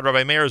book about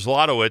Rabbi Meir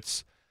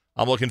Zlotowitz.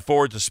 I'm looking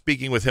forward to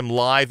speaking with him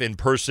live in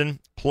person.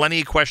 Plenty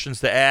of questions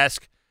to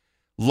ask.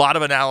 A lot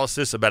of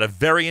analysis about a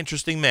very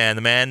interesting man,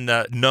 the man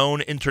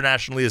known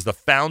internationally as the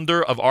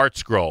founder of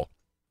ArtScroll,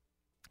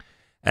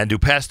 and who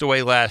passed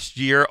away last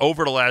year.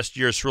 Over the last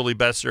year, Shirley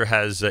Besser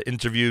has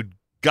interviewed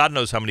God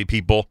knows how many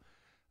people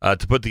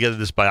to put together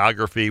this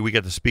biography. We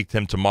get to speak to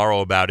him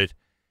tomorrow about it,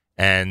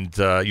 and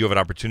you have an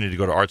opportunity to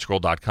go to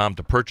artscroll.com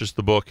to purchase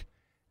the book.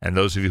 And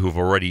those of you who have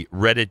already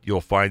read it,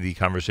 you'll find the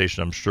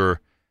conversation, I'm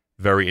sure,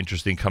 very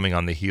interesting, coming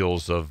on the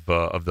heels of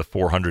the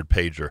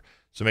 400-pager.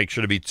 So make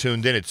sure to be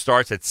tuned in. It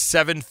starts at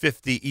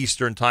 7:50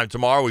 Eastern Time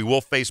tomorrow. We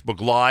will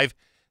Facebook Live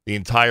the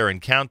entire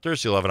encounter,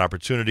 so you'll have an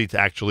opportunity to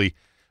actually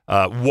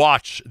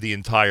watch the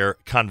entire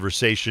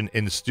conversation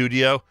in the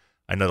studio.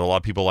 I know that a lot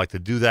of people like to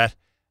do that.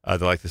 They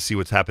like to see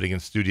what's happening in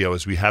studio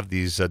as we have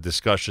these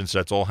discussions.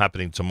 That's all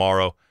happening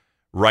tomorrow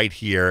right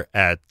here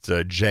at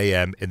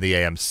JM in the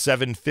AM,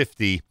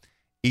 7:50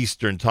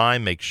 Eastern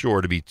Time. Make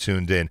sure to be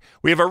tuned in.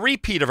 We have a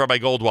repeat of Rabbi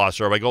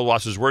Goldwasser. Rabbi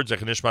Goldwasser's words,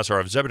 Zechon Nishmas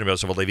Harav Zebedin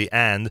Yosef Alevi,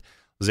 and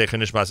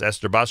Zechon Nishmas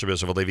Esther Basar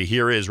Yosef Alevi.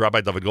 Here is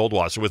Rabbi Dovid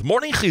Goldwasser with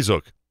Morning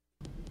Chizuk.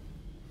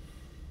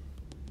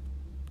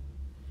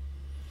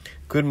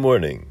 Good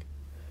morning.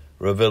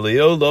 Rav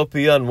Eliyahu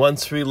Lopian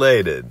once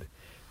related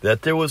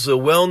that there was a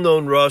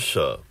well-known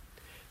Rasha.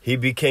 He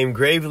became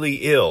gravely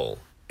ill,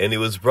 and he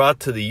was brought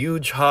to the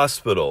huge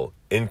hospital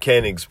in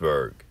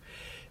Königsberg.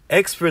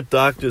 Expert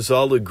doctors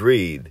all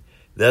agreed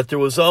that there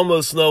was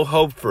almost no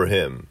hope for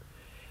him.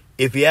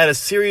 If he had a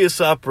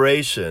serious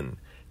operation,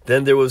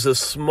 then there was a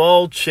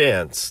small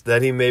chance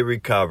that he may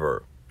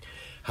recover.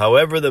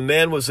 However, the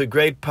man was a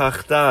great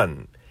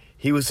pachtan.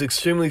 He was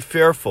extremely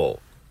fearful,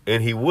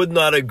 and he would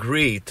not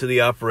agree to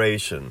the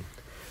operation.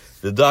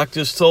 The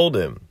doctors told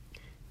him,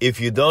 "If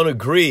you don't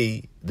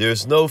agree,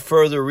 there's no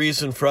further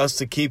reason for us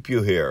to keep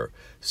you here,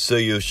 so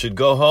you should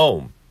go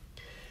home."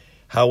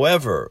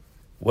 However,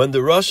 when the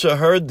Rasha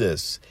heard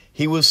this,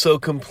 he was so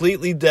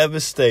completely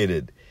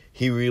devastated,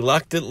 he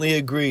reluctantly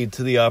agreed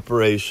to the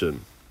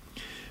operation.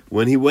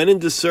 When he went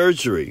into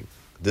surgery,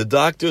 the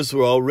doctors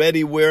were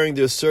already wearing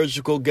their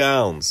surgical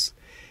gowns.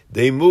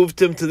 They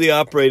moved him to the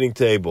operating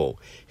table.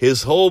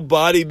 His whole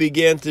body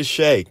began to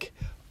shake.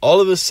 All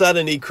of a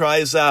sudden he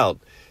cries out,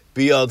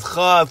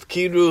 "Biyadcha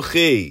afki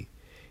ruchi,"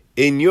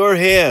 "In your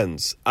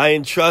hands I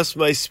entrust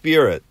my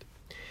spirit."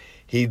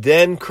 He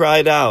then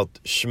cried out,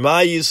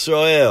 "Shema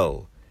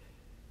Yisrael."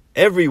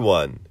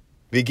 Everyone,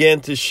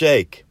 began to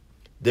shake.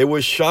 They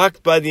were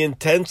shocked by the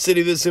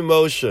intensity of his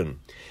emotion.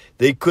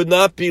 They could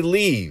not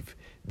believe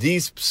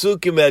these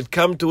psukim had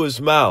come to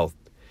his mouth.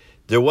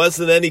 There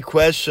wasn't any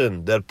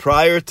question that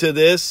prior to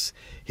this,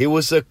 he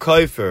was a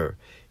kofer.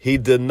 He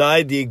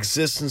denied the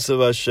existence of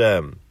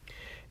Hashem.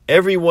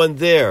 Everyone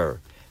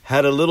there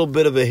had a little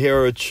bit of a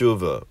hera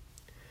tshuva.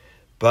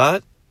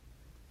 But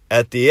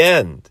at the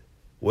end,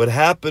 what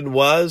happened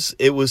was,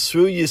 it was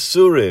through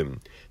Yisurim,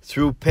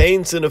 through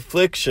pains and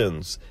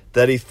afflictions,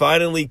 that he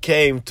finally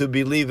came to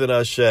believe in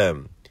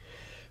Hashem.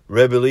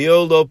 Rabbi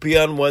Dovid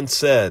Goldwasser once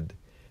said,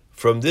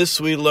 from this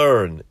we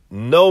learn,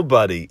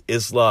 nobody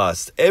is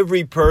lost.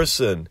 Every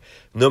person,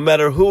 no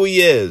matter who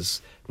he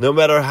is, no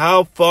matter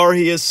how far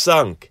he is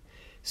sunk,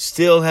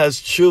 still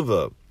has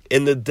tshuva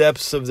in the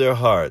depths of their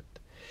heart.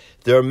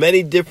 There are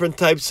many different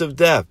types of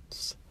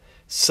depths.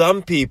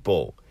 Some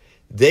people,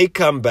 they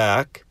come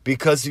back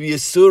because of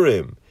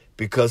Yisurim,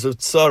 because of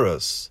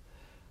tsaros.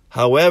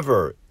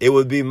 However, it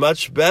would be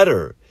much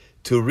better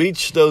to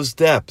reach those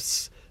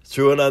depths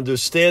through an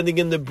understanding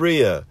in the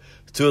Bria,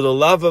 through the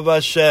love of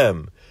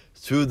Hashem,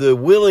 through the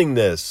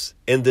willingness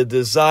and the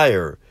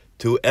desire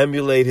to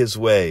emulate his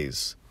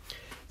ways.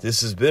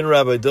 This has been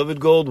Rabbi Dovid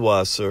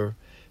Goldwasser,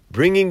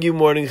 bringing you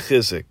Morning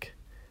Chizuk.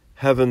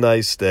 Have a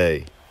nice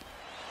day.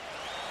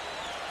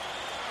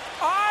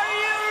 Are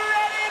you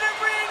ready to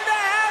bring the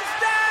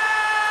house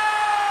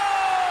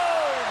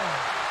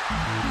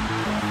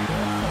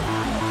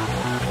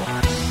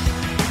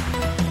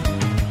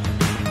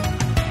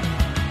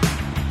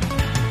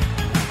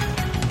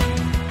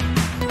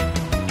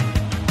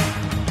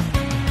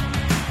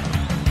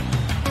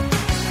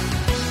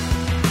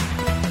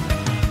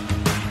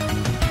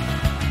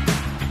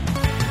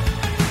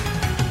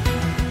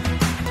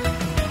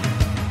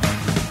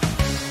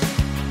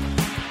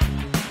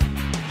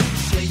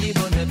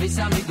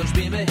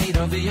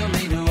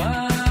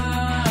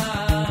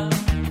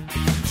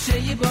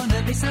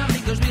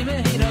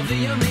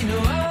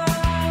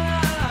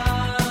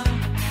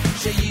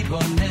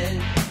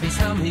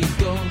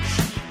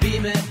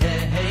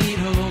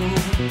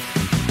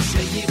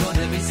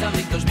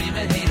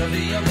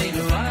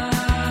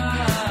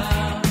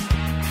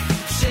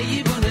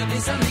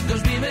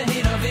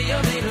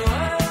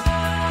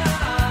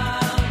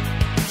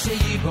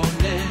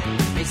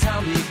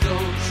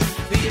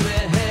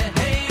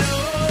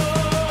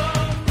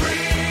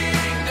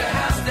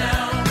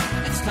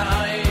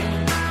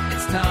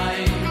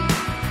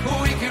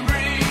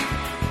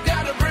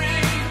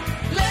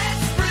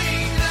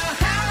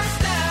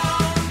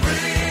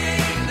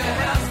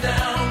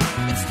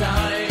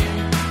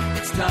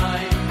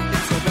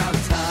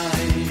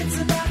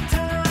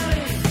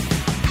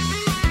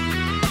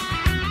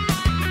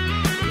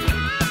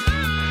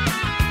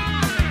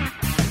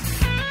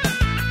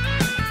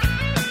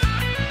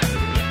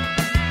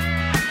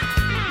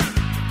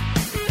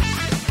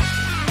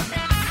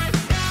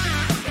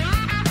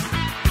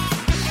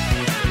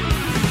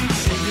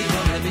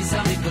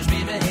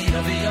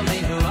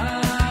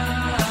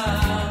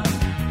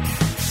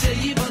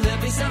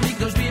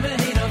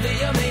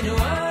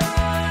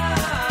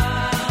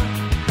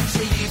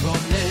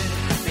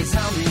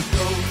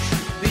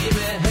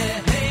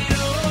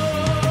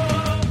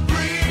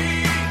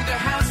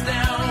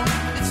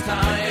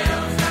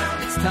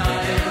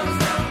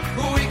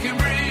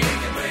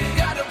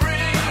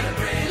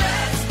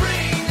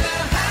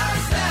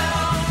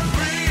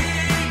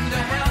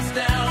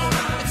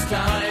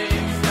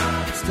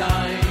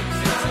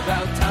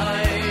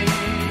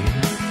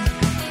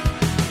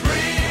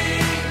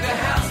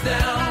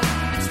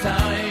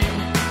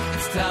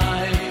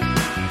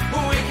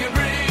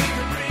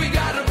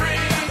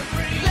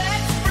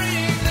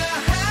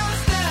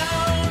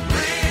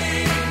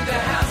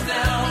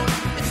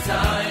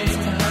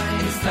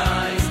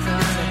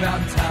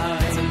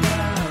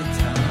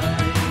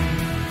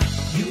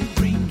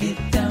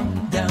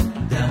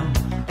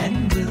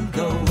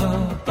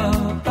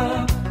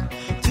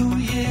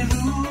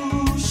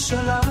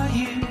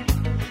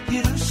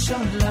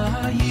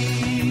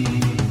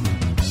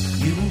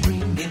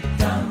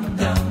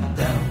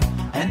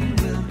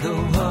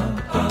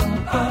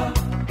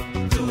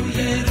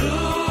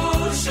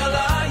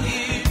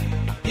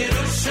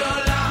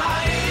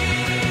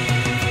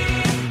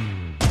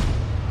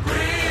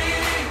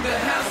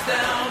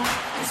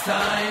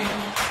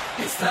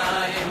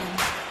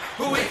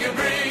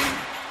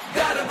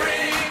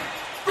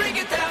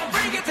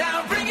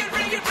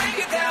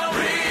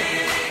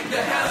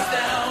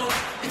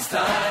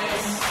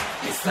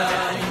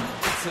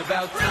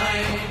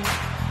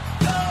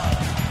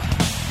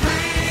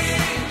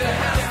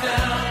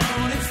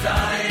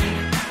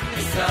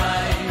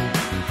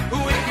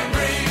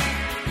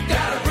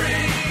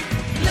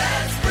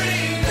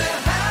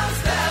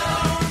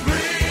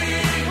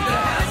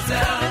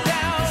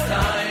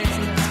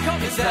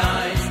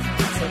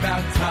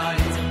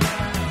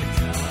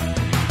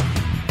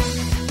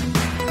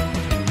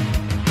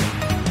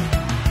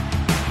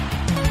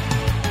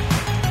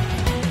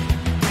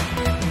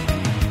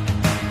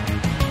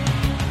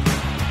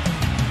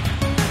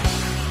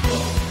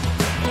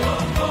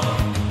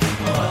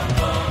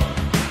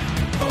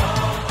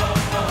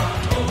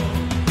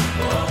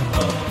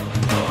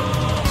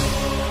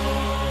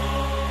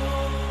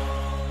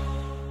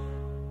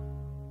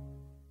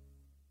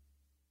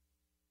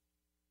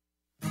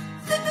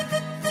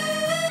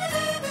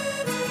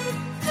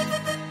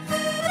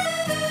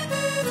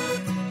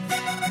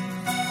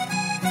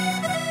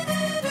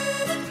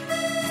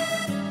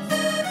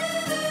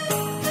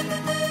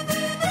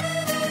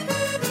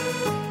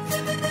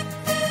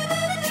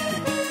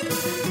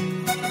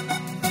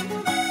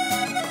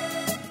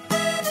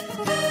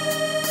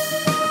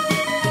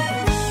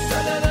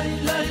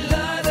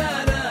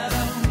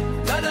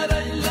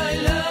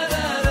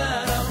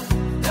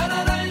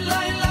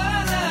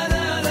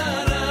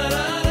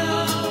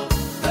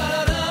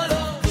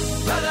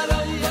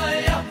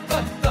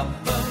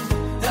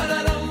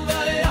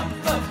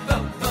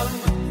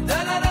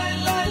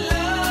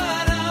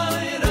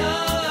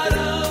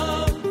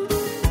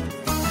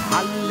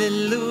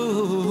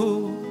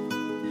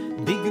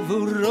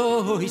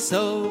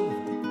so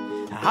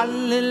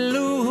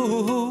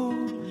hallelujah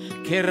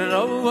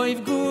keroiv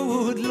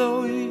good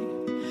loy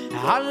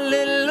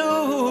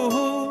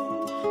hallelujah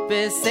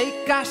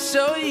beseka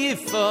shoy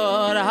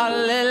for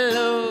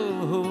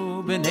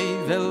hallelujah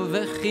benevel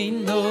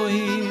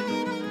vechinoi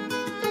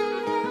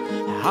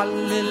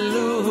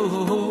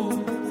hallelujah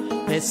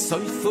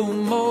besoifu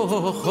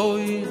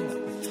mohoy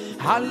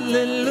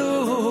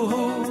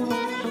hallelujah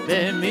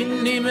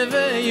beminim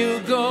ve you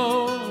go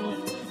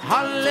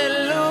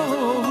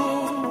hallelujah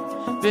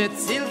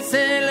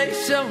betzilzele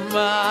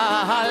shama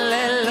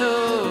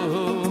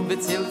hallelujah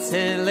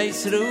betzilzele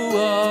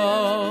sruo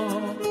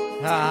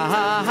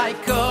hay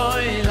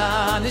koila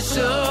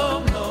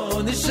nishomo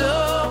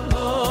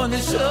nishomo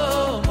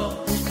nishomo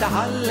ta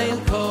hallel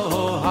ko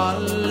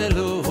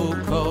hallelujah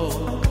ko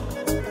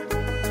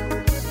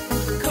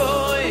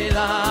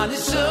koila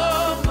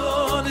nishomo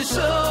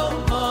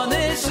nishomo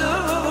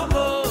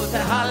nishomo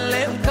ta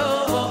hallel ko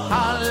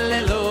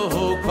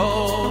hallelujah ko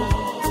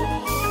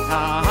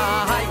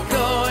hay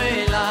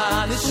koila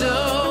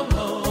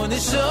nishomo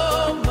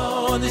nishomo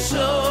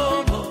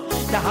nishomo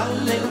ta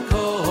hallel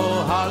ko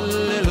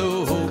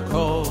hallelujah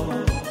ko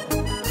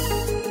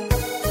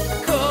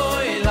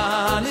koila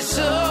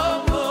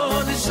nishomo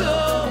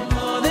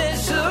nishomo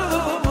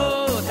nishomo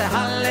ta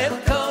hallel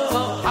ko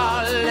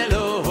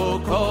hallelujah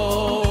ko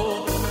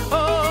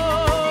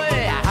oh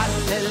yeah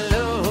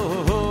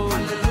hallelujah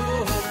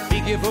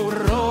big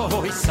voro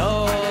so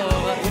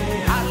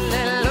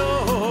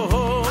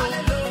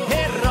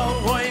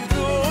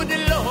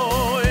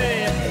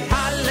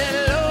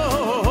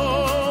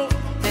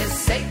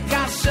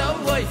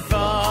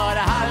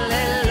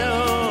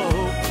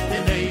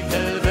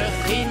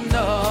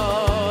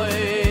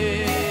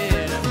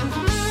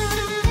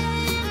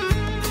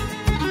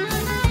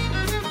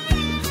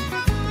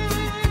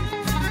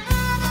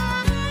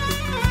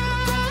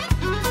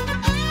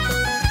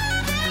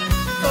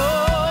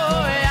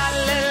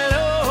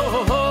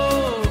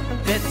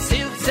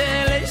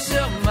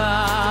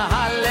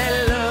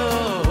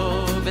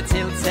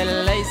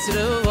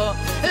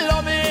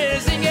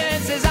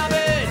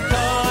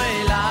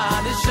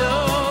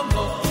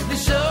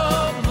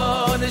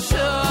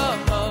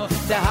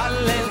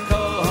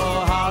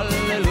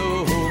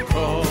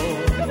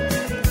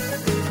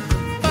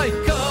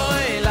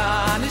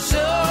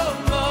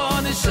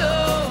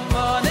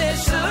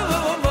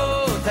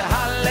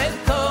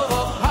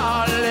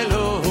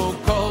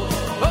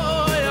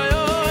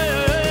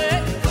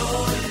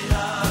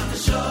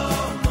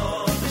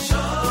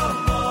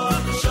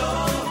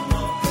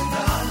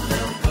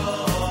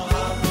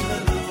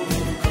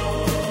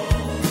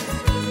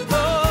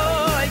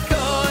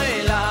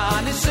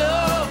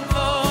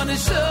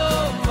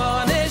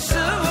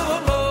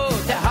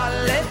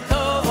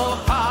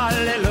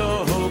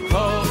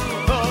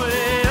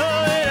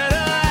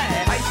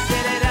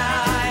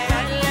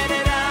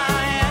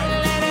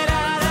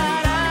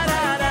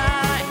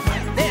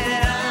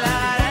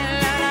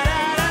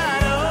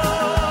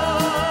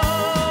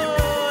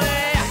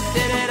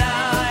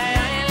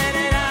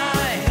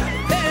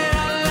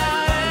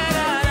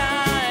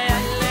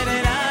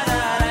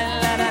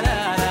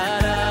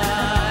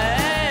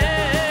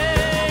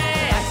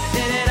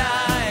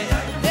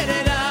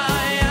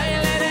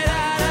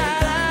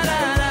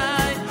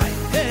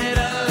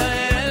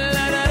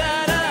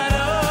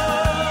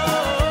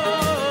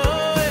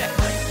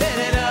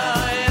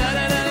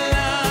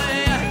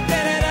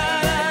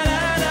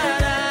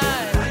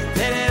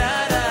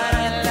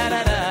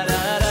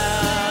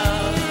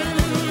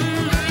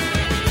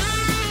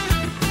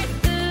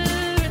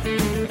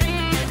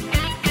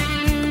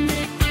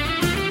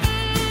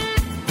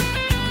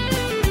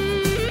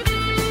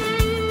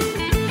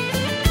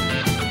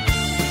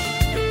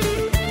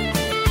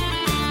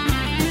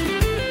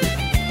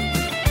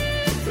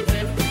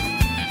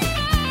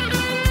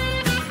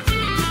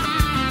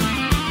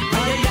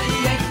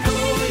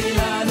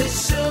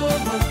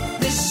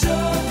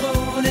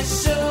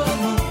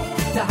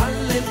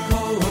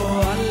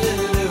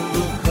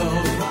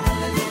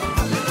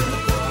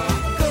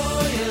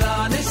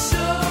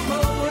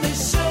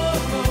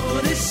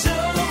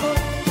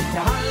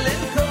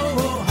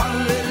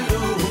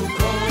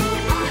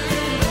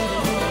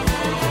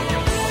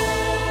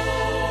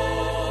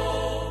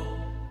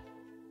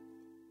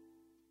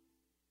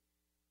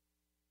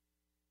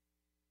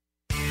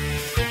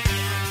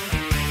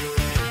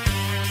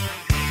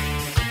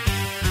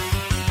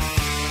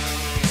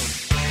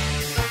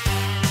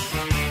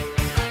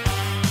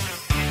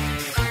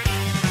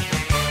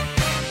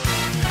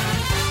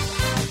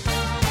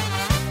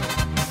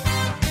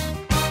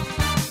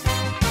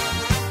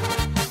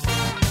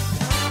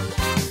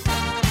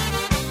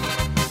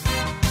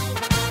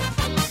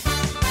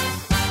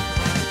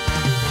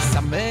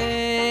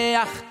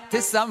sameach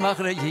tisamach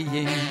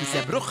re'yim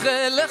ze bruche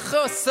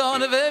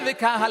lechoson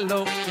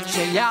vekalo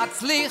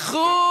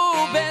sheyatzlichu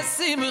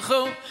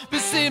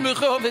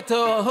besimcho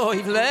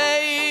v'toiv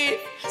lei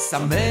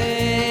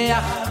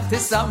sameach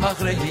tisamach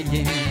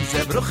re'yim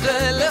ze bruche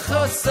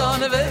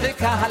lechoson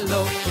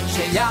vekalo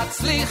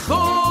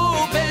sheyatzlichu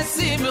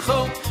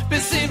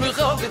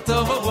besimcho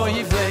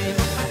v'toiv lei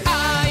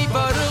ay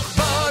baruch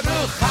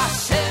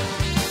Hashem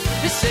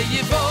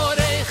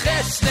v'sheyivorech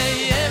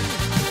eshneim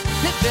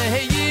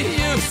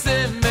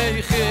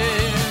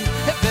v'heyusemechem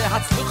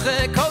v'hatzluche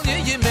kol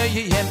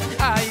yemeyhem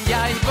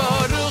ay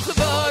baruch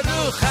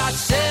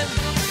Hashem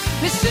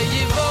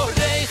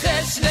v'sheyivorech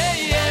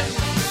eshneim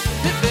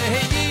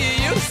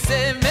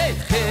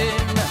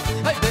v'heyusemechem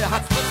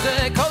v'hatzluche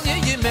kol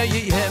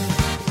yemeyhem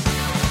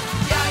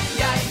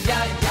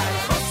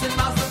chosim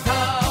mazel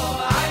tov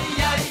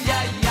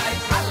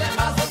alle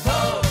mazel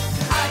tov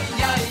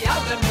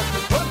alle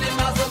mechutone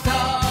mazel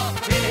tov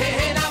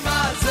v'hena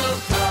mazel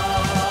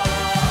tov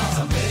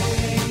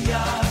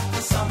sameach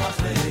samach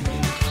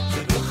re'yim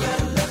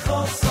shebruchel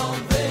lechoson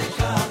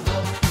vekalo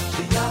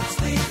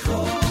sheyatzlichu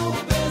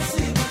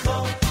besimcho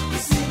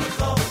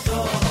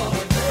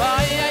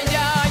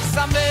v'toiv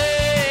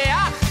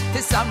sameach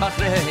tisamach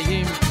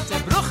re'yim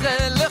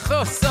shebruchel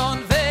lechoson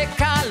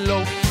vekalo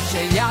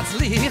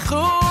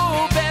sheyatzlichu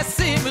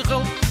besimcho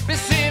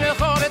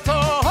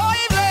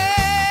v'toiv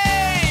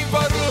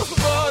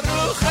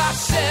baruch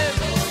Hashem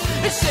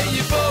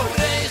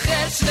sheyivorech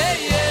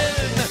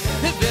eshneim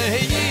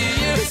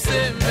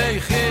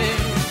v'heyusemechem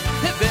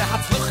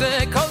v'hatzluche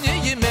kol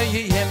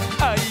yemeyhem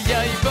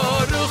ay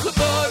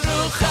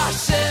baruch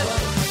Hashem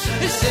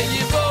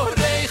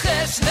sheyivorech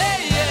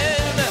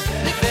eshneim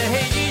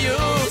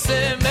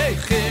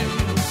v'heyusemechem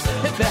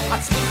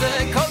v'hatzluche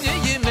kol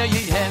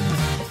yemeyhem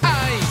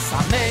ay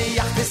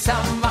sameach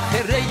tisamach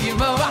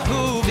re'yim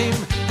ahuvim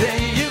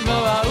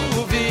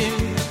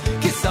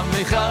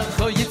samecha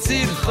cho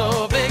yitzircho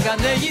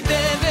vegan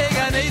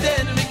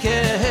eden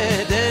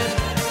mikeden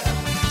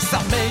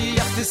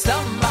sameach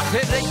tisamach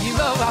re'yim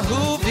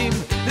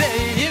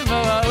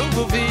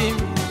ahuvim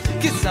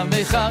ki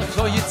samecha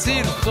cho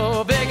yitzircho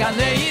vegan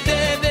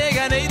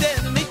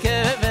eden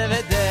mikeden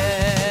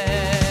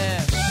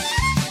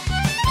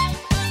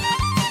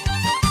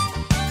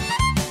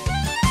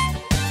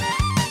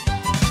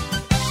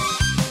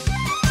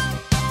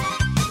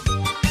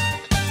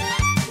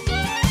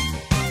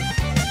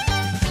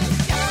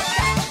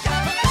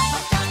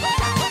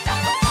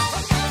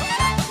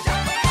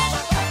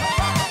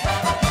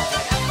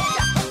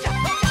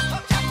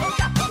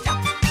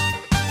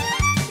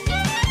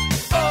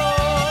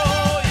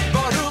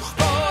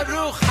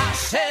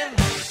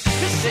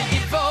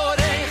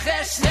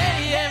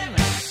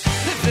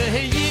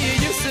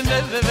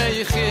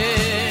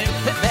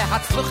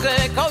v'hatzluche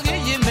kol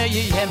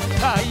yemeyhem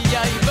ay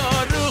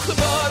baruch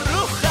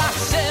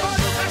Hashem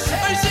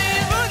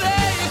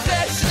sheyivorech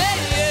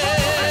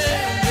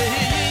eshneim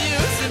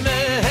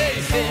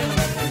v'heyusemechem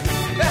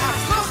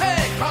v'hatzluche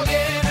kol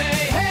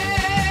yemeyhem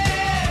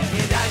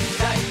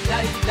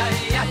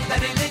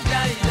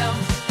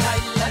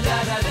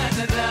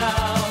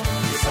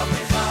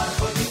samecha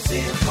cho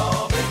yitzircho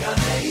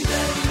vegan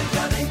eden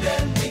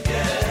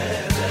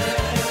mikeden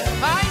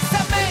ay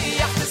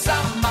sameach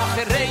tisamach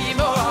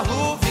re'yim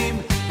ahuvim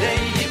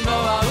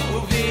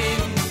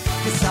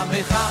ki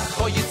samecha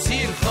cho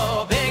yitzircho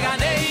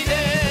vegan eden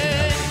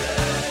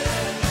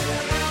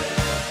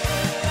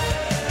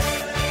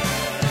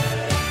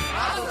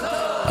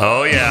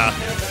Oh, yeah.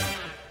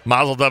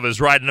 Mazel Tov is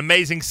right. An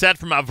amazing set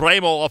from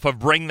Avremel off of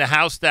Bring the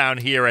House Down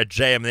here at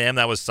JMM.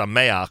 That was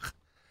Sameach.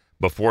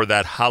 Before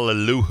that,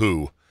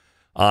 Hallelujah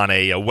on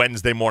a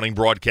Wednesday morning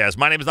broadcast.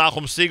 My name is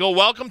Nachum Siegel.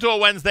 Welcome to a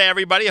Wednesday,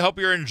 everybody. I hope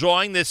you're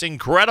enjoying this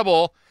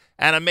incredible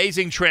and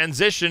amazing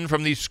transition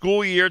from the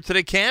school year to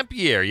the camp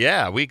year.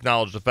 Yeah, we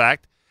acknowledge the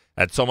fact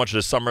that so much of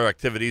the summer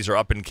activities are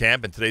up in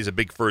camp, and today's a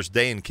big first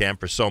day in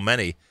camp for so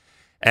many.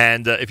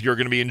 And if you're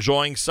going to be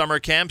enjoying summer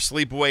camp,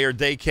 sleepaway, or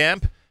day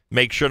camp,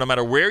 make sure no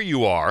matter where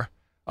you are,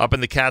 up in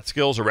the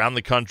Catskills, around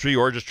the country,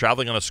 or just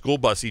traveling on a school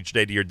bus each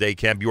day to your day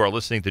camp, you are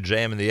listening to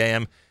JM in the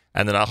AM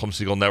and the Nachum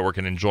Siegel Network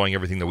and enjoying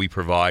everything that we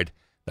provide,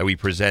 that we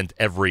present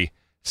every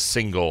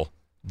single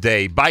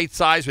day. Bite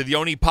Size with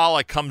Yoni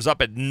Pollack comes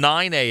up at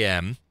 9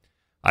 a.m.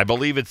 I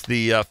believe it's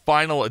the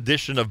final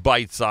edition of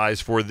Bite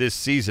Size for this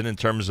season in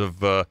terms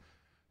of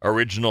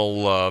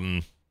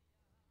original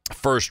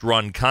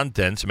first-run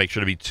content, so make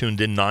sure to be tuned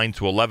in 9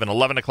 to 11.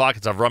 11 o'clock,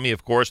 it's Avrami,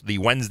 of course, the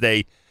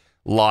Wednesday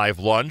live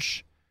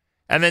lunch.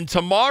 And then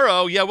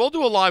tomorrow, we'll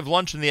do a live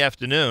lunch in the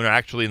afternoon, or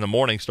actually in the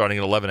morning starting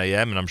at 11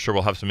 a.m., and I'm sure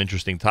we'll have some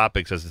interesting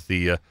topics as it's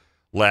the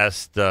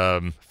last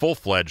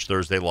full-fledged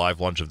Thursday live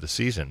lunch of the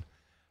season.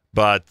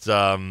 But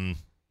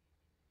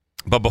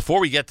before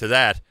we get to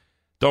that,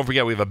 don't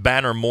forget we have a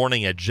banner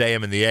morning at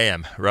JM in the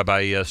AM.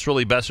 Rabbi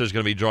Sruli Besser is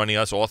going to be joining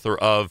us, author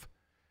of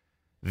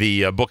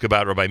the book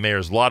about Rabbi Meir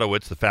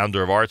Zlotowitz, the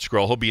founder of Art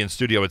Scroll. He'll be in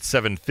studio at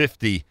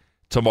 7:50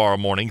 tomorrow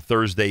morning,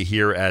 Thursday,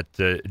 here at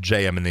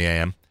JM in the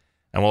AM.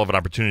 And we'll have an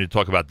opportunity to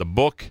talk about the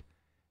book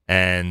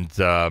and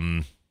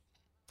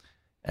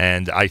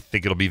And I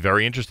think it'll be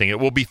very interesting. It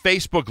will be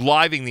Facebook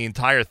living the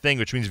entire thing,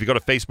 which means if you go to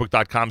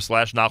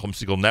facebook.com/Nachum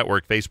Segal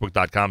Network,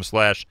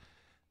 facebook.com/Nachum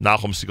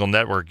Segal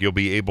Network, you'll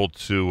be able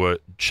to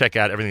check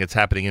out everything that's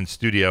happening in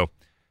studio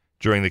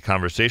during the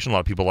conversation. A lot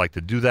of people like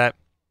to do that,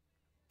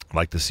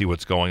 like to see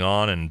what's going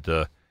on and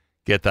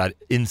get that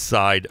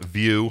inside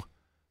view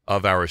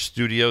of our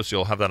studio. So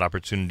you'll have that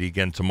opportunity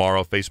again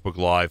tomorrow, Facebook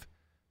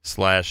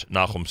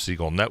Live/Nachum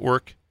Segal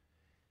Network.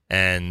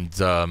 And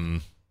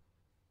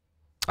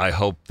I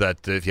hope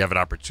that if you have an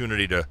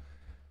opportunity to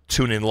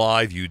tune in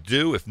live, you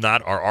do. If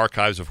not, our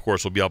archives, of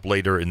course, will be up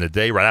later in the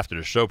day, right after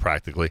the show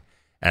practically.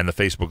 And the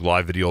Facebook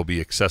Live video will be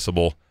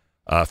accessible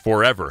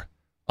forever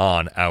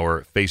on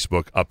our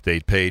Facebook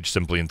update page,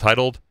 simply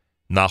entitled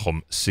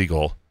Nachum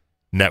Segal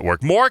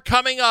Network. More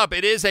coming up.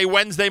 It is a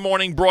Wednesday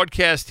morning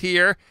broadcast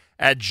here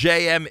at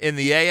JM in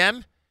the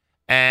AM.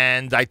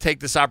 And I take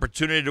this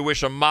opportunity to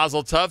wish a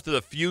mazel tov to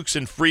the Fuchs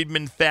and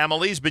Friedman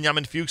families,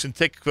 Benjamin Fuchs and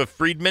Tikva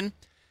Friedman.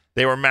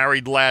 They were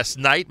married last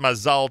night.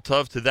 Mazal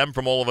tov to them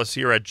from all of us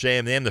here at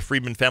JM. The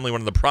Friedman family,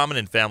 one of the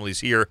prominent families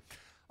here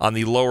on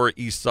the Lower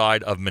East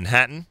Side of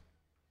Manhattan.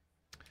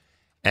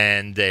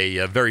 And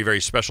a very,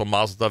 very special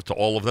mazel tov to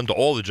all of them, to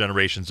all the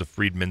generations of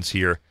Friedmans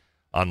here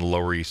on the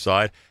Lower East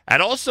Side.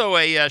 And also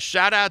a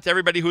shout out to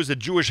everybody who was at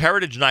Jewish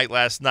Heritage Night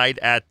last night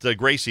at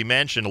Gracie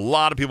Mansion. A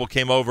lot of people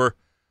came over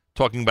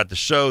talking about the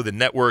show, the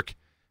network,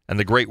 and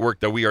the great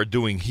work that we are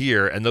doing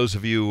here. And those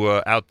of you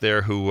out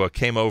there who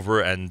came over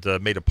and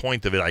made a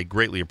point of it, I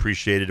greatly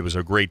appreciate it. It was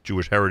a great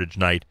Jewish Heritage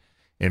Night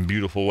in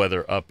beautiful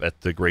weather up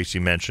at the Gracie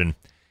Mansion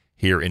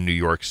here in New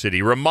York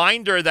City.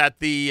 Reminder that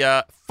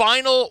the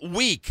final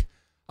week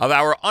of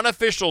our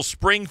unofficial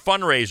spring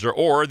fundraiser,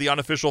 or the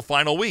unofficial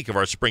final week of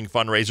our spring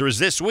fundraiser, is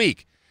this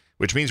week,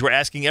 which means we're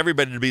asking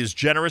everybody to be as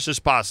generous as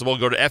possible.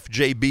 Go to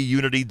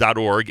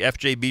fjbunity.org,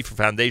 FJB for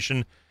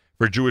Foundation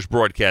for Jewish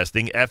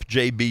Broadcasting,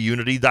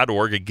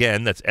 fjbunity.org.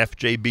 Again, that's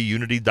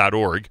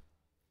fjbunity.org.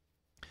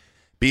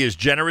 Be as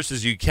generous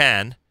as you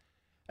can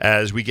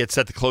as we get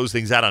set to close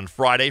things out on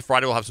Friday.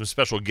 Friday we'll have some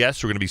special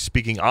guests who are going to be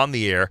speaking on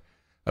the air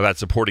about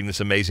supporting this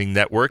amazing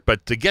network.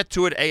 But to get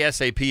to it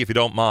ASAP, if you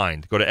don't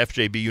mind, go to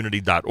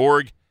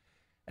fjbunity.org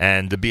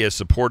and to be as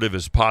supportive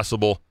as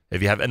possible.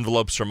 If you have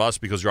envelopes from us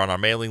because you're on our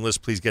mailing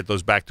list, please get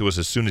those back to us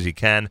as soon as you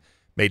can.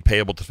 Made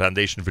payable to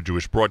Foundation for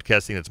Jewish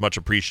Broadcasting. That's much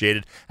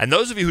appreciated. And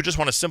those of you who just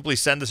want to simply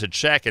send us a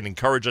check and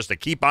encourage us to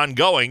keep on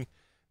going,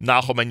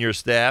 Nachum and your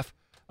staff,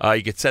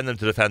 you can send them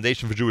to the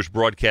Foundation for Jewish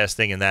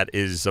Broadcasting, and that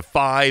is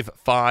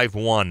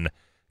 551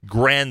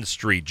 Grand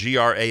Street,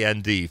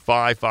 Grand,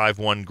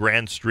 551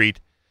 Grand Street,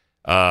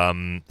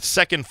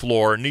 second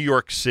floor, New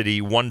York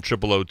City,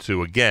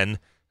 10002. Again,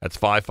 that's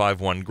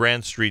 551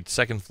 Grand Street,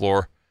 second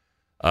floor,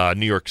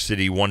 New York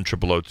City,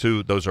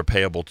 10002. Those are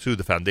payable to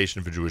the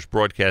Foundation for Jewish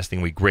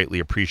Broadcasting. We greatly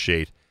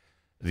appreciate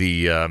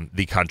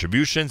the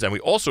contributions, and we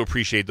also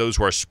appreciate those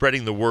who are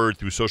spreading the word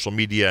through social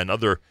media and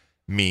other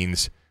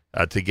means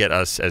to get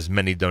us as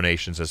many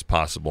donations as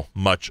possible.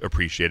 Much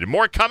appreciated.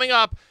 More coming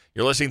up.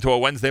 You're listening to a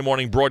Wednesday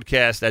morning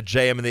broadcast at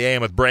JM in the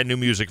AM with brand new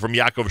music from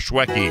Yaakov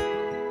Shweki.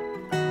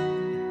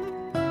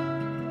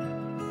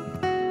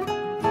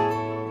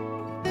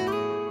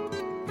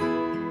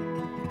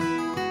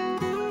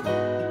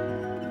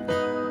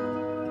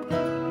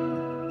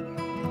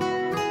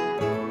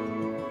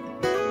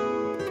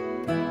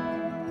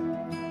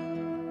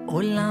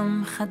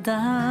 עולם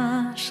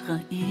חדש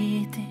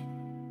ראיתי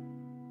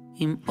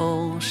עם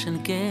אור של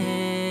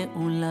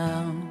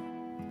גאולה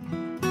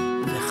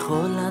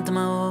וכל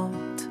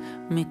הדמעות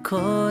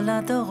מכל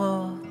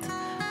הדורות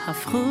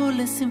הפכו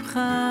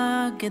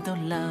לשמחה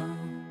גדולה.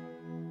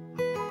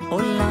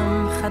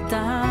 עולם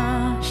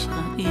חדש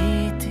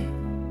ראיתי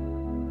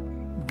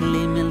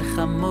בלי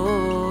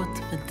מלחמות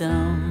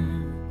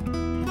ודם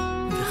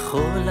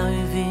וכל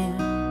האויבים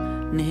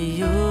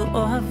נהיו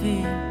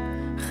אוהבים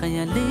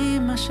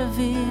חיילים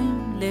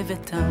השבים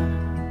לביתם.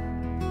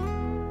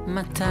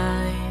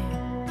 מתי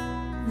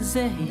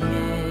זה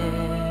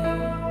יהיה?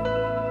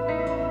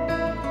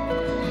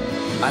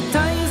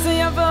 מתי זה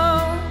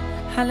יבוא?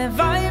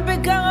 הלוואי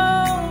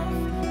בקרוב.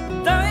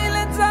 די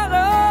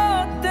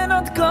לצרות, תן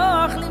עוד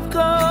כוח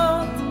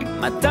לבכות.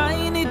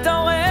 מתי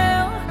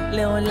נתעורר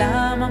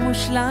לעולם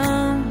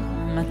המושלם?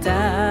 מתי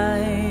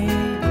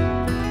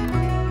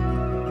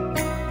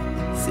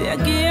זה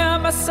יגיע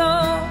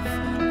בסוף?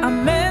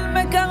 אמן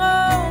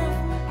בקרוב,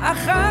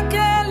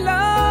 אחכה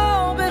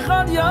לו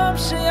בכל יום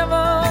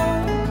שיבוא,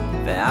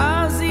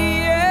 ואז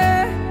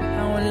יהיה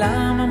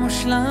העולם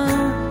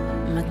המושלם.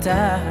 מתי?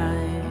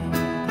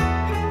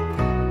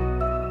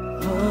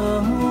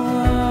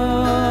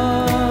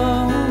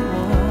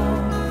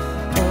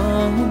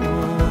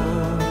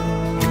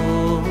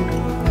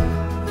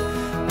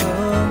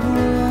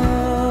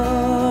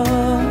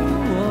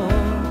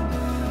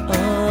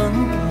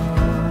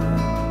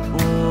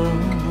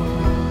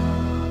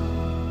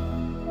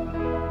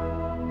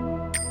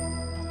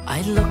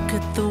 I look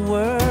at the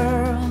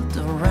world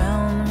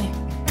around me,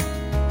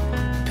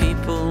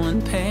 people in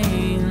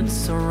pain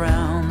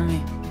surround me,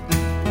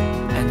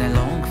 and I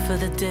long for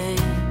the day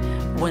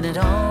when it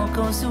all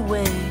goes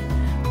away,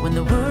 when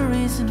the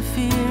worries and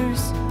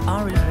fears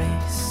are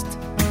erased,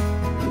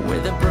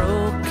 where the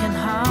broken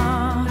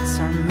hearts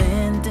are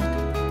mended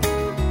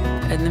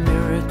and the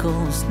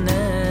miracles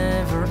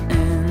never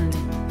end,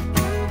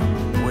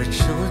 where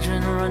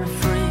children run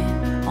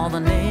free, all the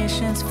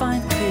nations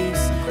find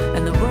peace,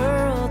 and the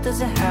world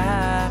is a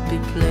happy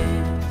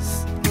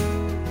place.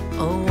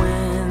 Oh,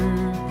 when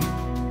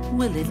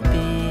will it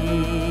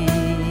be?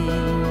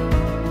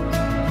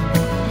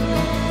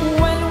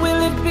 When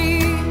will it be,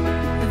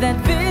 that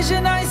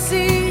vision I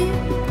see,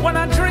 when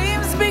our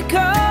dreams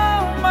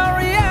become a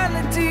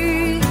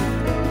reality?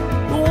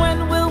 When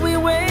will we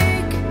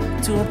wake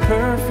to a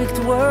perfect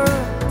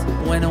world?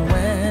 When, oh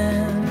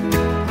when?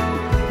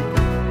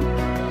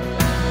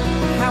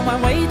 How I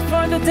wait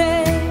for the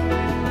day,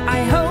 I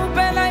hope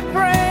and I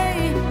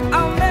pray,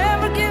 I'll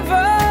never give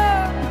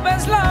up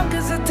as long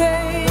as it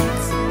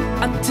takes,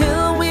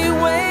 until we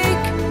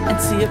wake and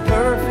see a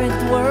perfect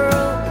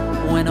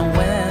world. When, oh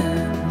when?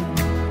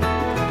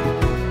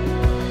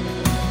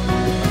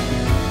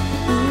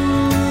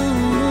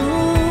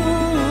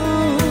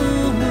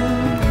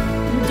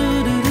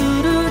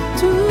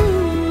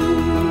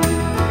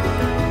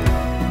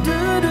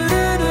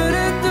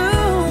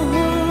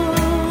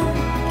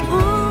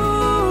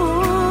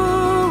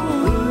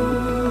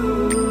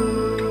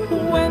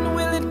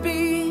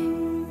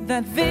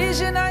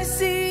 Vision I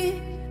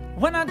see,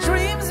 when our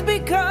dreams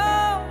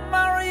become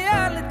a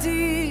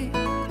reality.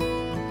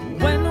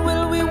 When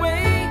will we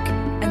wake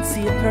and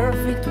see a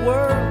perfect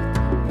world?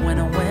 When,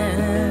 oh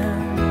when?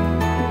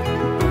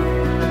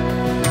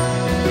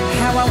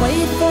 How I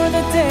wait for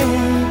the day,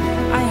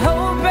 I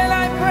hope and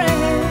I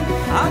pray,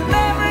 I'll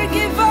never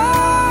give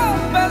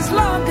up as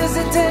long as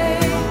it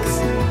takes,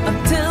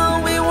 until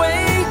we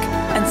wake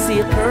and see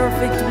a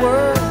perfect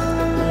world.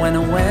 When,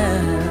 oh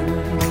when?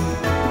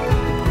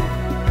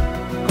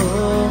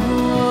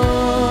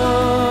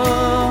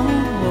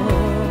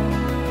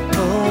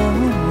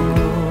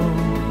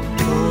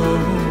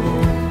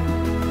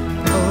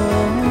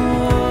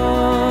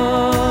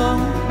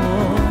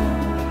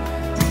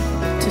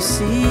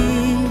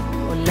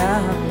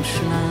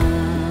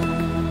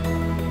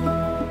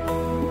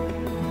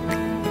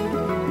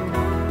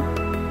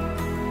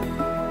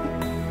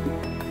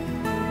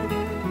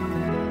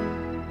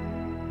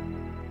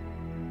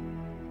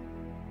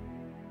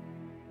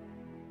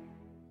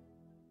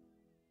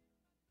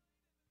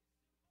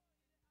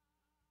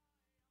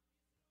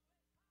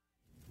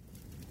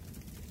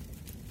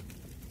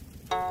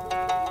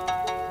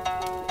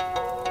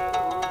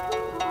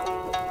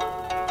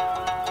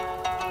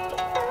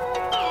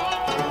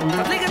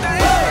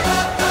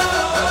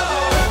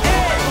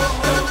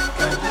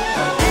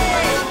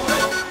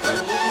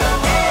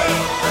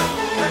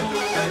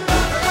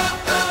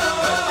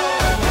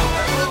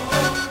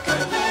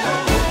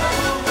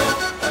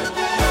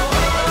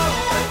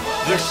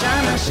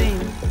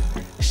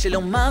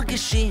 שלא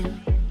מרגישים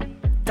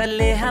את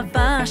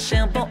הלהבה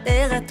אשר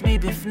בוערת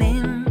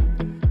מבפנים,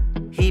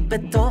 היא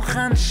בתוך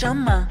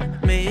הנשמה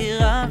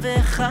מהירה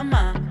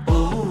וחמה.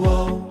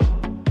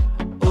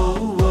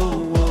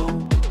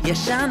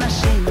 יש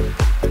אנשים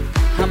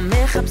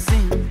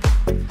המחפשים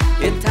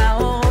את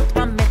האורות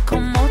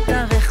במקומות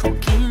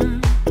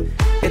הרחוקים,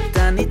 את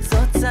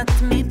הניצוץ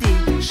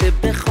התמידי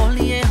שבכל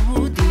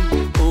יהודי.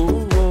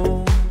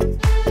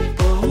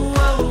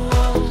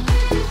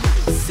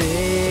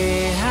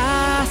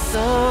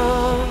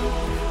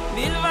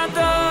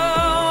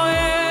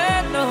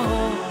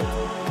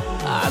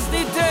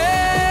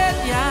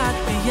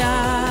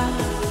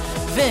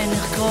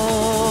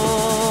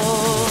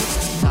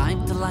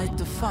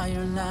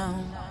 Fire now.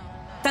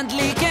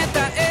 תדליק את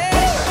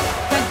האש,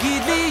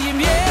 תגיד לי אם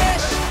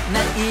יש,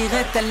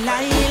 נאיר את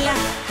הלילה,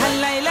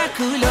 הלילה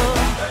כולו.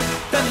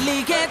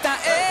 תדליק את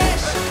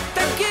האש,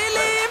 תגיד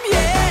לי אם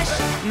יש,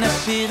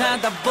 נשיר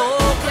עד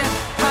הבוקר,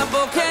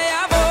 הבוקר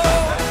יבוא.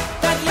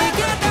 תדליק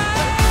את האש.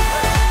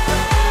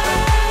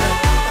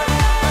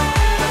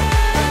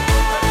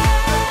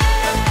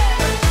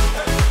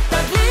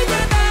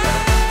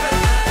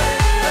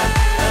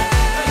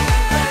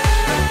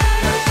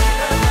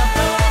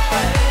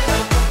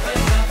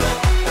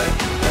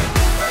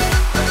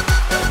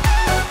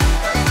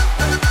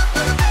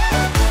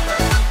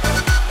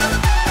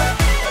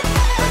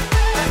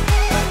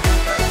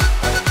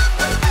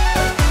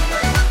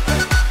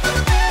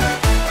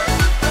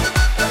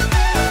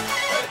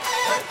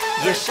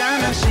 יש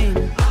אנשים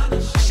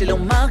שלא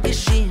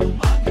מרגישים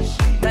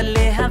את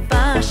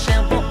הלהבה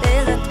אשר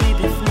בוערת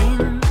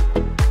מבפנים,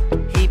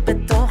 היא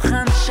בתוך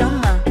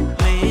הנשמה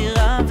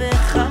מהירה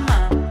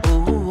וחמה.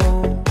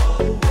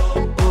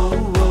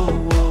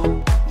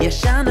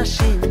 יש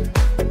אנשים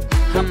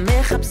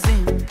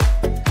המחפשים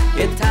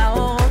את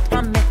האורות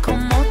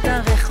במקומות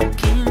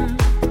הרחוקים,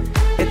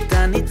 את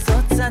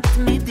הניצוץ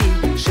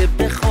התמידי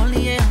שבכל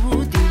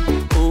יהודי.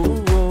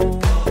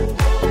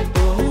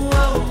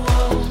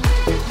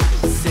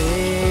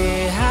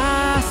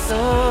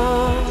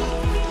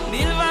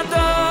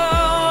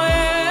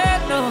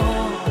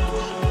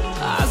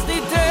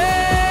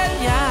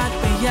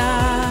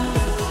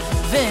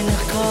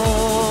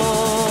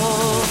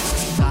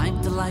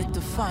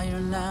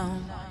 fire now.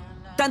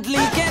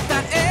 תדליק את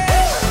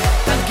האש,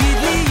 תגיד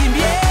לי אם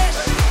יש,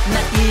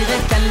 נאיר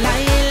את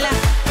הלילה,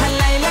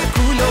 הלילה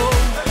כולו.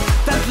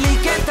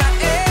 תדליק את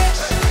האש,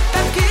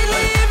 תגיד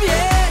לי אם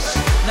יש,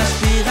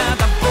 נשאיר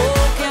עד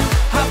הבוקר,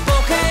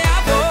 הבוקר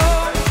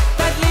יבוא.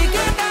 תדליק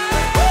את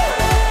האש,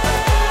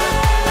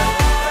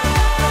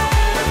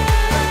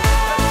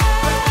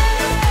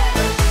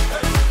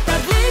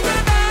 תדליק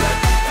את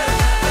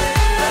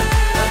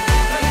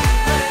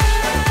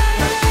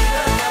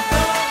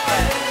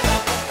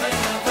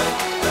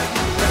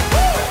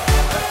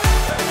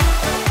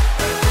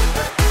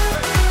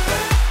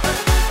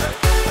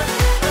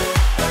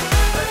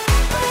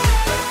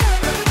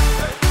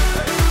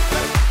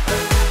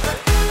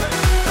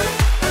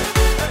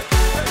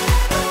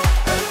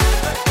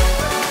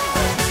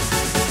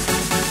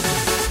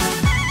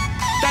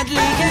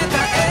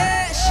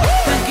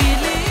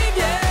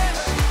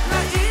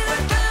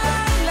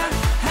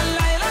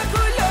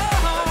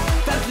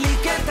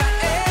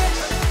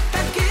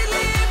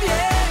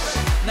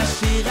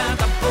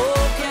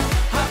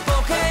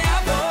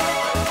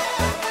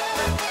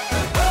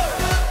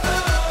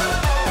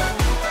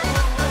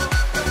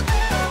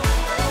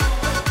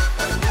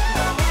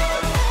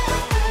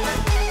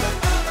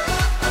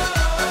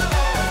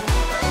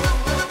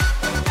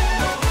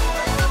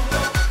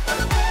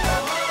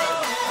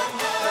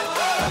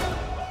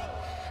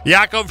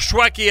Yaakov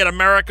Shweki at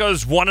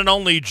America's one and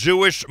only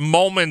Jewish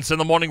Moments in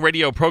the Morning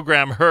radio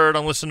program, heard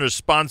on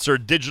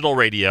listeners-sponsored digital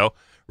radio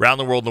around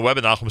the world on the web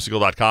at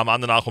NachumSegal.com,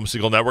 on the Nachum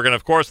Segal Network, and,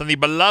 of course, on the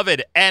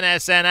beloved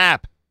NSN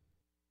app.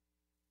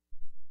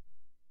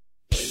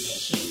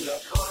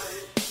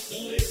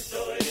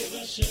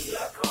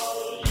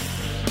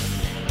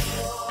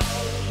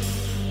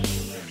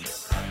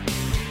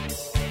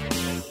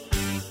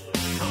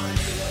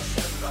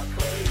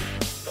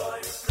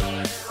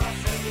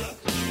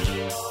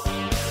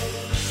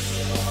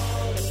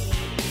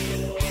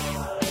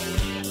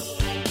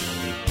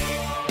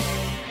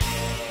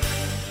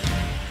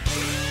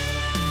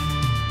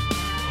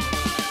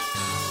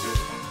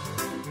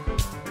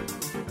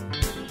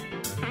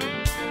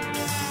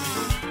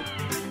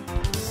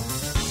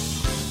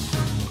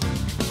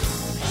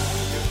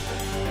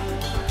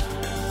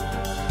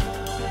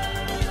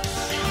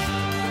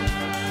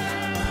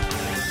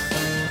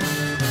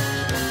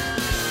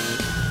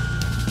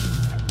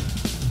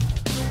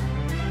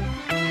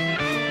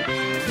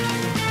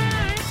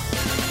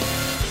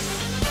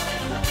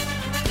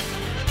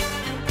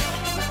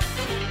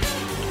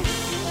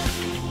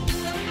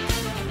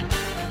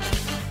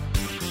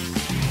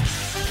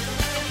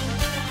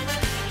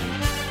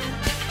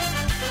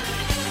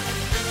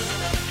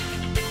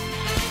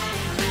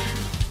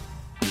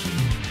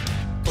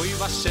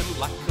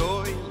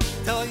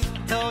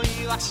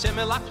 Hashem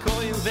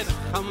elakoyim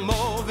v'rachamo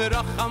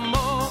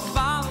v'rachamo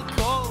v'al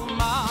kol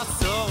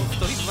ma'asov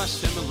Toiv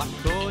Hashem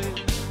elakoyim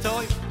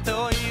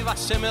Toiv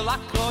Hashem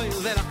elakoyim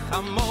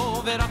v'rachamo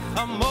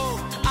v'rachamo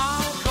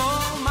al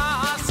kol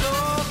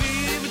ma'asov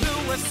Yivdu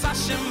es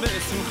Hashem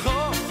b'simcho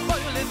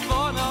Boy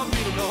lefonav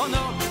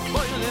birnono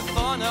Boy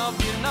lefonav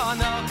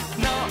birnono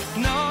No,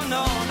 no,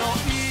 no, no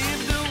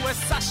Yivdu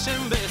es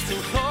Hashem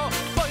b'simcho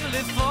Boy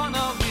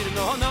lefonav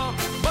birnono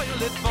Boy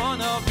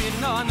lefonav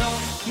birnono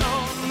No,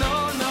 no,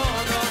 no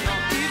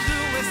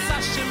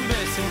Hashem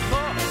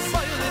besimcho,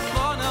 boy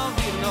lefona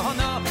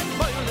virnona,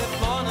 boy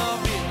lefona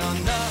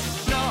virnona,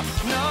 no,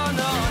 no,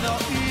 no, no.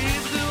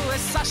 Idu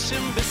es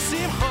Hashem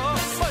besimcho,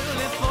 boy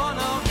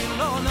lefona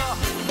virnona,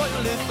 boy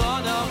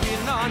lefona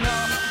virnona,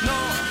 no,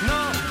 no,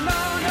 no,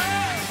 no.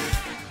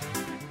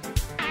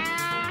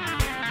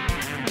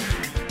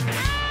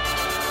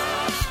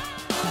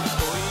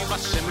 Boy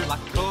Hashem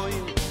lakoy,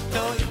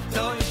 toy,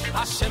 toy,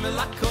 Hashem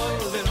lakoy,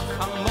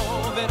 verachamo,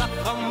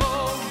 verachamo,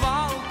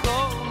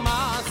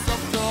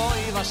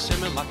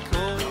 Hashem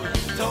elakoy,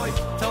 toy,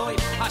 toy,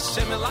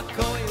 Hashem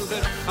elakoy,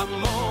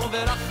 verachamo,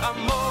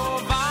 verachamo,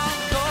 v'al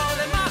kol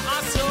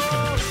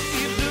ma'asov.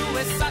 Yivdu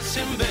es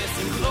Hashem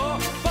besimcho,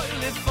 boy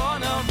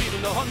lefonav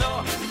virnono,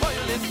 boy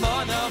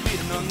lefonav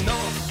virnono,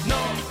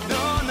 no,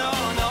 no, no,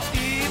 no.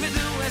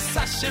 Yivdu es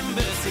Hashem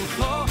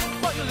besimcho,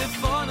 boy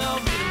lefonav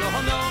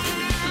virnono,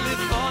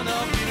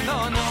 lefonav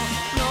virnono,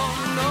 no,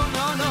 no,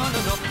 no, no, no,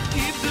 no.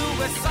 Yivdu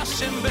es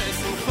Hashem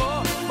besimcho,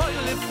 boy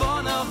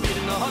lefonav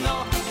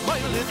virnono. Boy,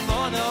 live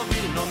on a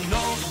no,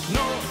 no,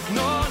 no,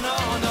 no, no,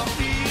 no.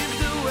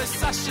 Yivdu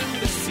es Hashem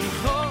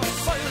besimcho.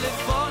 Boy,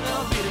 live on a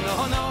no,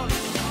 no,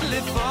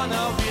 live on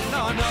a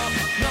no, no, no,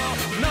 no,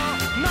 no,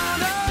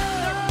 no.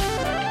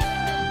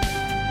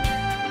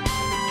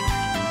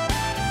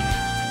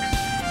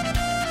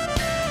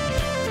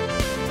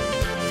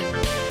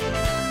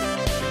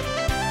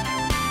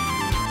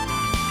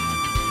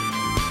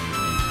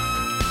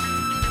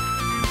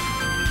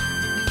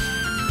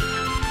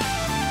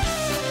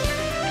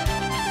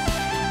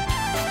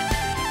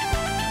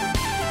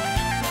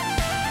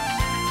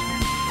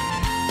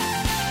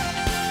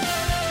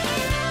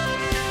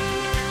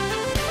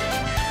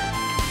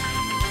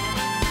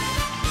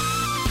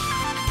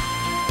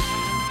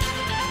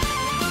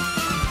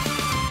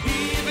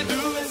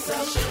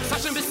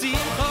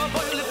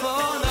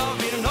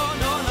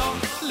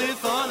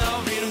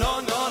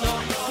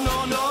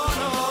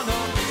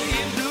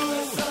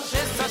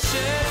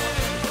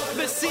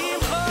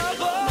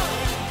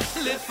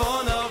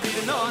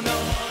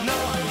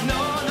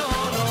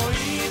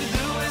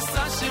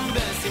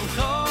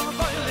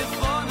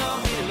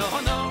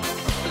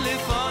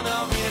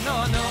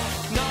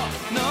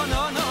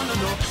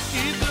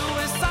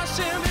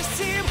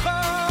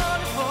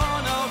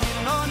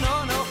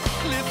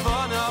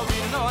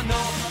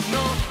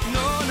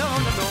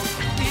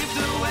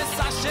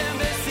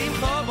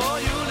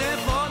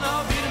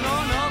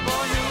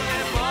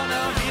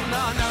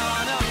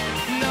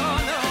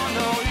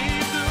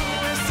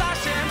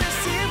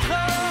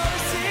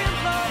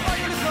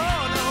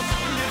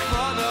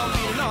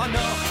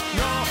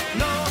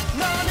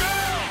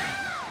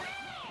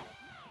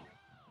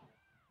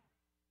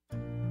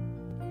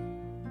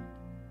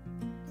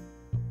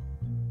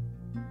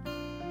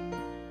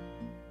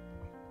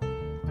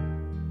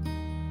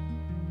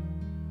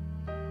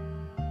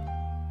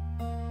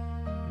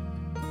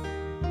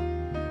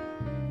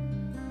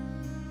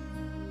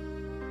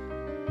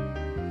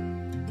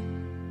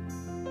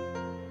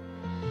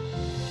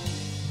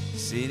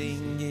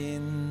 Sitting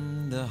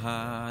in the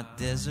hot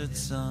desert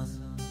sun,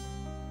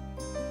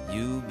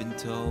 you've been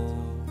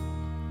told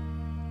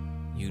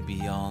you'd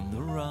be on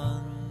the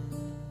run.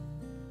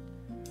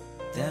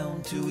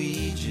 Down to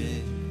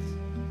Egypt,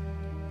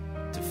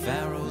 to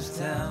Pharaoh's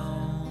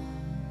town,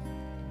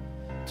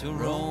 to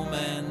Rome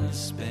and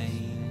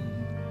Spain,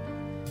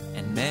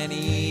 and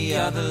many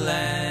other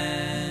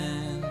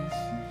lands.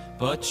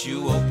 But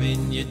you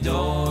open your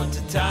door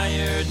to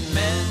tired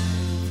men,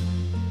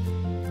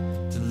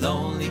 to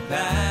lonely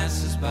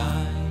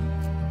passers-by,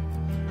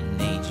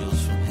 and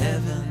angels from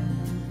heaven.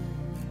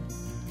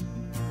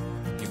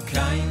 Your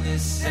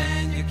kindness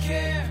and your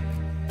care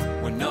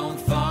were known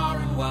far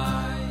and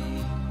wide.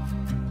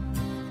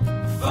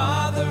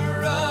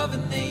 Father of a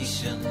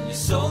nation, your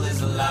soul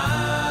is alive.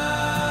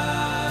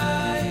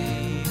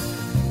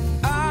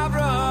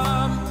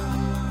 Abraham,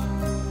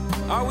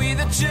 are we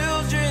the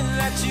children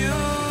that you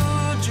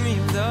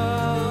dreamed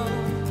of?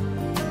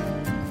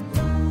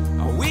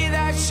 Are we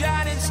that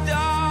shining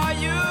star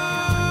you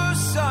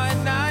saw at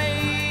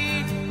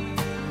night?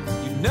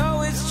 You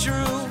know it's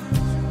true,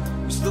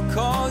 we still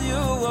call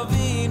you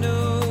Avinu.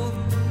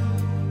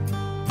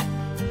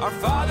 Our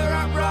Father,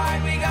 our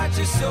bride, we got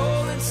your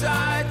soul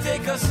inside.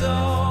 Take us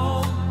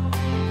home,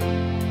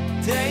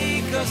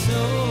 take us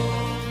home.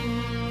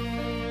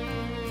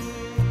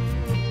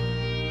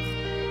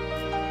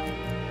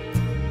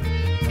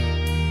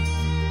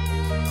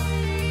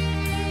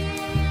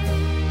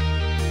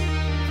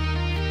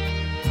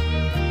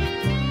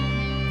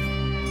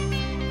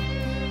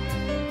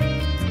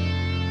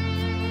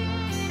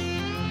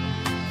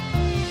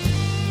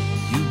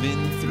 You've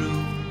been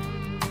through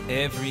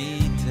every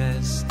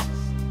test.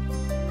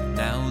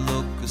 Now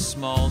look, a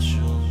small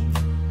show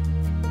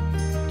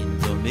in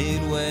the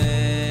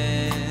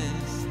Midwest.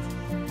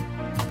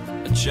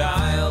 A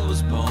child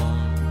was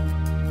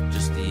born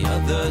just the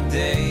other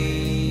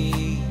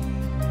day,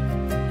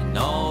 and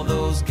all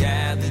those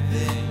gathered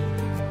there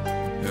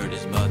heard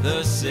his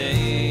mother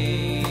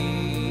say,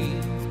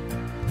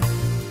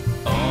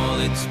 oh,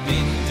 it's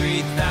been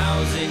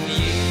 3,000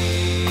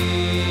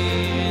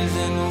 years,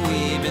 and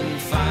we've been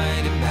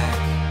fighting back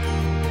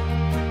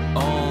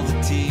all the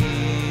tears.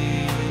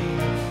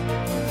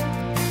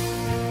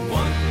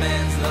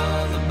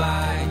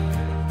 Lullaby,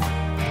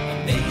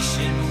 a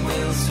nation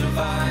will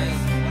survive.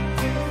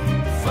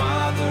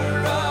 Father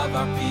of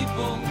our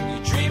people,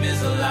 your dream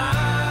is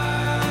alive.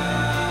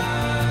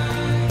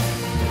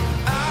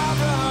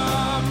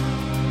 Abraham,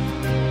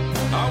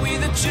 are we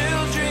the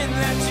children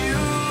that you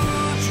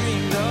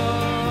dreamed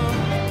of?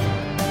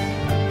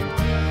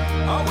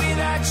 Are we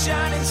that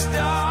shining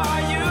star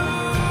you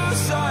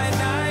saw at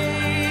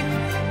night?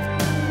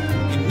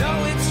 You know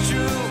it's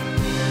true,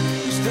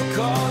 we still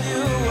call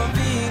you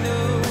Avinu.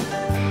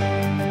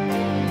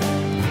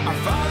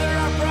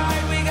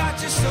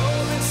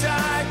 Soul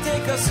inside,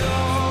 take us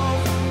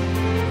home.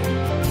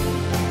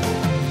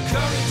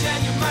 Courage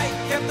and your might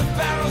kept the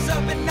pharaohs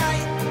up at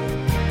night.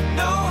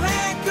 No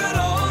hand could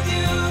hold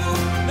you,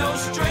 no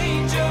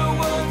stranger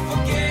would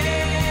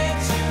forget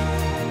you.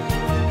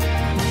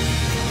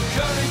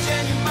 Courage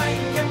and your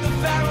might kept the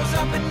pharaohs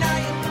up at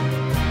night.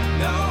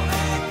 No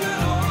hand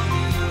could hold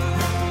you,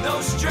 no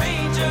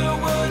stranger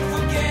would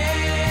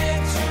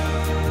forget you.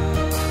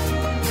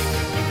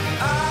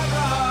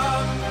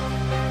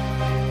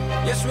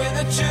 Yes, we're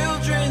the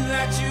children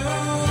that you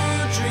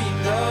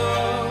dreamed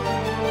of,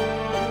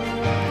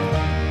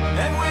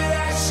 and we're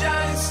that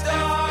shining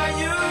star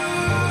you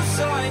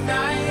saw at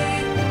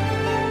night.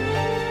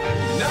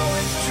 You know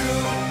it's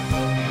true,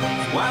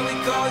 why we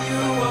call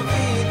you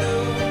Avinu.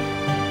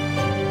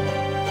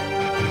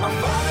 Our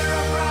Father,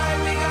 our bride,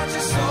 we got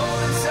your soul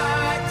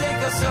inside,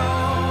 take us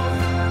home.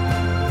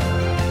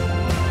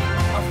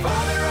 Our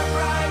Father, our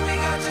bride, we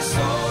got your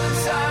soul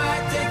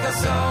inside, take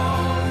us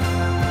home.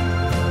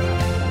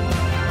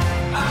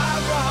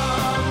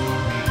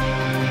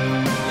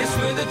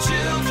 We're the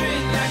children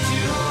that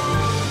you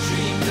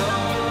dreamed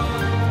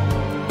of,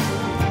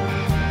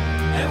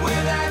 and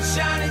we're that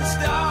shining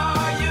star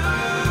you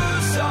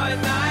saw at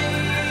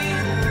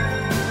night.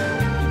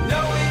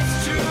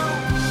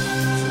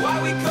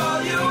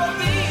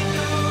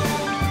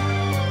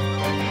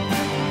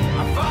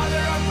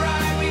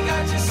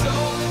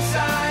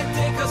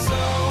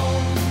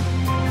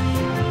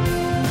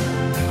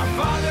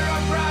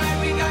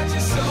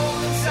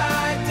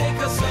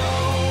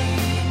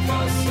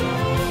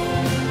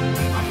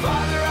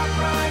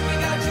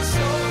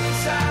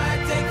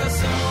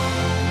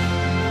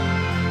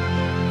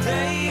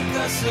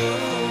 זה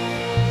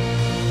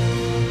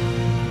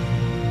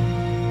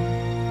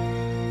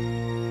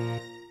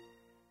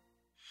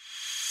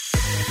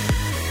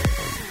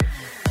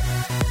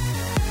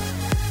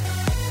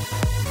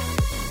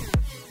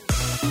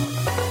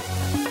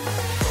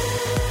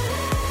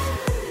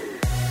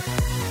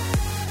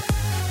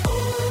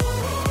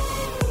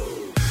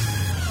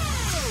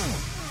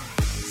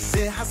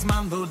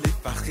הזמן לא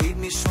לפחד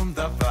משום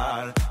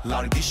דבר,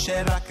 להרגיש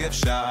שרק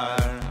אפשר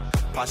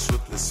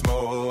פשוט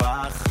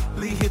לשמוח,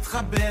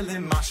 להתחבר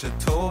למה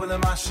שטוב,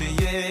 למה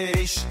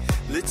שיש,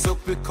 לצעוק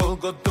בקול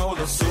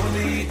גדול, אסור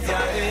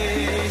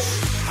להתייאש.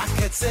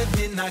 הקצב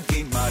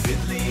מנהגים מרים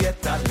לי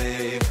את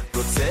הלב,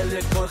 רוצה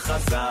לקול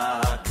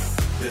חזק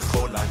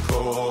בכל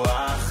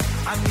הכוח,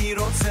 אני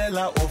רוצה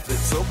לעוף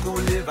לצעוק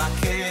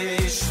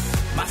ולבקש,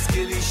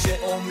 מזכיר לי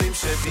שאומרים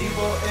שבי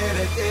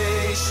בוערת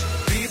אש,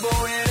 בי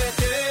בוערת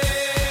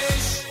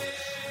אש.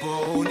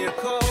 בואו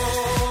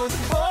נרקוד,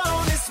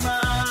 בואו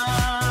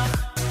נשמח,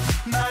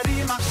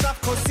 נרים עכשיו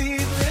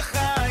כוסית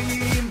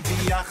לחיים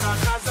ביחד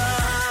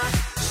חזק,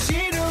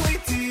 שירו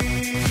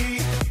איתי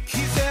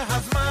כי זה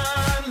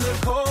הזמן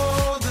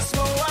לרקוד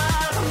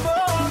לשמוח.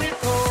 בואו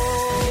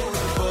נרקוד,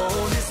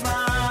 בואו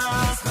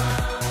נשמח,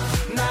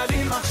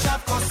 נרים עכשיו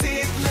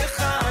כוסית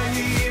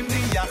לחיים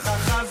ביחד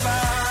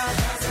חזק,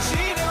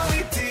 שירו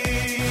איתי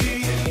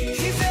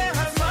כי זה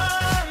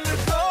הזמן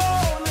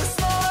לרקוד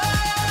לשמוח.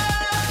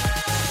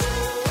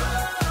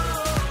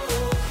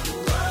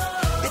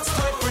 It's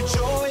time for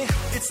joy,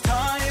 it's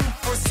time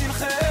for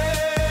simcha.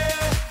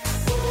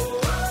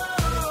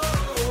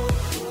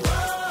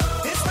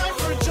 It's time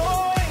for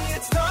joy,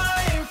 it's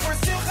time for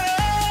simcha.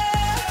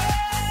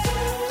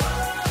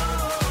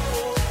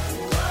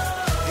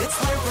 It's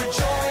time for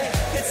joy,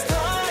 it's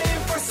time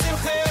for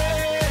simcha.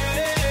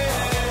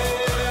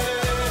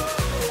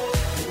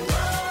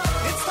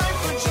 It's time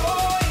for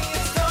joy,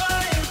 it's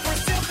time for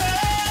simcha.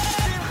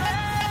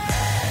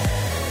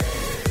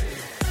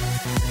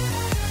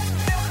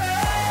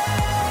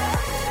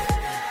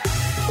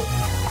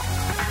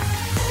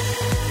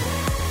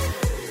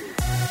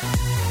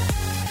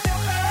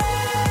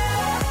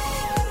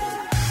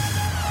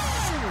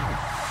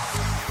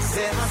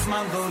 זה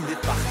הזמן לא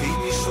לפחד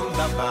משום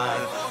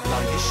דבר,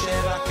 להרגיש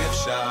שרק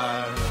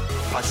אפשר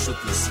פשוט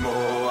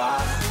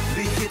לשמוח,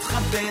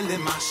 להתחבר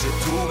למה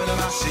שטוב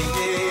ולמה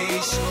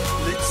שיש,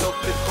 לצעוק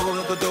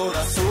בקול גדול,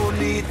 אסור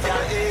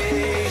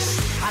להתייאש.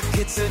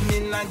 הקצב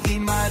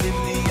מנהגים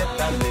מרים לי את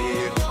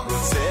הלב,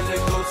 רוצה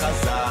לקול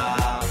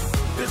חזק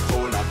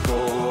בכל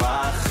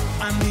הכוח,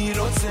 אני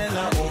רוצה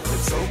לעוף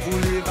לצעוק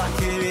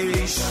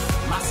ולבקש,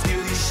 מזכיר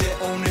לי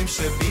שאומרים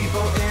שבי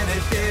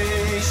בוערת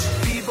אש,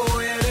 בי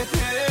בוערת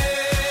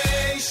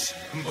אש.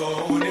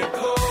 בואו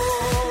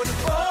נרקוד,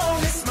 בואו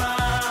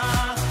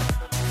נשמח,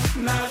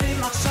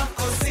 נרים עכשיו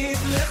כוסית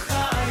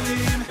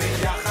לחיים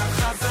ביחד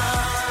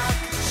חזק,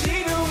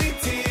 שירו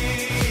איתי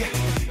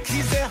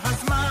כי זה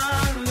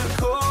הזמן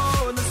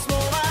לרקוד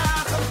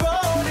לשמוח.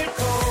 בואו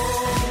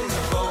נרקוד,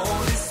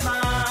 בואו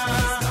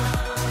נשמח,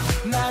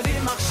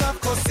 נרים עכשיו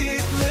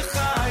כוסית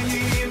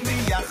לחיים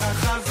ביחד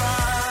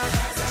חזק,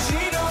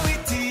 שירו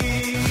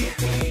איתי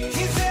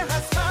כי זה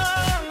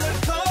הזמן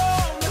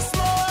לרקוד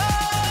לשמוח.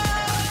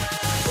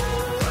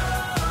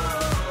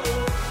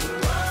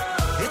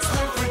 It's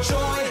time for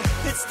joy,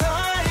 it's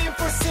time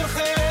for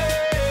simcha.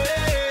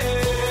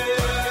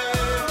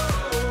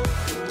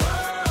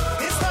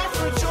 It's time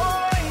for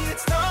joy,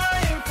 it's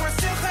time for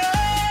simcha.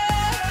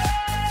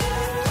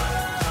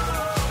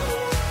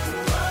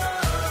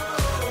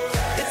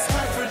 It's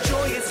time for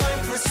joy, it's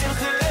time for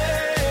simcha.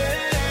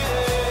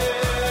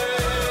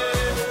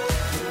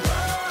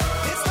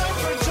 It's time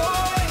for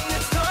joy,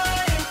 it's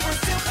time for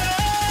simcha.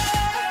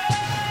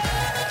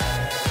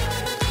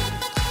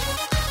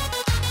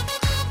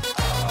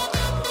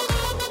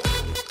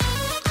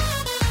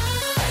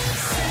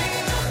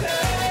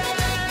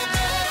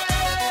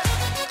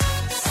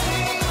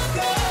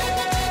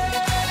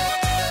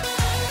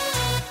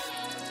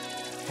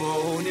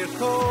 בואו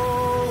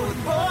נרקוד,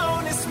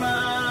 בואו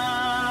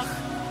נשמח,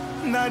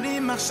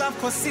 נרים עכשיו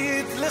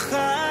כוסית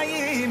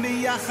לחיים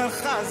ביחד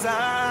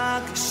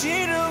חזק,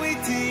 שירו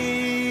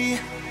איתי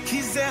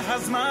כי זה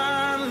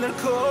הזמן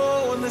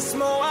לרקוד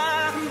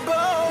לשמוח.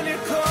 בואו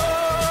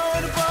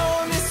נרקוד,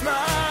 בואו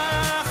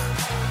נשמח,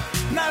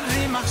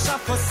 נרים עכשיו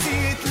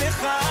כוסית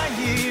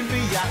לחיים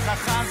ביחד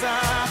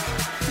חזק,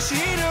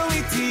 שירו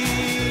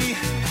איתי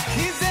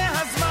כי זה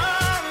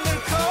הזמן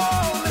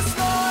לרקוד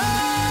לשמוח.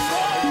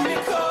 בואו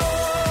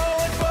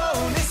נרקוד,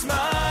 בואו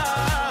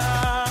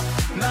נשמח,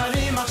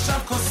 נרים עכשיו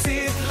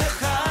כוסית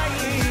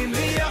לחיים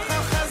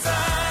ביחד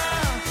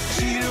חזק,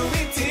 שירו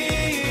איתי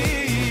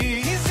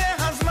כי זה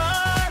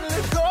הזמן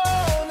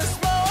לרקוד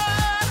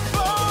לשמוח.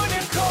 בואו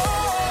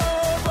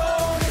נרקוד,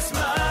 בואו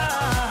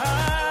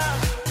נשמח,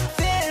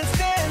 דנס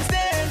דנס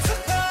דנס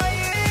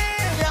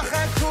החיים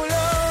יחד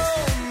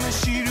כולם,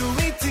 שירו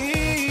איתי.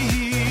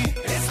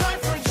 It's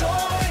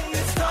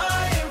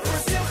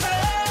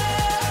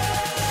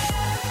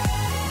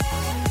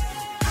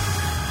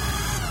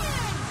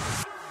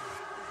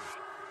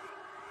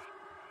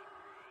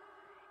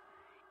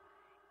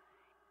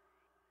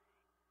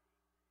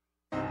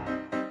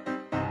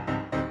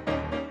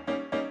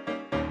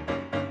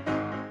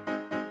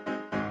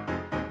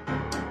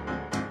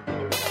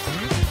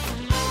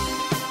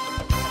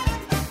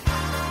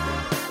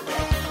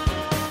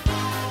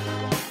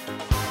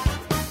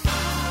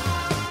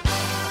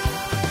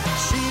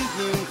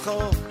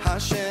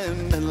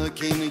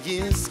Elokeinu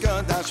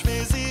Yiskodash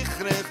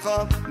v'zichrecha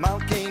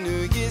Malkeinu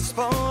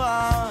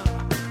Yispoah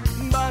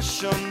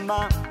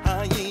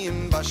Bashamayim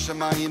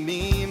Bashamayim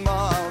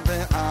Imal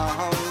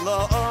ve'al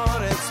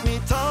ha'oretz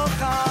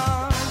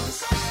mitochas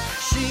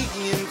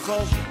Shiyimcho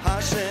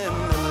Hashem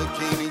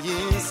Elokeinu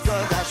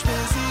Yiskodash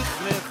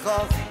v'zichrecha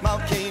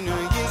Malkeinu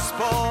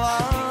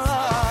Yispoah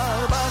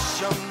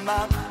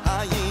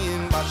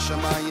Bashamayim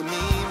Bashamayim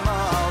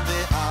Imal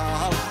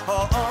ve'al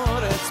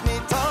ha'oretz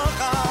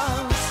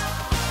mitochas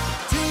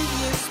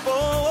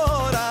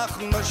Tiyisborach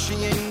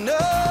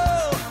Moshienu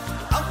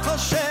Al kol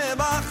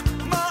shebach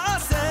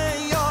Ma'aseh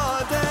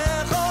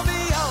yadecha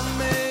v'yal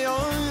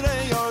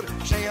me'oreyor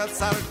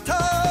sheyatzarta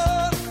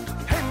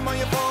Hema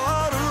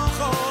yevoruch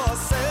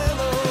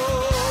oselo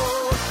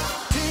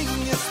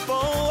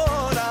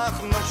Tiyisborach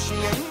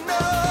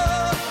Moshienu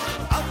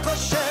Al kol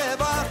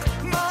shebach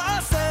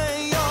Ma'aseh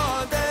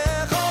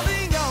yadecha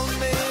v'yal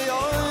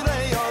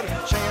me'oreyor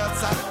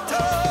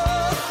sheyatzarta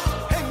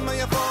Hema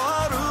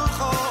yevoruch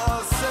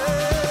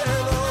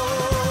oselo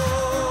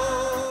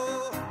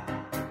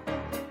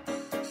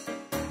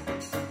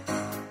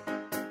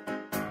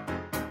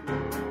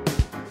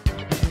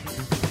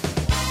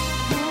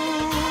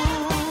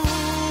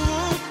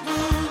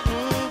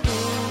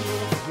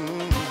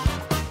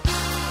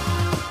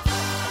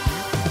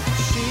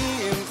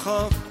Shimcha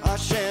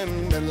Hashem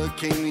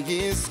Elokeinu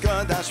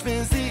Yiskodash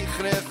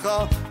v'zichrecha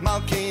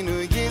Malkeinu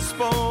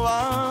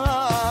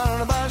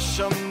Yispoah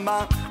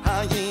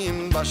Bashamayim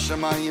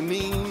Bashamayim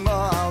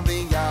Imal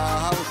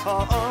v'yal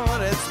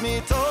ha'oretz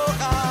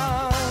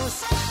mitochas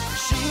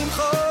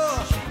Shimcha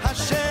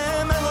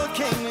Hashem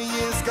Elokeinu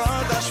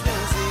Yiskodash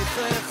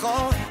v'zichrecha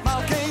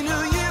Malkeinu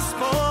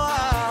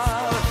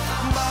Yispoah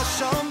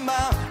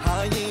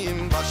Bashamayim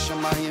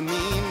Bashamayim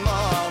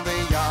Imal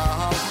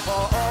v'yal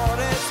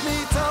ha'oretz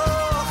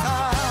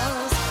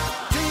mitochas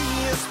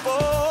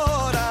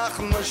Tiyisborach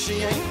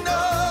Moshienu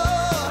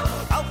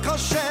Al kol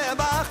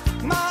shebach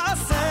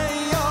Ma'aseh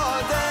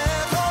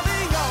yadecha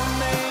v'yal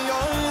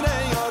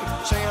me'oreyor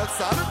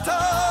sheyatzarta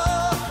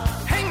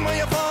Hema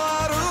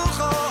yevoruch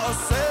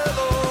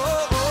oselo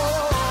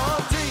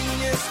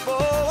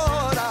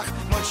Tiyisborach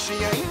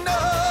Moshienu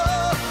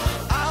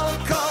Al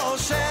kol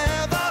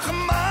shebach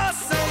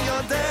Ma'aseh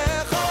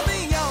yadecha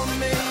v'yal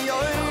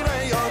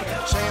me'oreyor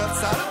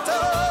sheyatzarta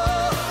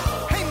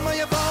Hema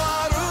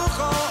yevoruch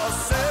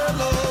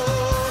oselo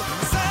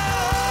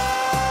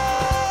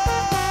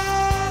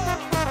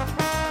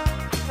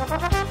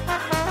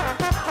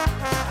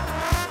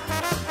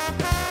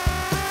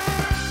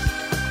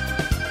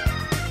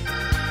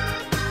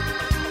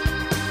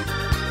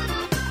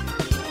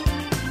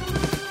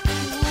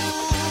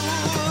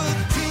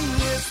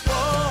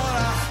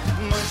Tiyisborach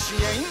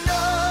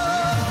Moshienu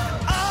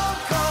Al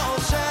kol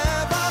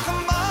shebach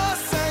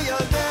Ma'aseh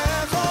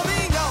yadecha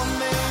v'yal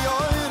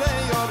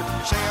me'oreyor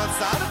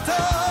sheyatzarta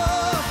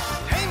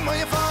Hema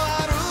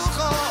yevoruch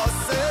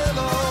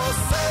oselo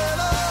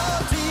selo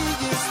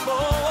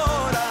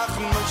Tiyisborach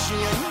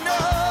Moshienu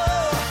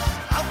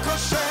Al kol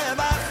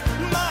shebach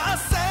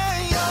Ma'aseh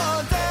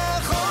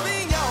yadecha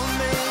v'yal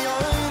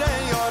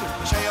me'oreyor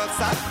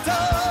sheyatzarta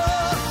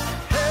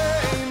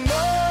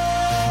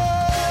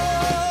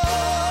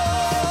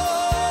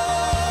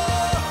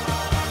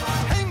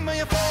Hema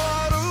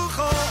yevoruch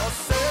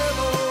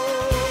oselo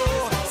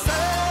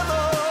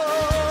selo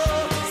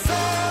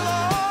selo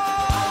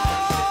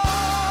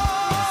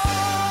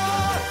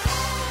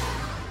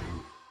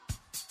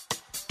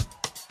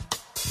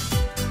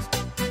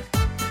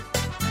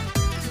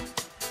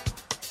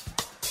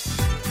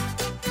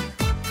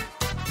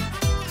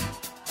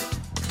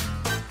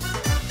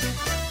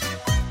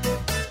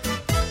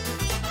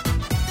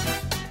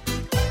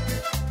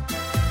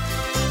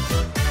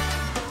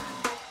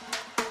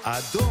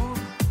אדון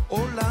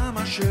עולם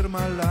אשר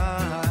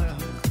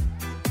מלך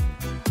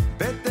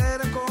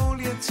בטרם כל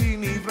יציא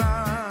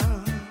נברא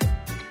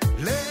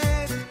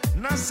לעת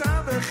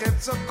נשא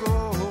בחפצו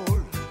כל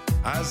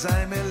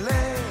אזי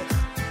מלך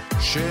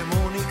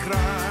שמו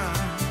נקרא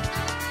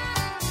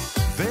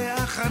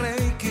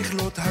ואחרי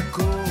ככלות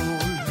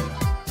הכל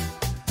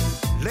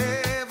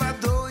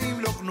לבדו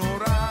ימלוך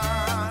נורא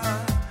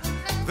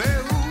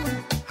והוא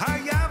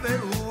היה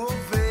והוא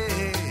הווה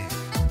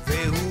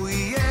והוא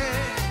יהיה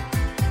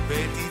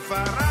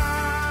ותפארה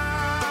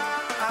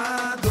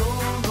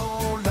אדון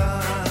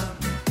עולם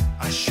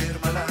אשר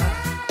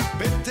מלך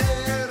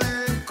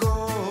בטרם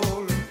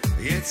כל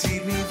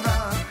יציר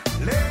נברא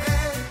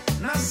לעת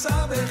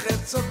נשא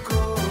בחפצו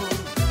כל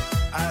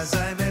אזי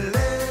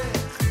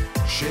מלך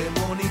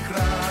שמו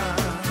נקרא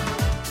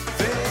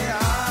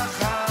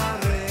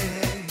ואחרי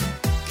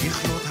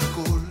ככלות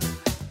הכל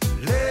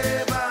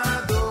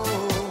לבדו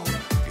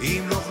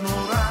ימלוך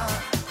נורא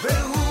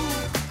והוא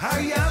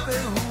היה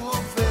והוא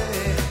הווה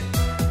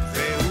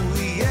והוא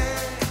יהיה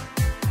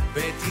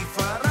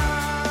בתפארה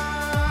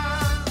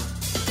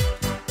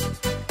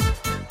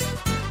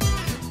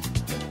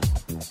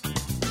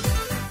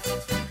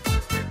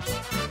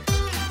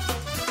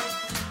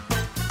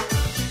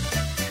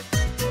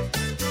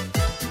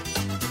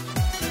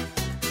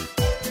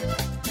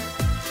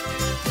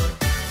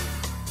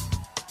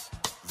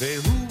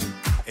והוא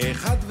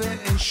אחד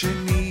ואין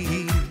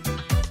שני,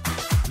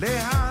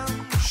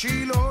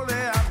 להמשילו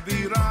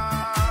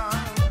להגבירה,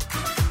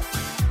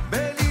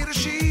 בלי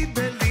ראשית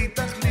בלי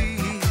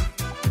תכלית,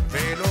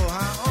 ולא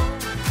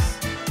העוז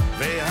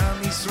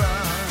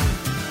והמשרה,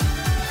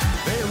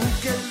 והוא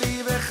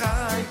כלי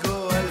וחי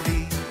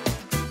גואלי,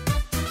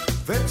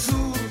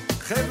 וצור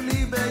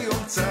חבלי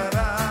ביום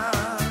צרה,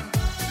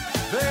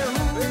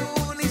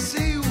 והוא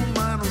ניסי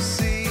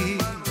ומנוסי,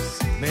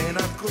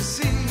 מנת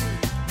כוסי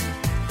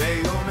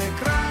ביום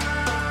אקרא.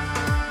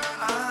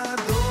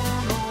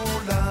 אדון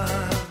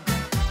עולם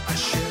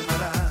אשר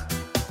מלך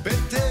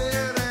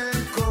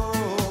בטרם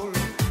כל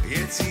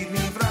יציב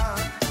נברא,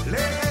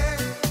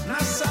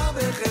 לנסה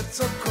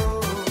בחפצו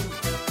כל,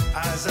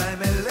 אזי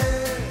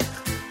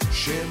מלך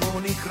שמו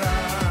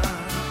נקרא.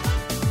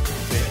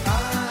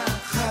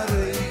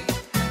 ואחרי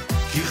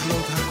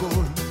ככלות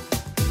הכל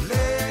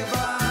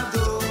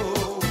לבדו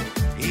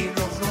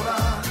ימלוך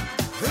נורא,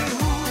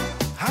 והוא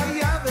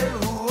היה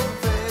והוא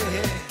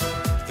הווה,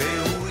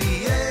 והוא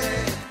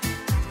יהיה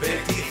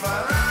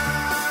בתפארה.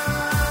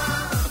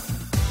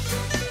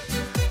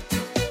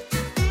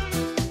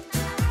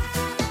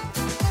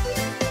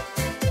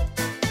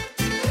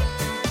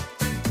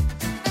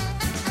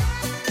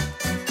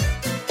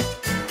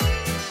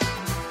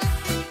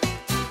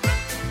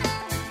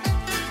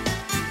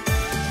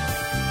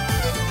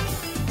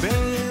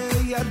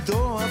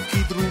 בידו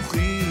הפקיד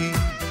רוחי,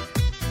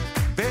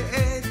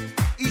 בעת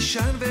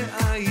אישן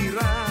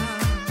ועירה,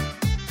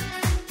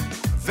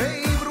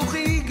 ועם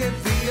רוחי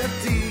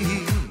גבייתי,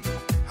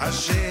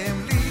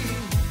 השם לי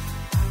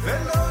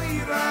ולא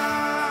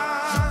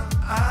יירא.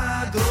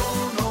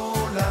 אדון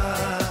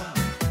עולם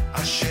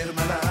אשר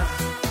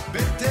מלך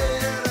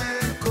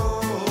בטרם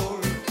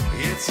כל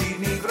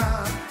יציב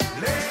נברא,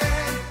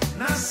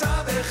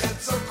 לנסה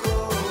בחפצו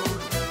כל,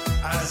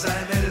 אזי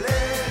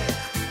מלך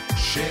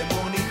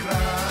שמו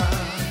נקרא.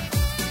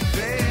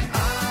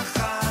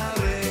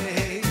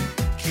 ואחרי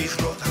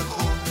ככלות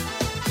הכל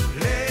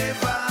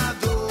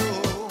לבדו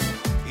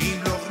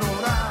ימלוך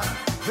נורא,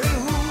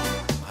 והוא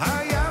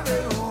היה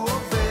והוא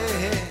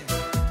הווה,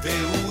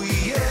 והוא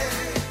יהיה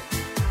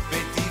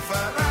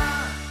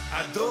בתפארה.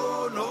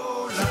 אדון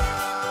עולם.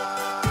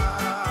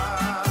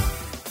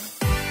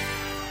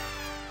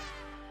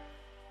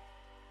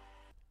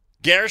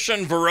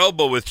 Gershon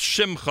Veroba with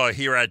Shimcha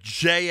here at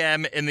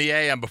JM in the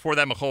AM. Before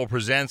that, Michal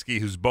Przanski,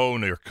 who's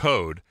Bone or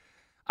Code.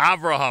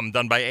 Avraham,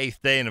 done by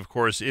Eighth Day. And, of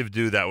course,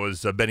 Ivdu, that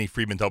was Benny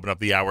Friedman to open up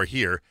the hour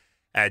here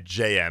at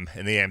JM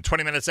in the AM.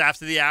 20 minutes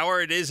after the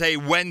hour, it is a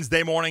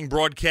Wednesday morning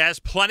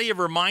broadcast. Plenty of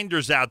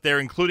reminders out there,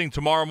 including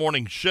tomorrow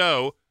morning's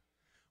show,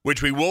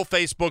 which we will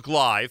Facebook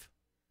Live.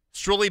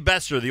 Struly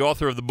Besser, the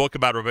author of the book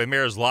about Rabbi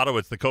Meir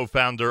Zlotowitz, the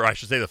co-founder, I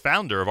should say the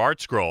founder of Art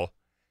Scroll,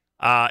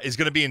 is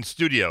going to be in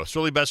studio.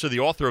 Struly Besser, the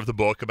author of the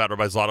book about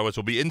Rabbi Zlotowitz,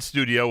 will be in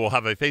studio. We'll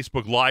have a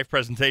Facebook Live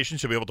presentation.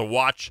 She'll be able to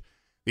watch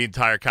the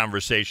entire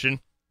conversation.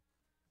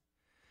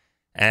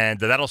 And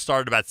that'll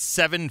start at about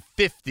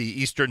 7:50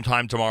 Eastern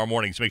Time tomorrow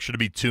morning. So make sure to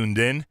be tuned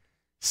in.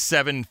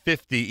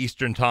 7:50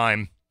 Eastern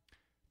Time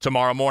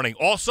tomorrow morning.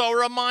 Also a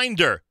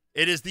reminder,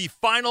 it is the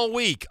final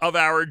week of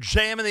our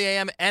JM in the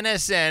AM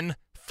NSN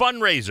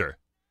fundraiser.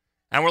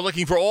 And we're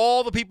looking for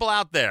all the people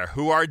out there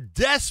who are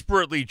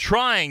desperately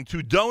trying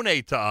to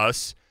donate to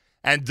us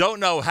and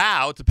don't know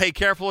how to pay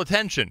careful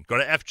attention. Go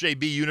to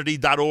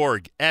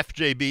fjbunity.org.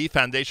 FJB,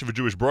 Foundation for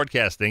Jewish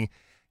Broadcasting,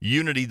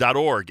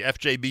 unity.org,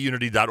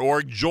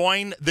 fjbunity.org.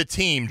 Join the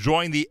team.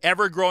 Join the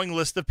ever-growing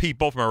list of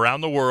people from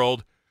around the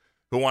world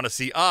who want to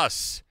see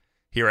us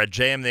here at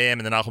JM the AM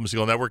and the Nachum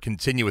Segal Network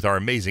continue with our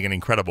amazing and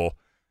incredible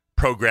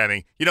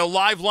programming. You know,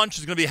 live lunch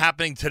is going to be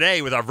happening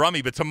today with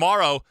Avrami, but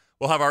tomorrow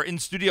we'll have our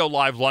in-studio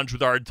live lunch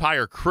with our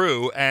entire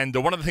crew, and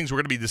one of the things we're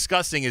going to be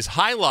discussing is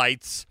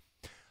highlights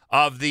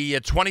of the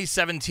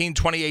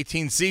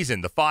 2017-2018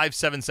 season, the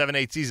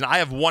 5-7-7-8 season. I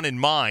have one in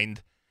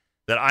mind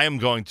that I am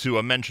going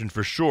to mention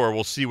for sure.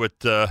 We'll see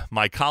what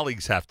my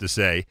colleagues have to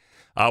say.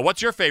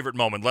 What's your favorite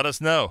moment? Let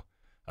us know.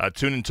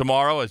 Tune in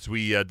tomorrow as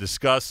we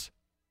discuss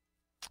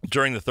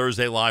during the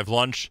Thursday live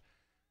lunch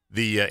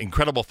the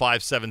incredible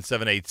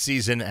 5-7-7-8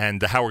 season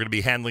and how we're going to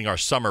be handling our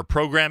summer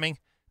programming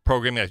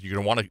that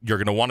you're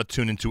going to want to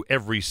tune into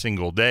every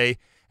single day.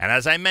 And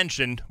as I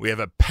mentioned, we have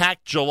a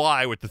packed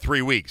July with the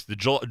 3 weeks. The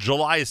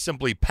July is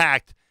simply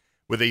packed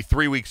with a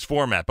 3 weeks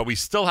format, but we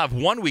still have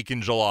 1 week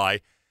in July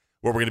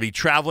where we're going to be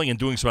traveling and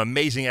doing some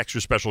amazing extra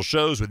special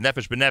shows with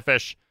Nefesh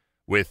B'Nefesh,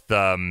 with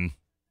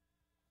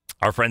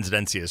our friends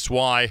at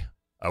NCSY,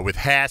 with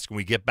HASK when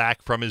we get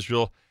back from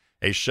Israel,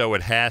 a show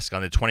at HASK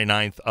on the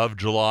 29th of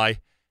July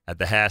at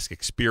the HASK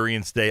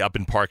Experience Day up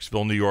in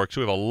Parksville, New York.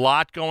 So we have a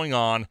lot going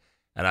on,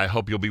 and I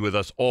hope you'll be with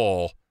us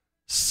all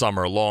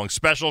summer long.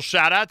 Special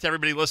shout out to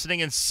everybody listening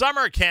in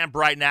summer camp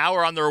right now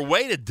or on their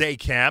way to day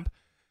camp.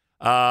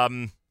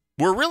 We're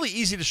really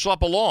easy to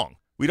schlep along.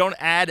 We don't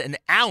add an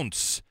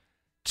ounce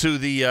to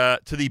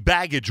the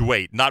baggage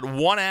weight, not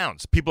 1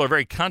 ounce. People are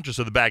very conscious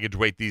of the baggage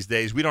weight these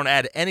days. We don't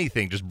add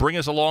anything. Just bring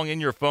us along in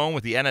your phone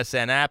with the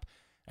NSN app,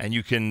 and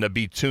you can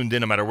be tuned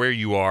in no matter where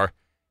you are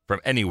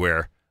from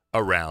anywhere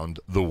around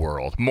the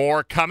world.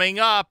 More coming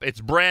up.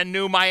 It's brand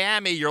new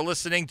Miami. You're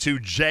listening to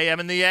JM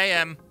in the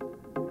AM.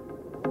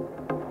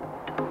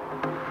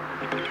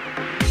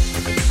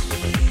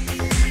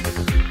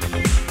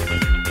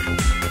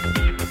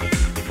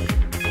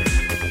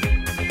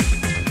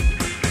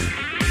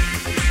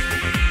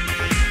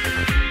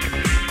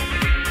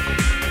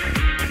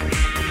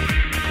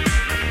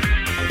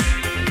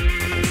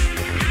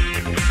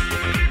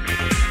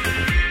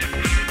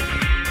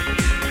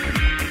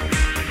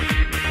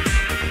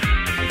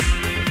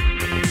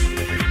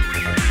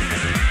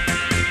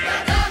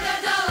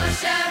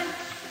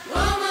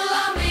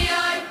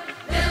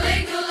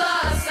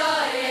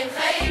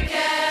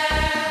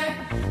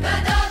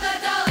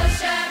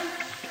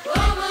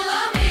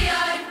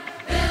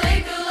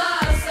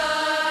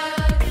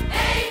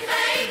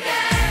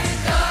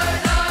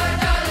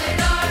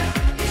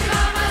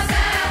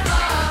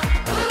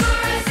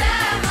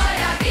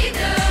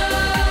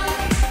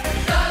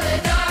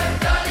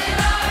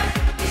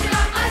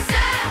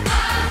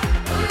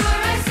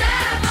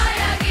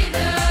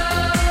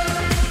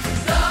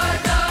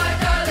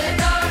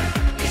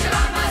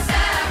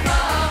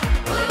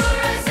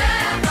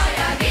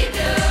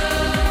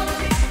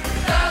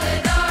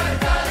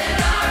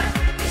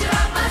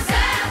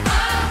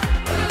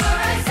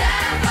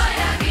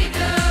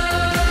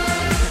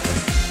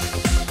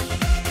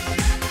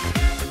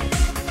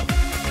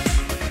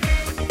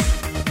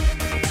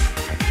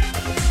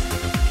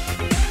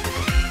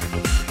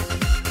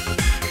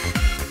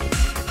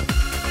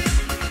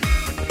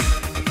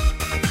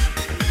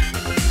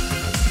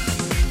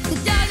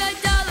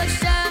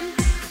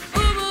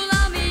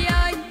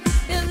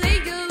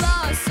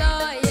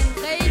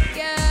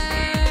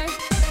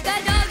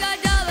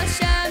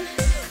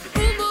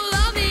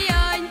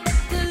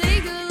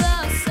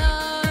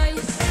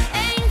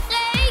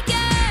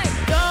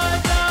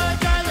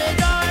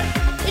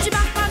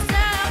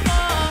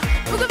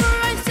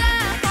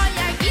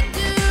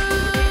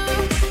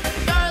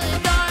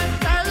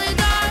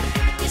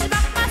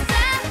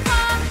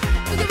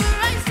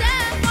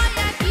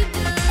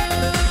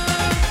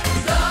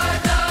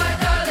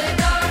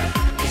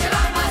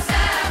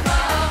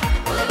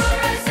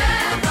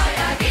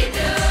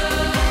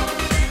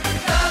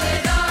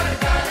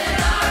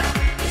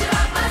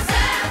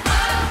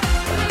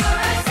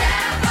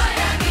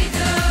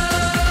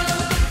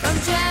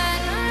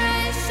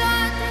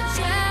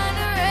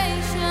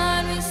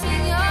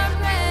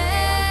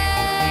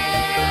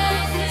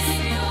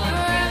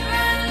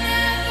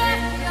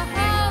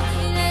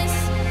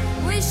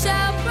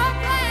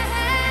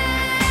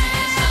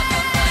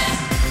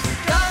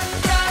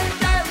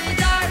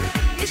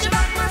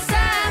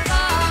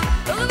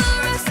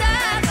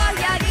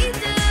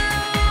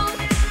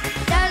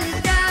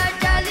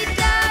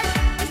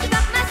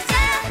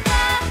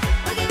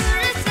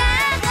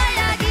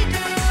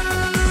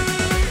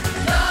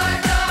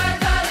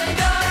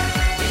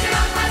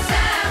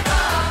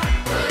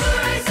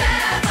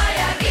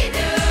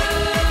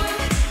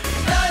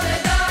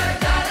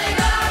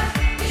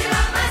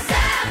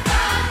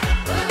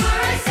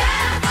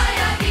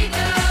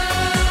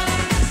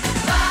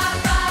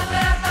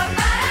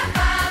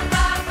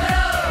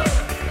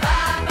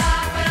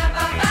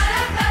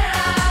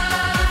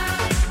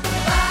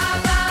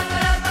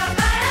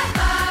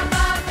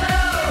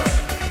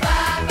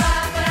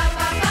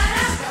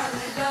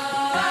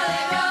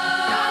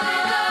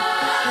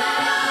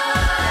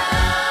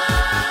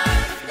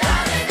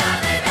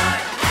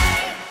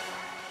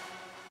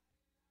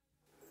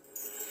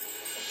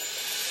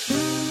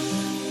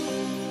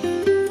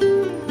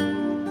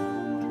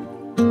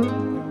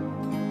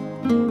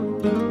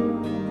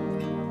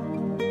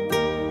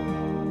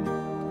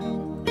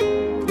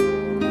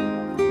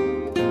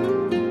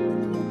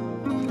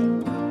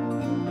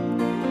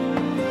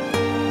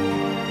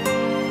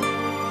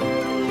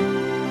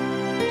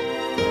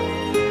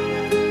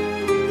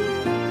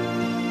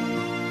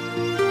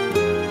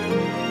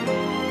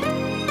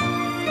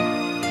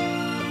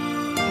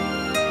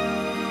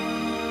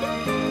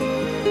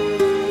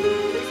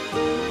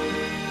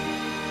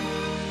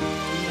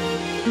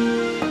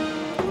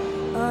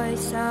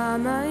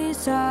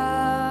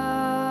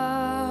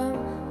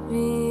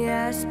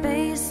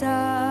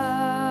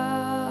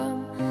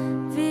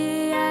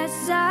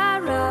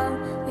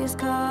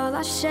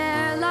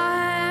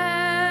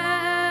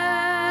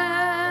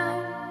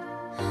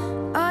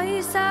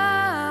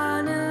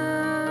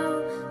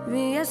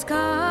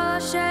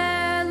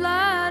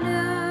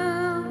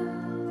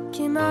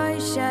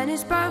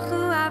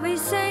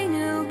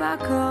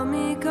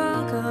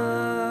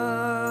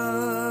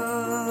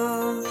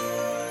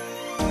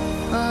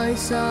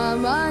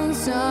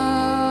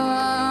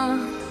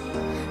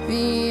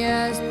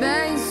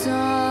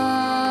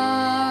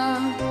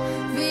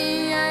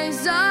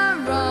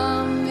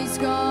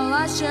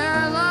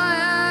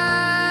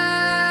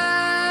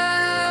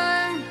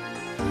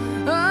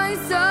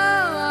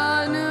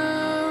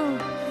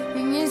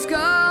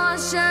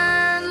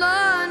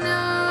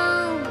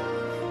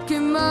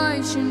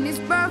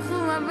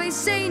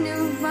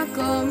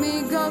 Makom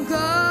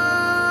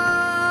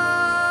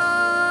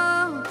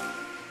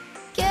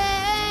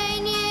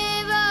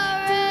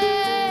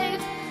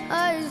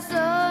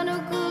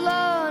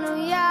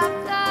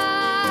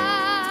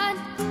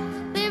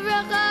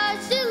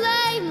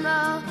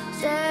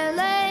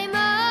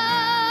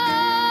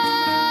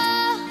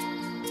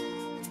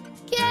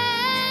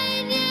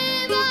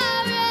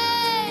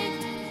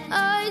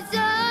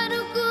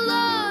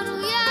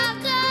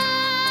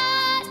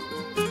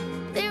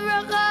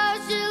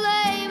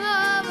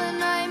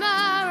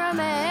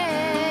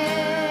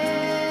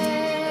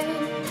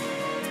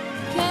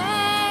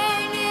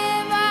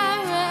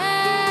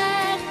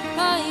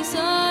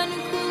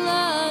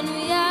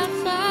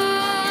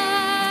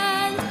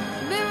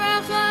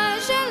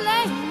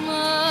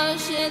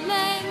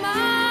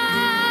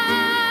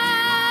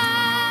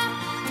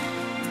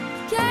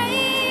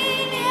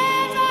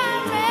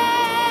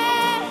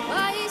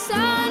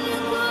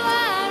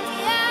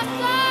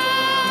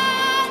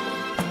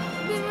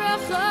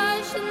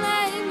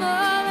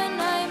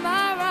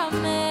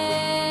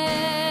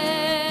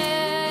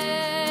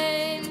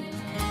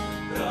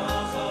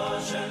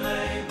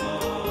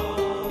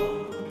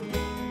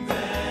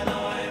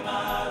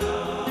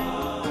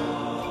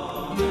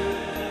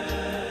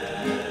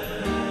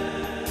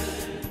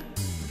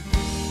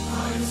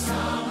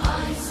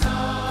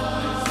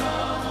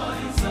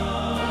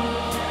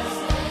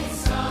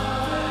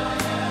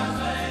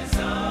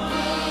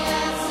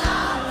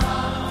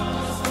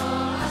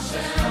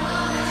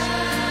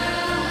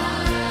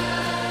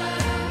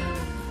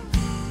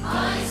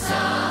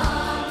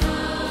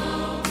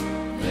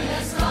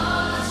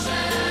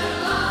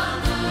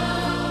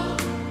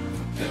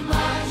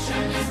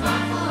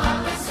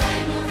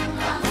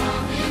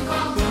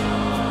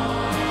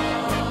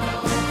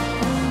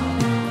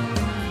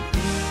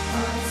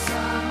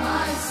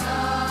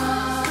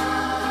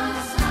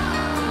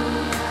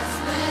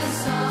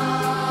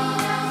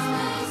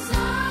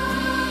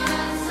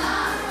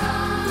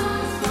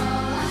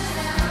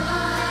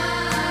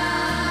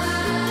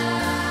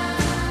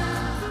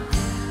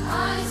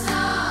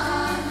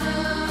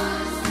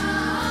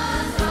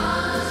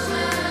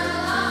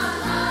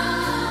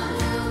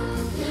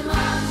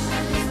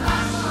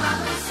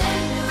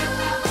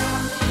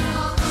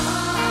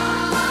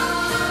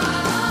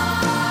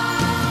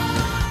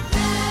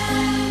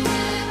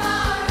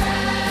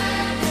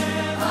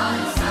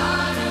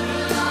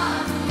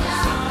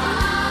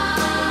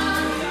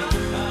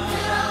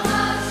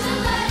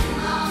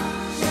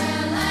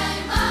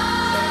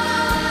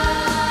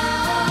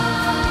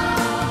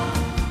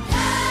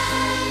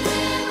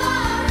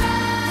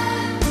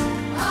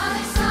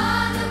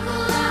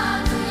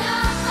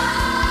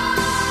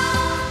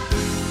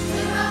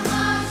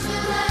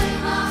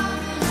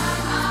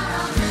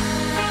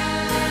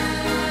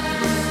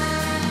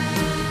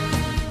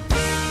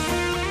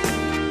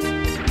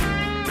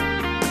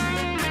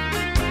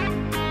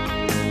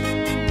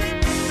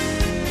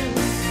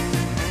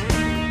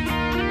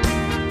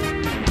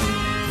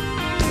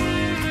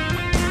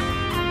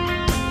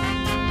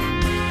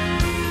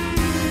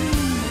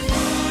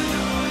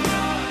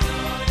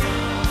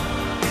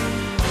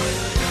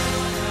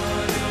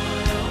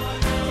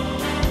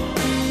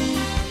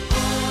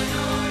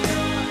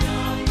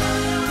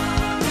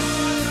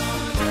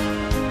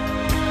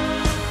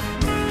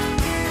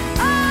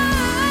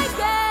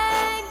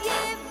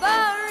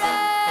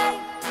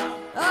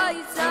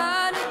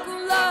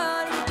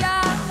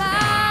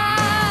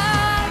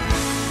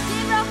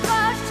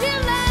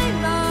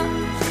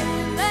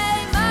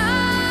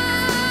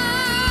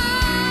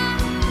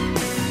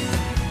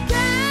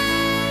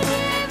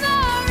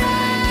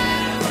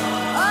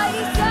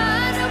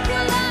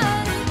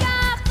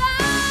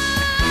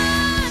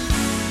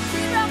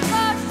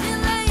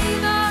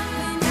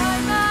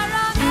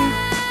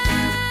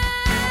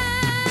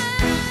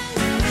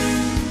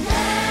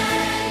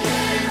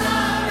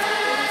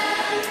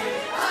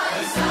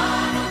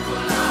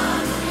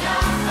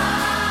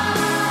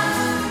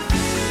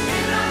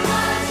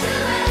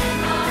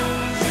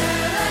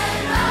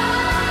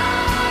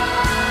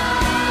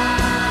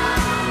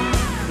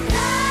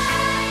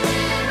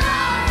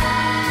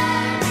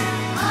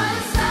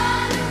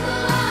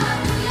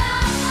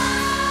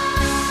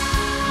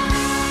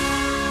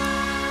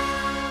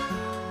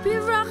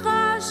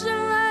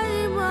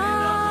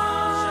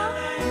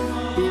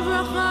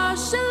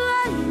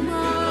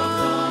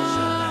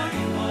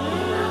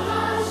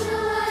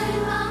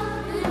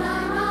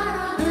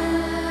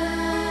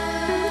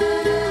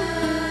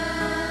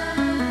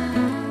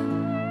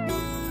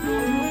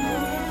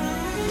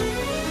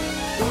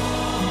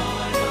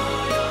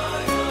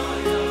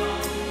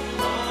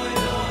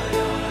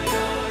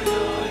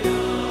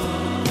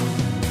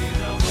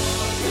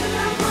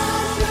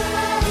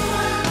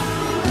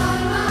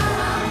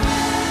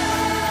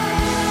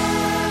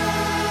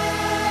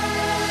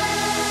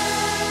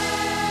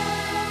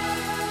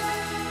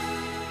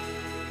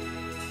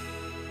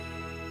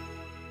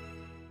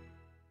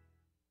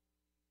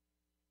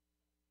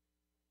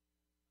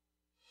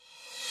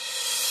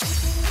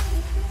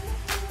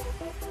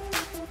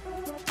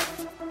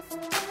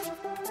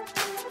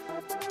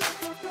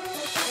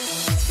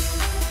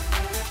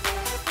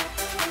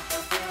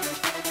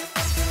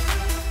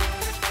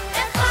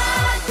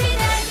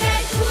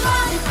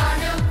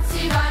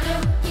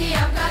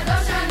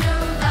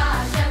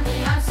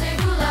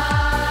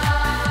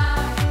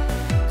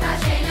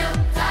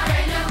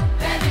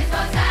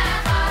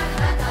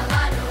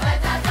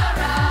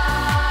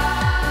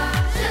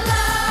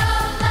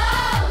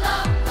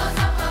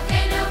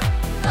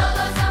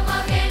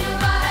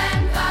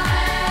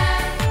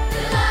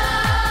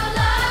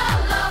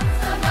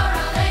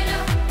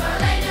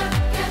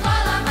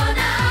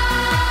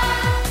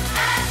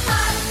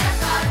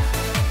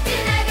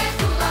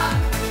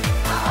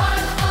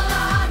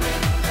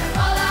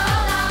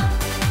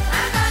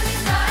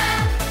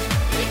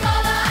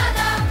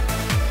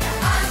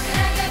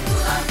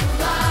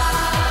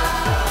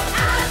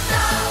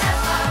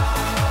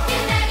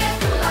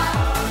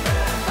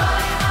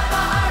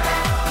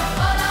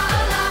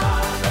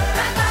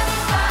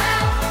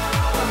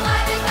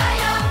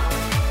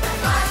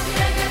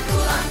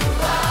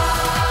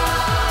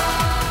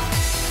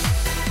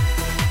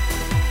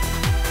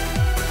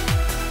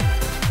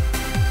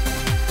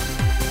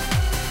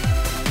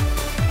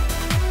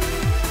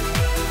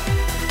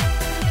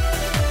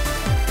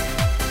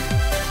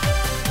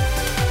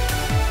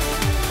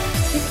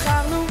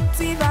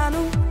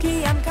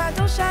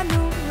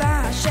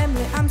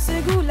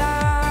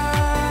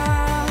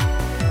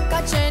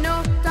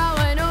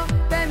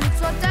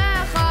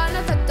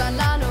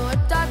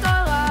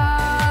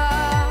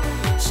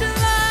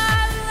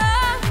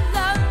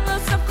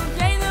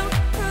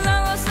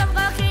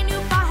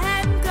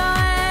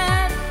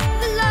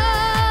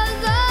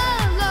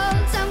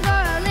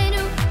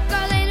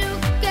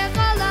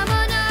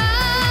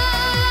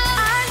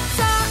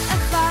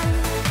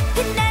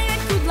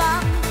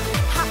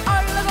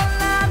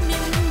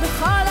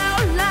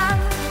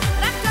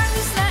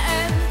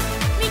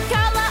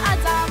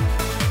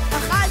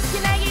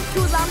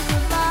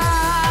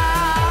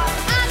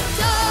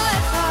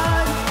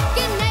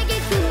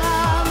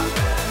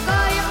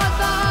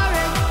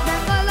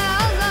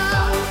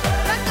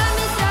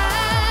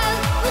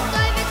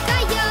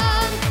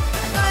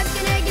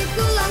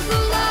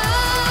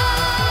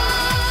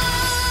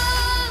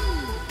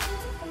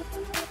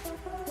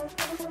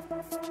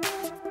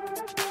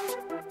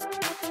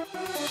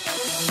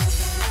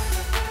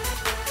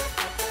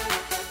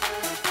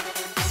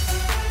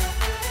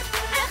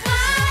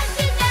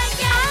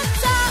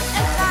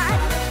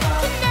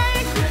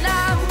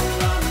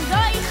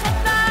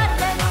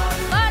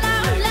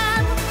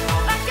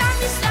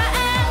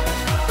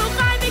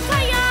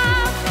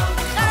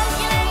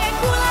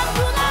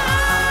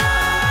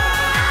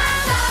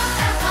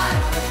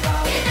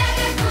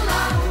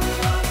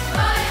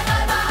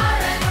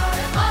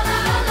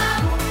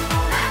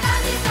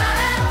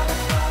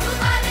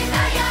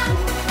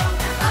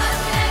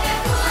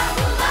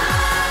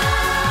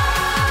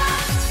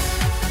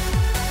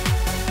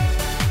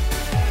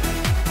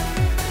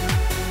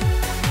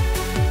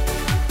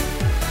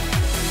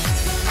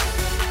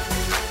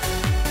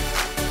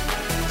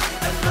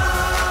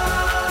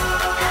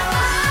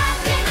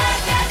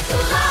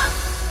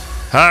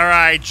All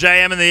right,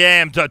 JM and the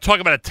AM.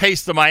 Talk about a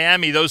taste of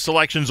Miami. Those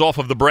selections off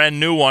of the brand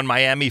new one,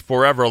 Miami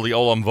Forever,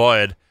 Le'olam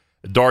Voed,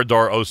 Dar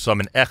Dar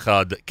Osam, and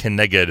Echad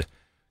Keneged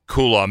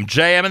Kulam.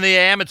 JM and the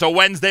AM. It's a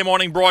Wednesday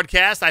morning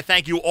broadcast. I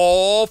thank you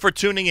all for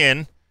tuning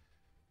in,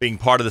 being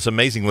part of this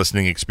amazing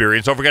listening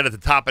experience. Don't forget, at the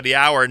top of the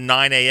hour,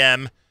 9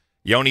 a.m.,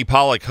 Yoni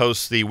Pollack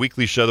hosts the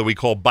weekly show that we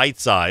call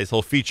Bite Size.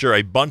 He'll feature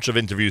a bunch of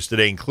interviews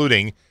today,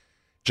 including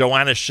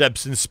Joanna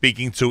Shebson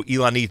speaking to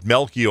Ilanit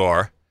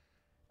Melchior.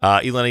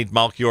 Ilanit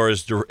Melchior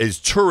is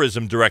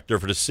tourism director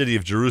for the city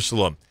of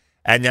Jerusalem.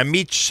 And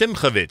Yamit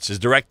Shimchovitz is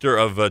director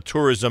of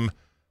tourism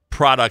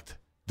product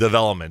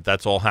development.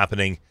 That's all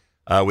happening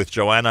with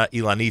Joanna,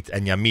 Ilanit,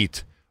 and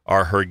Yamit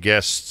are her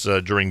guests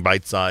during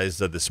Bite Size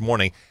this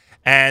morning.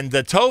 And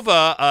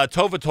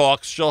Tova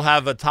Talks, she'll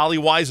have Tali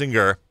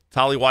Weisinger.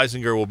 Tali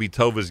Weisinger will be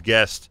Tova's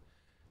guest.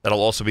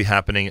 That'll also be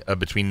happening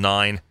between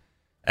 9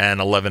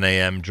 and 11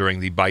 a.m. during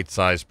the Bite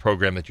Size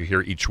program that you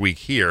hear each week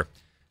here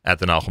at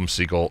the Nachum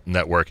Segal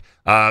Network.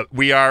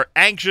 We are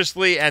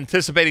anxiously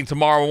anticipating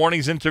tomorrow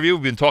morning's interview.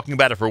 We've been talking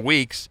about it for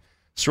weeks.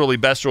 Sruli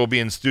Besser will be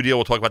in studio.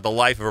 We'll talk about the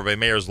life of Rabbi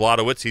Meir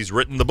Zlotowitz. He's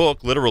written the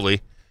book,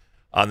 literally,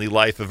 on the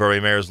life of Rabbi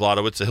Meir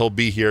Zlotowitz. So he'll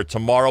be here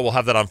tomorrow. We'll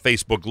have that on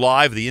Facebook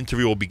Live. The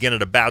interview will begin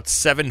at about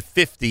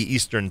 7:50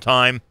 Eastern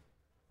Time.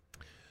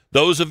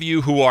 Those of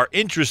you who are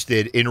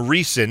interested in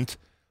recent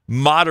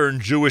modern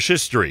Jewish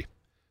history,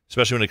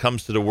 especially when it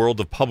comes to the world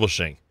of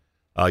publishing,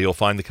 you'll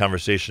find the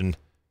conversation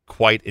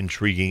quite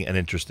intriguing and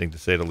interesting, to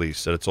say the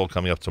least. So it's all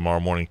coming up tomorrow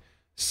morning,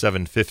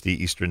 7:50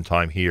 Eastern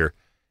Time here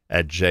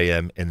at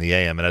JM in the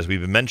AM. And as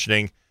we've been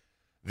mentioning,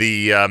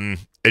 the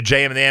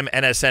JM in the AM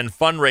NSN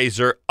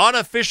fundraiser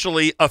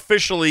unofficially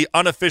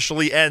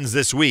ends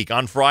this week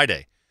on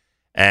Friday.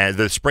 And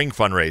the spring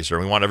fundraiser.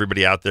 We want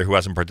everybody out there who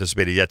hasn't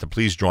participated yet to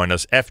please join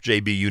us.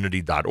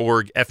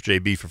 FJBunity.org,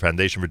 FJB for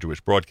Foundation for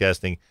Jewish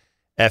Broadcasting,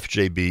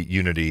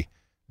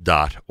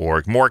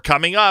 FJBunity.org. More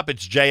coming up.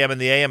 It's JM in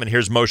the AM, and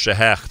here's Moshe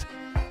Hecht.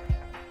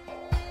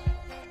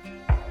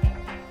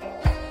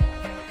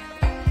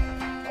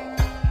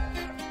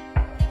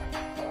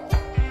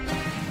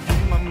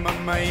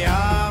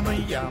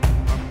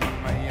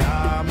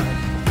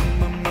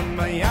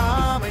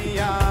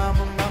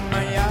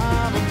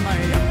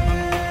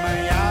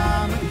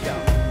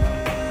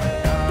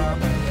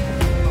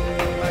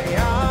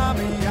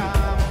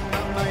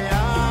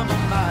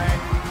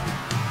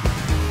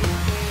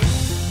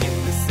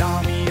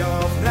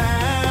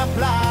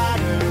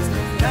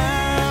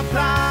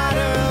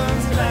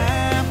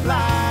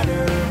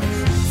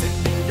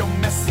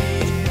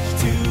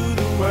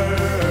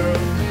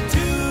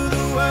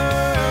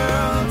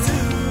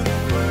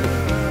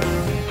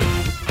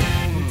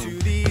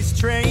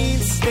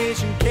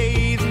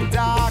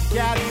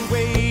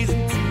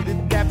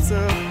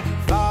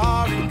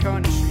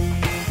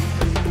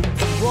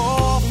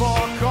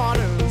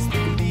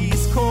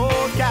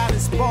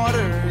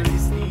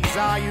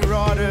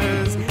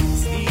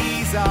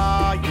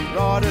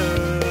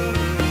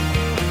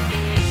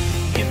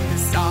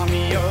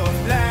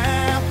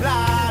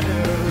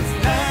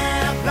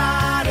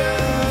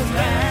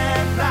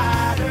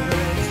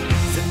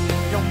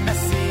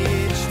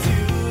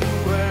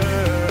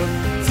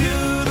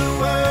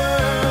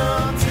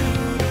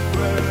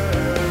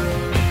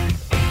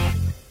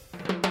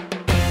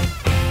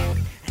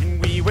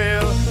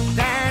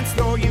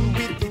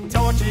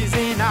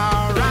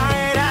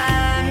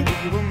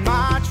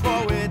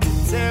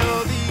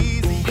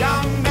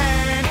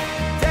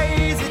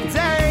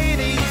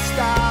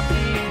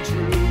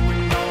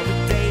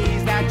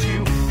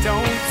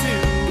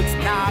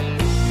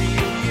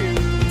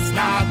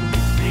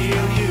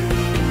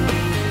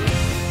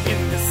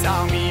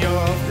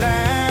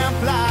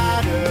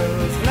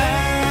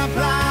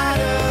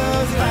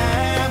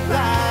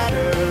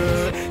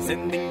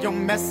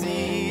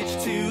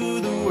 Message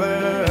to the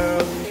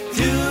world,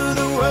 to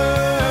the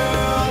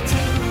world,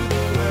 to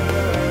the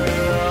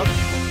world.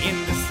 In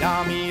this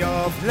army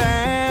of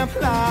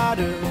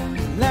lamplighters,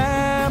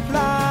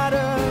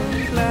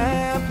 lamplighters,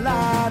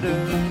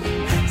 lamplighters,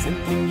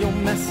 sending your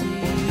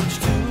message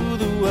to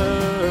the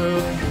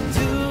world,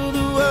 to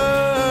the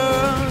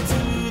world,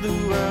 to the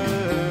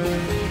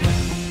world.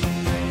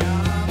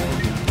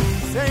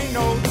 Say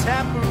no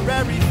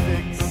temporary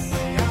fix.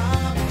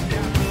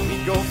 We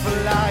go for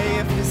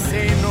life. This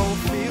ain't no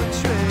field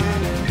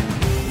trip.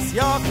 'Cause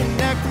you're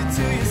connected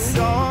to your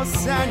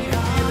source and you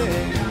feel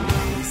it.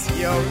 'Cause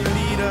you're a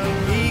leader,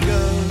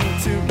 eager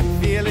to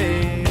reveal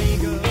it.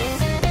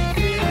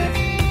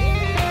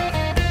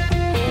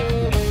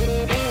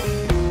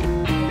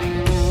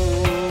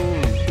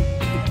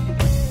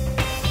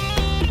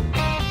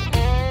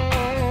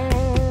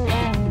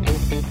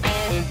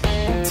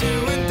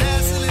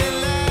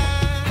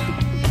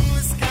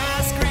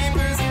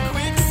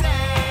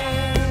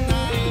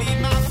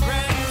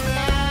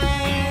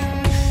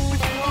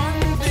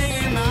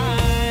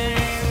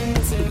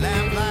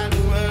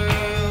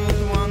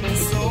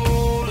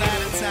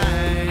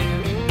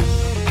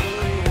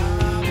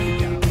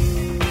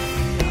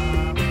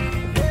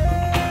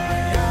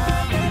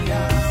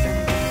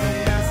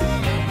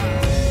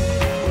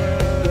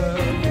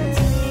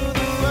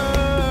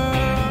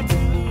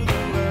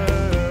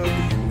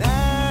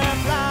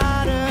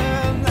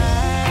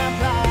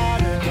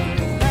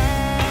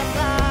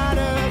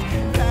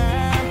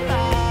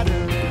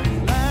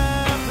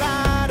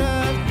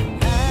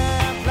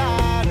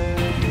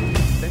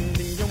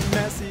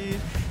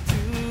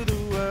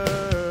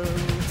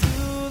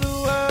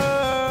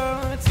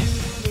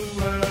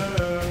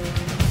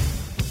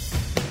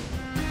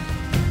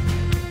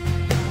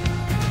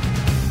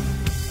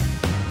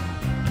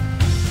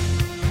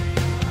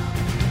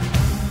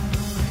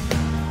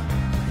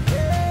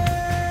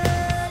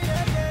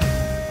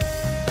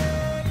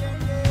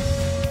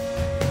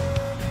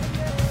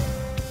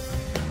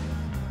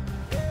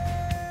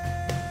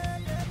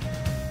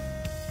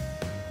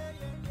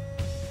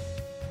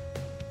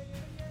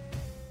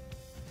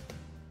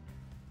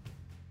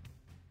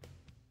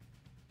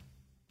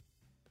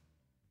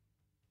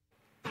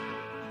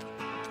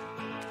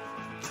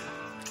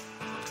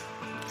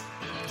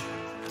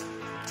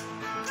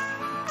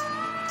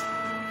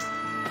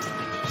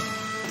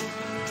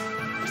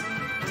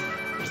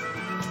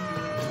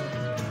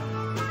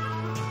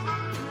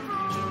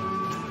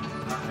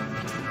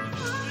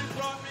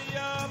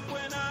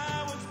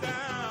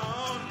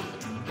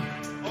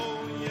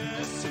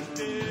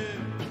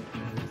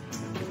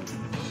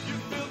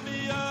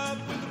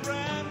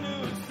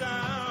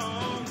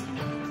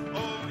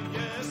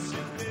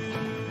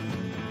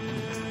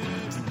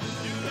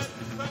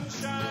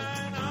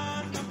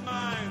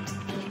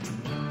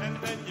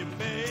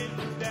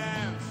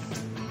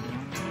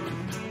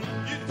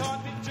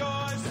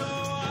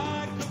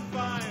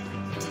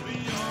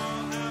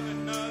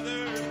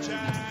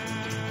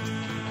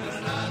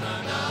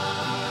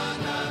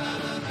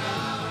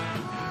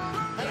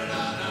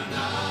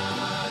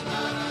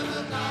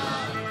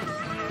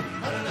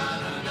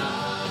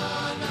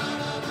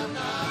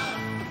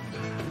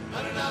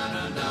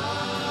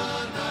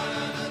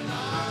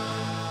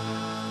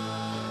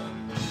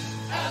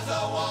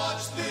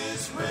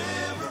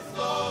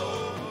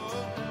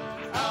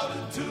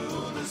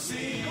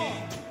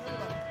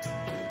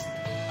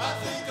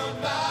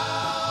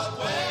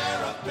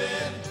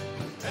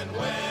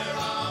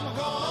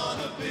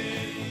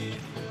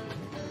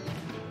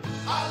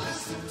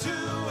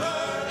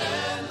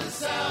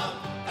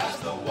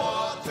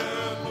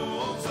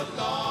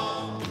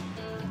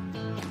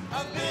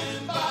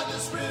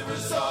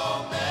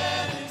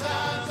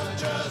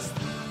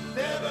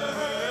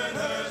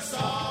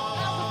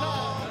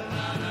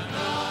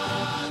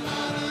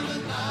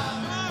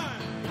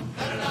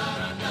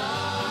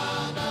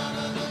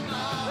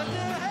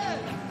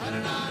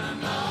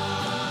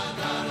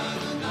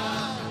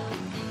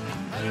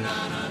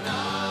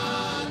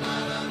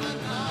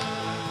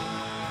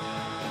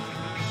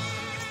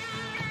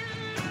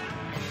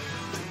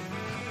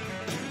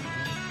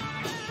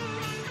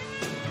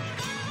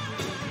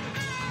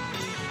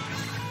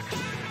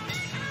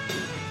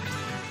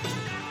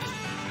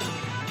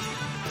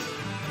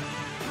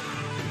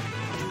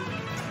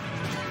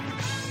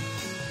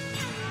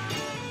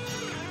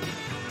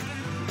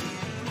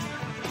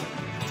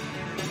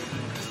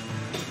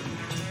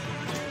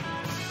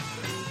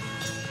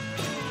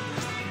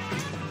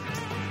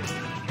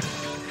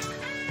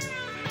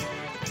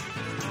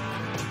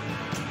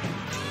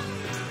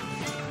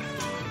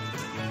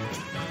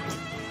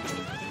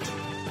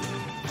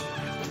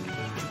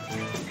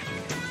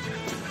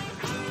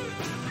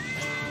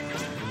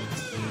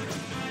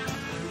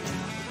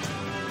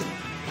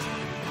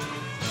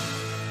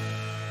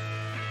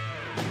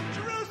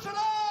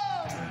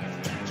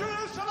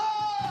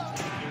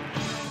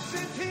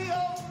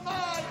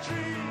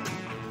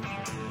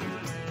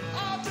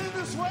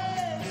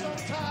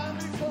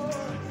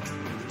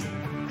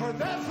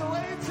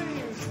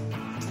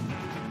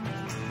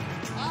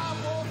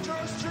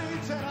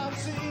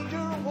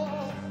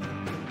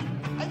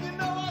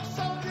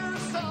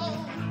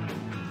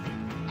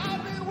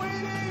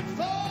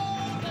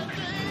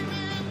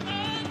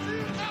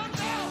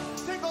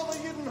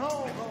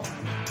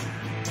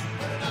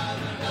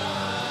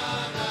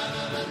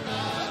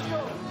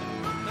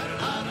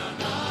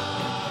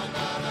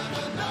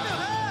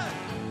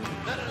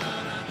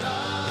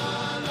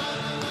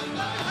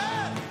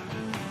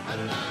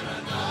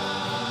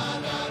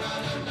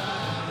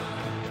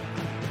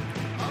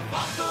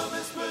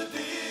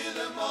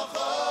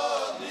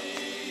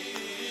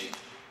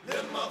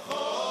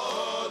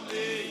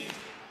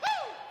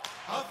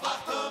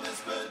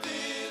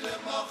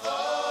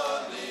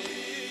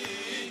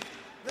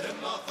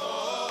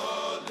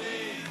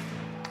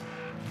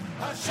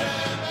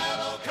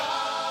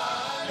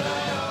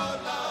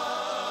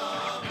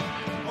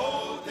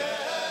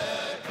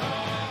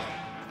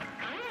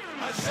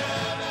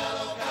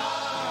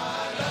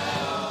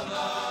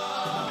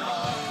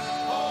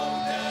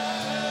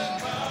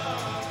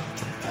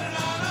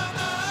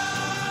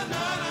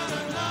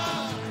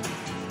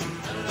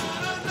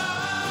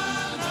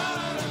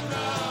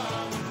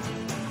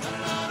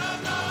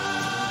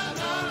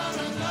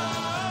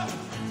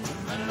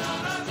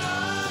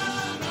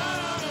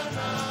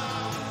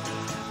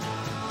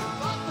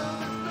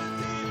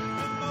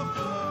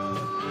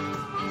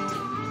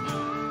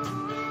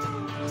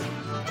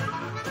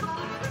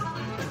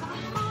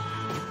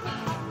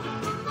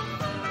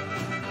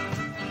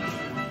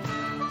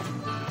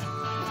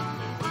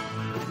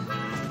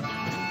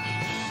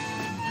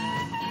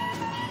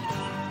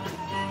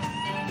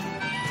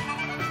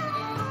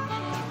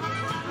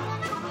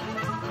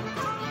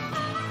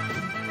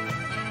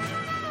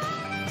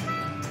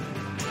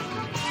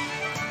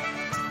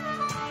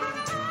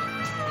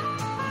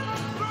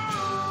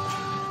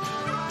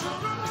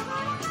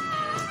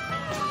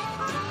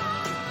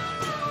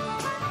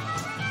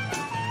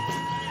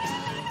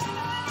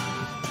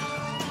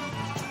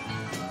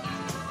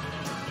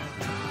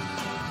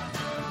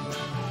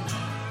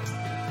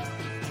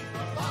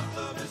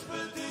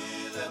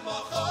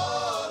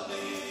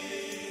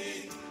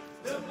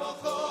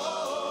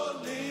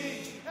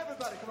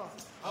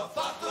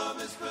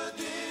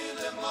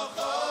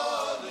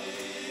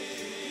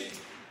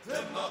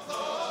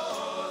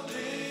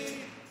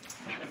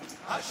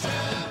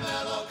 Hashem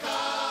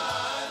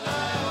Elokai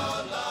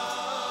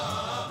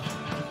le'olam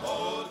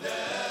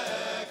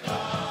odeka.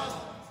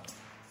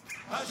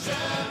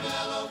 Hashem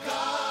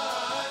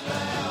Elokai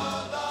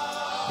le'olam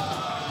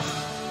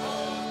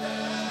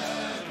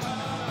odeka.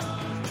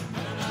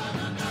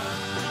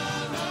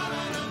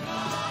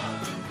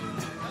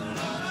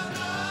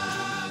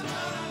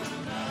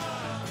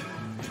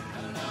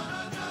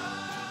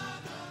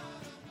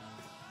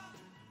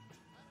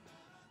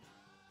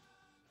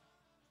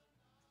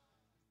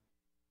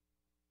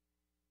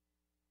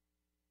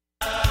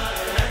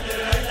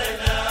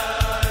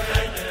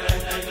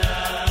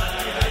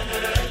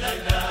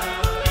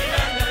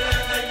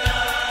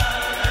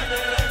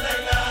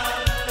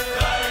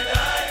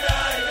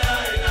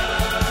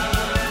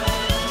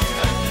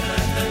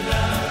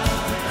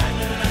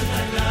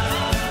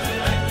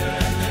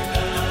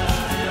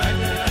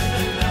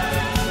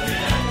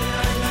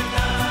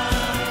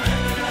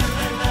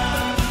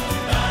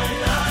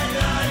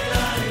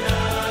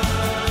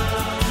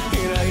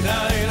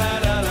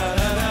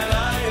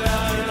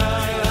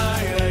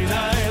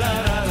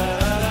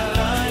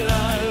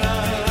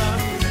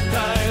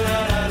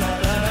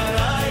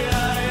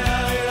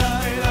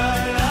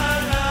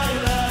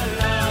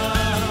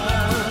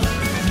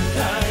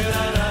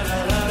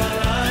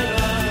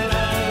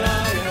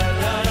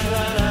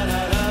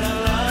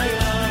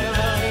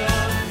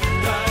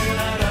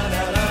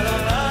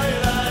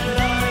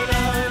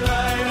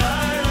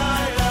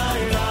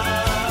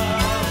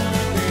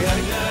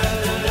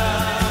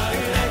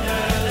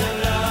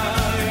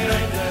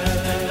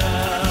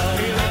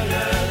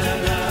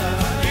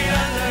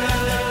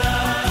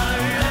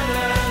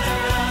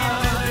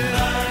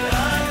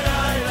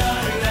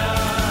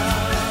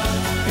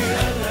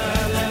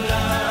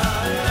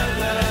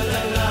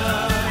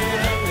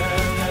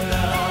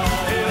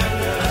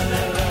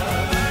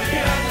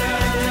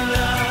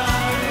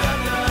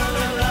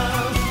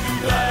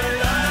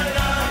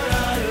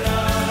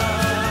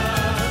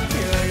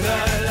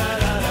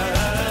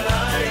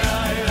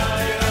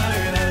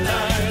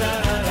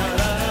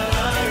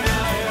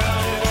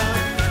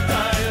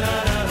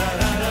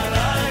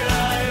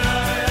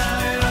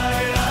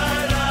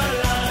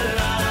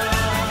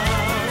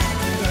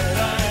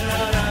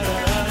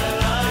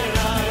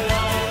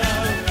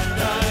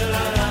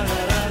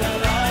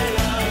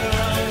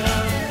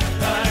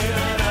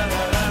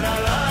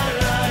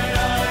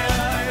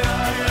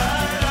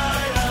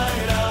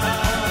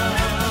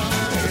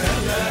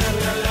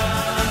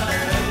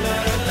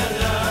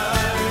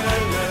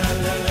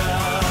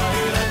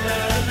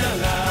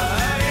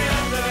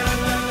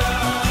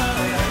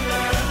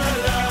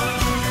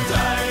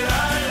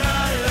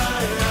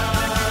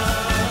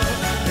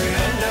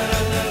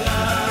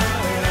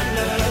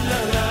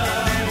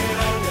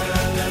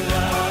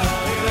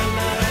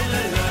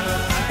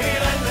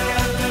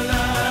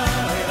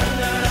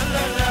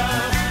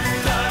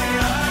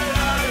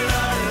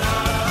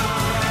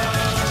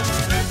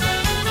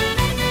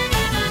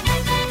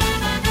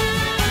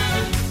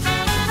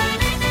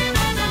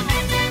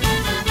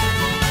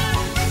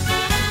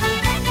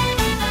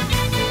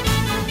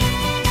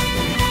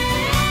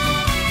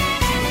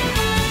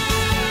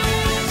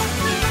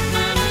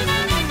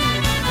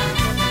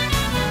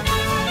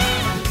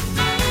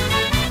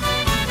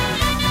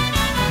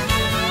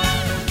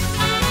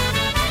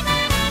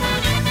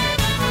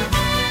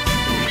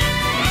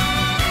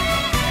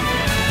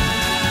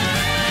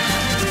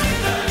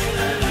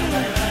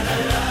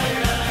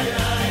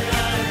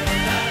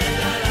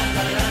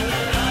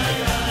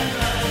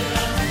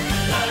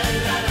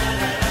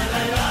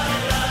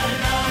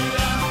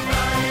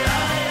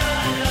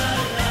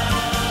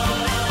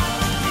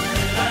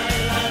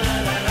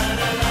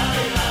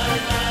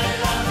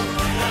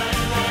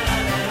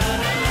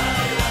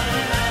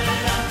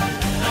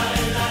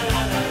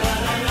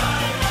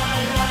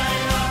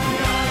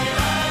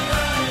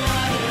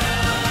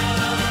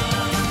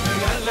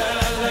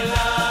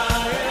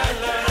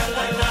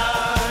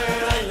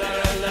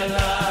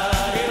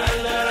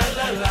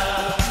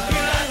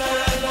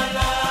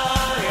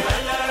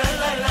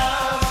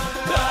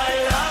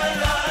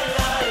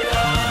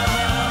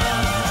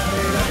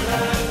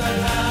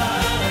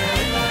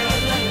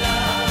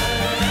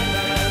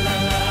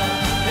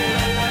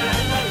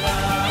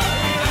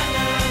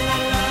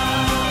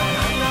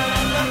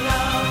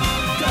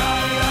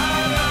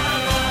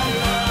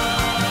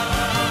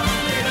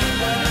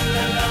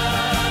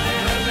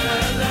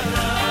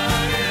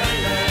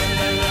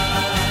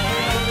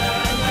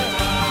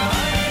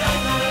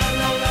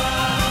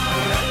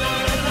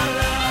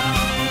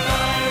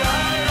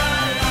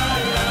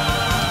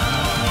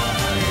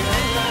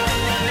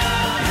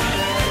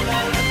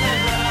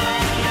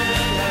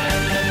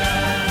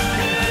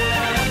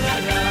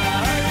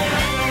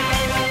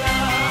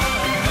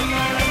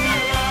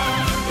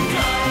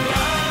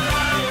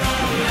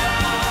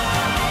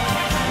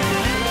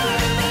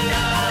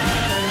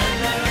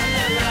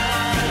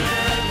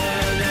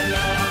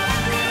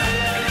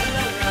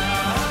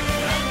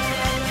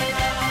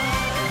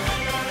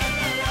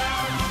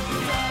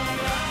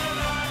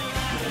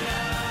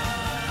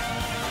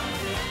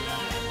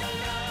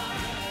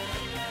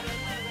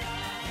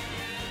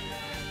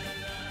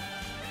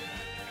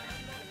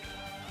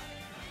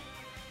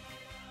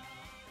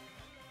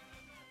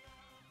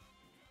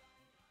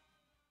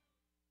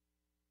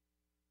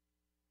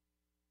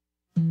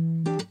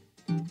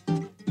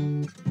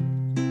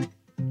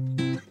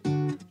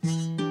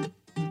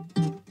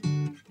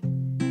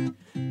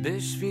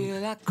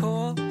 Bishvil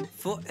HaKol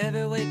for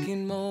every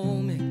waking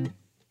moment.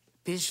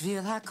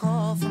 Bishvil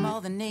HaKol from all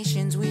the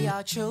nations we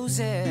are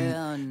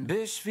chosen.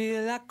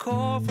 Bishvil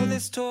HaKol for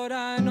this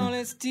Torah and all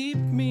its deep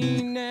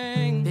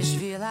meaning.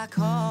 Bishvil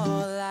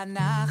HaKol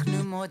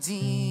anachnu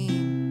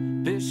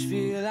modim.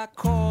 Bishvil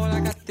HaKol, I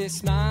got their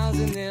smiles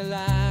and their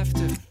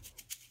laughter.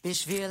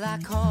 Bishvil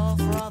HaKol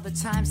for all the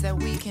times that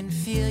we can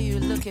feel you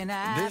looking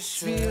at.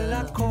 Bishvil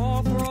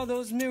HaKol for all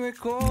those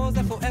miracles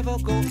that forever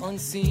go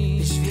unseen.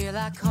 Bishvil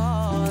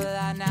HaKol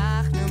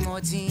anachnu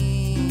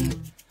modim.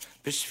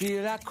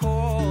 Bishvil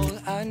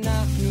HaKol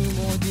אנחנו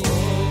מודים.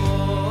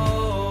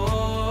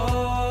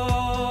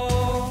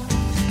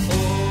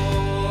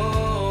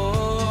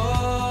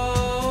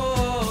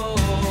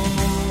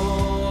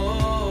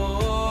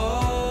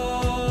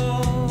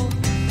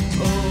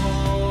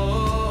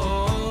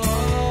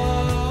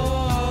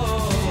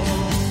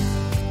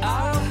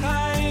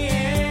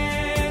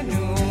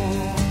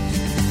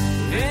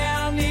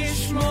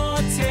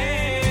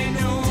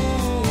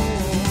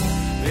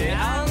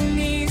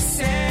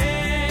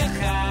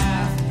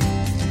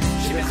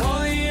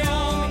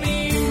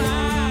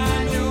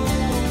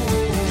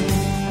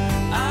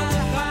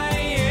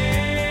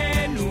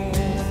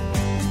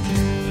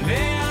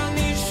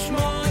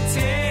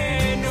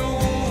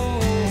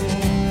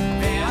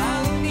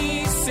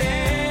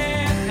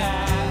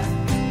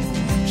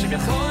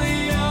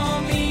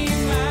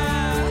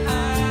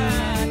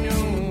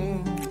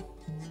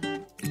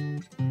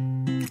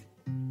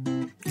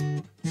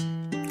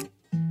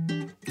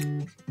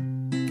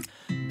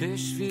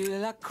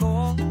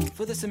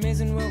 For this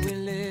amazing world we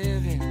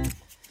live in.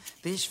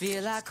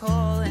 Bishvil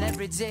HaKol, and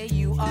every day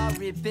you are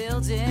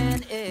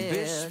rebuilding it.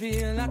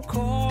 Bishvil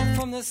HaKol,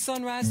 from the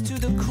sunrise to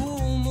the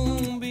cool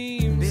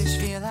moonbeams.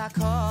 Bishvil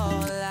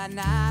HaKol,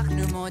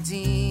 אנחנו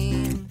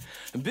modim.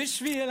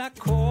 Bishvil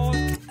HaKol,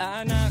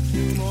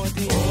 אנחנו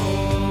modim.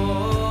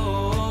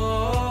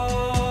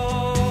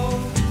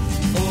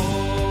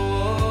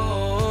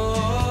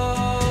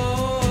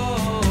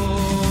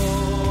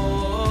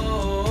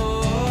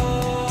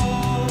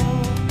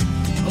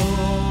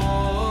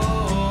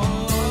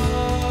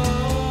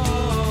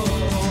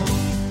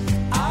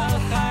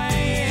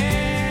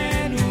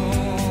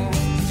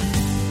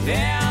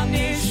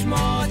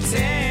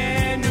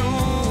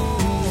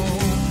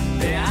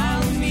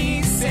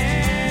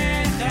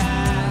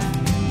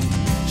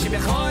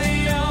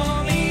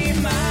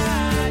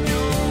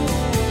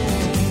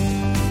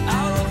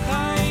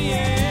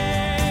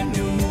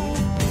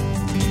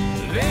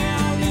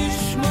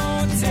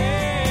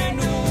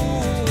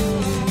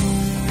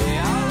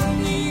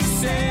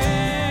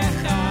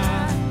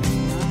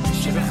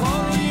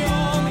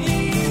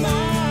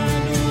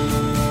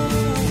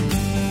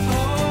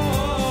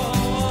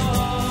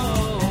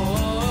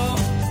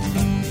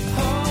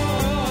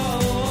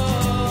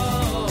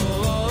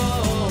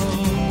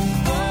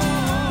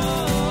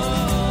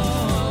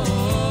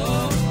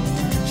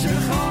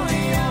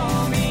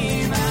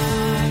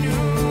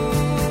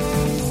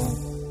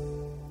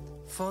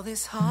 For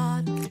this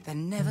heart that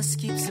never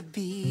skips a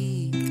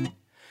beat,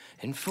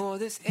 and for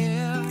this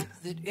air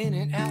that in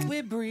and out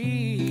we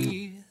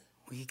breathe,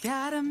 we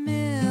got a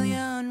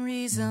million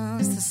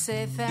reasons to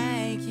say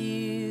thank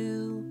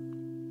you.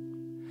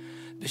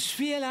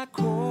 בשביל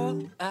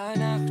הכל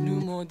אנחנו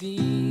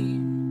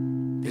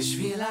מודים.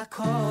 בשביל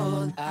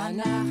הכל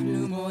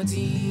אנחנו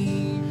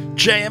מודים.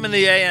 JM in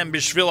the AM,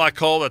 Bishvil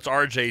HaKol, that's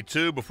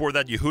RJ2. Before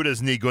that,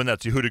 Yehuda's Nigun,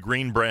 that's Yehuda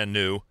Green, brand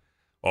new,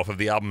 off of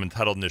the album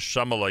entitled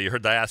Nishamala. You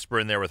heard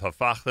Diaspora in there with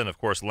Hafachta, and of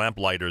course,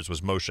 Lamplighters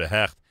was Moshe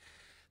Hecht.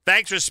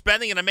 Thanks for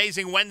spending an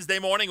amazing Wednesday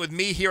morning with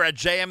me here at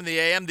JM in the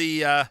AM.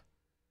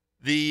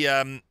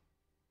 The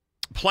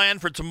plan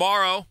for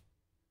tomorrow,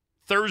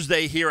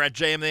 Thursday, here at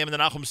JM in the AM and the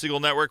Nachum Segal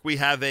Network, we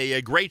have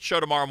a great show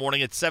tomorrow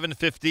morning at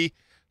 7:50.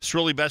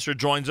 Shirley Besser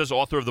joins us,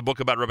 author of the book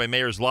about Rabbi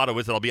Meir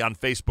Zlotowitz. It'll be on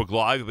Facebook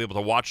Live. You'll be able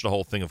to watch the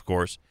whole thing, of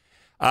course.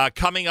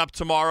 Coming up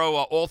tomorrow,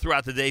 all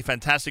throughout the day,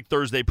 fantastic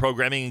Thursday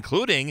programming,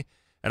 including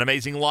an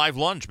amazing live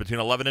lunch between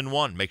 11 and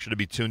 1. Make sure to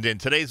be tuned in.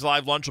 Today's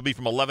live lunch will be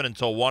from 11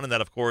 until 1, and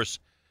that, of course,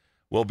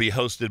 will be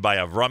hosted by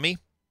Avrami.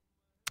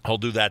 He'll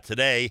do that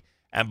today.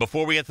 And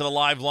before we get to the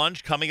live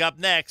lunch, coming up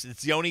next,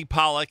 it's Yoni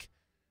Pollack.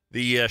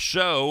 The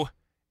show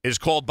is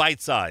called Bite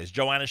Size.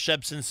 Joanna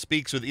Shebson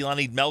speaks with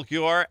Ilanit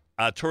Melchior,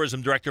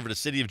 Tourism Director for the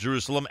City of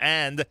Jerusalem,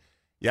 and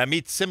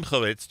Yamit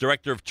Simchovitz,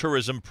 Director of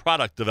Tourism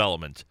Product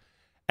Development.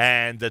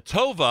 And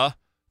Tova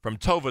from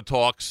Tova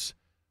Talks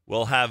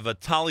will have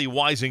Tali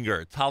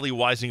Weisinger. Tali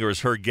Weisinger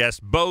is her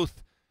guest.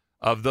 Both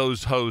of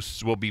those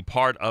hosts will be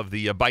part of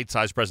the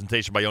bite-sized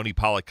presentation by Yoni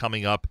Pollack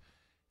coming up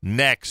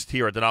next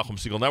here at the Nachum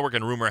Segal Network.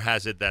 And rumor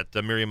has it that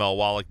Miriam L.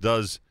 Wallach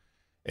does,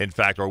 in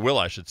fact, or will,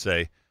 I should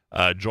say,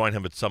 join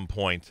him at some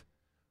point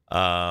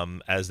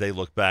as they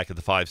look back at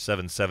the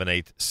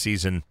 5-7-7-8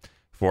 season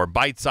for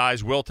Bite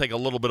Size. We'll take a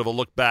little bit of a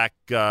look back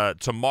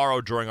tomorrow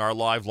during our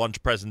live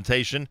lunch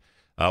presentation.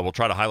 We'll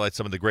try to highlight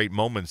some of the great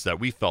moments that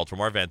we felt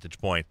from our vantage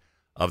point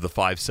of the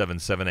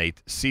 5-7-7-8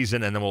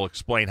 season, and then we'll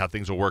explain how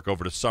things will work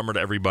over the summer to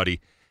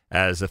everybody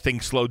as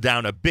things slow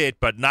down a bit,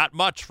 but not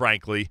much,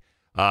 frankly,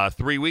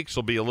 3 weeks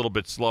will be a little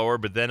bit slower,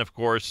 but then, of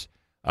course,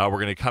 we're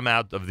going to come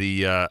out of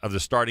the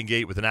starting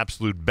gate with an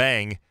absolute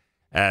bang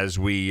as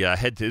we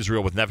head to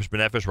Israel with Nefesh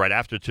B'Nefesh right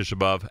after Tisha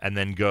B'Av, and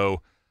then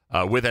go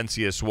with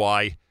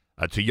NCSY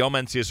to Yom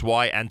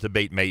NCSY and to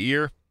Beit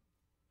Meir.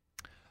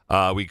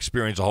 We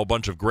experience a whole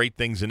bunch of great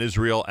things in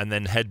Israel, and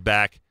then head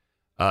back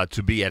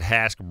to be at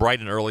HASC bright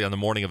and early on the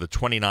morning of the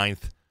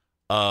 29th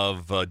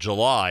of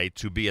July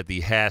to be at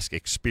the HASC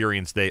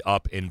Experience Day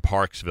up in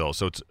Parksville.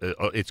 So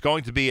it's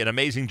going to be an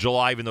amazing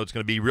July, even though it's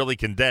going to be really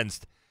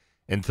condensed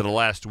into the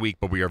last week,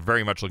 but we are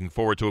very much looking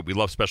forward to it. We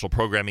love special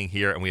programming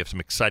here, and we have some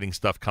exciting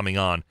stuff coming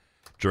on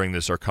during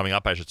this, or coming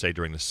up, I should say,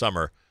 during the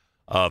summer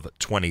of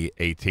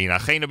 2018.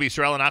 Acheinu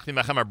b'Yisrael and Achim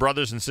Achem, our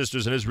brothers and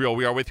sisters in Israel,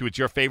 we are with you. It's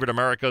your favorite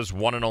America's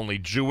one and only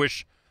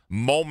Jewish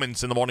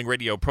Moments in the Morning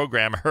radio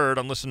program, heard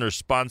on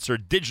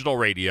listener-sponsored digital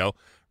radio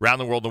around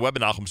the world on the web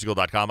at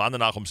NachumSegal.com, on the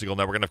Nachum Segal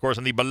Network, and, of course,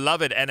 on the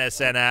beloved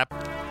NSN app.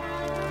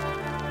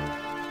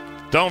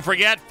 Don't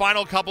forget,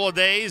 final couple of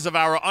days of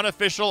our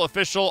unofficial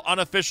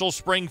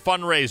spring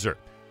fundraiser.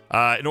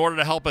 In order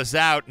to help us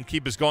out and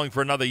keep us going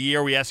for another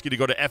year, we ask you to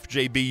go to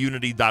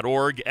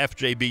fjbunity.org,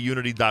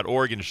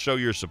 fjbunity.org, and show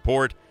your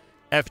support.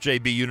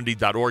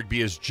 fjbunity.org.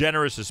 Be as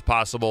generous as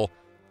possible,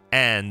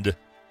 and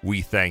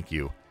we thank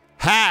you.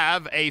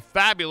 Have a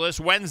fabulous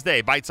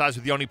Wednesday. Bite Size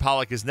with Yoni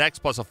Pollack is next,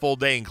 plus a full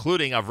day,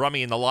 including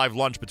Avrami in the live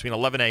lunch between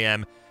 11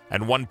 a.m.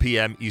 and 1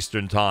 p.m.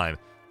 Eastern Time.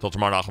 Till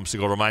tomorrow, Nachum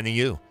Segal reminding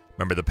you,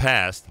 remember the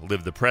past,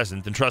 live the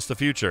present, and trust the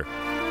future.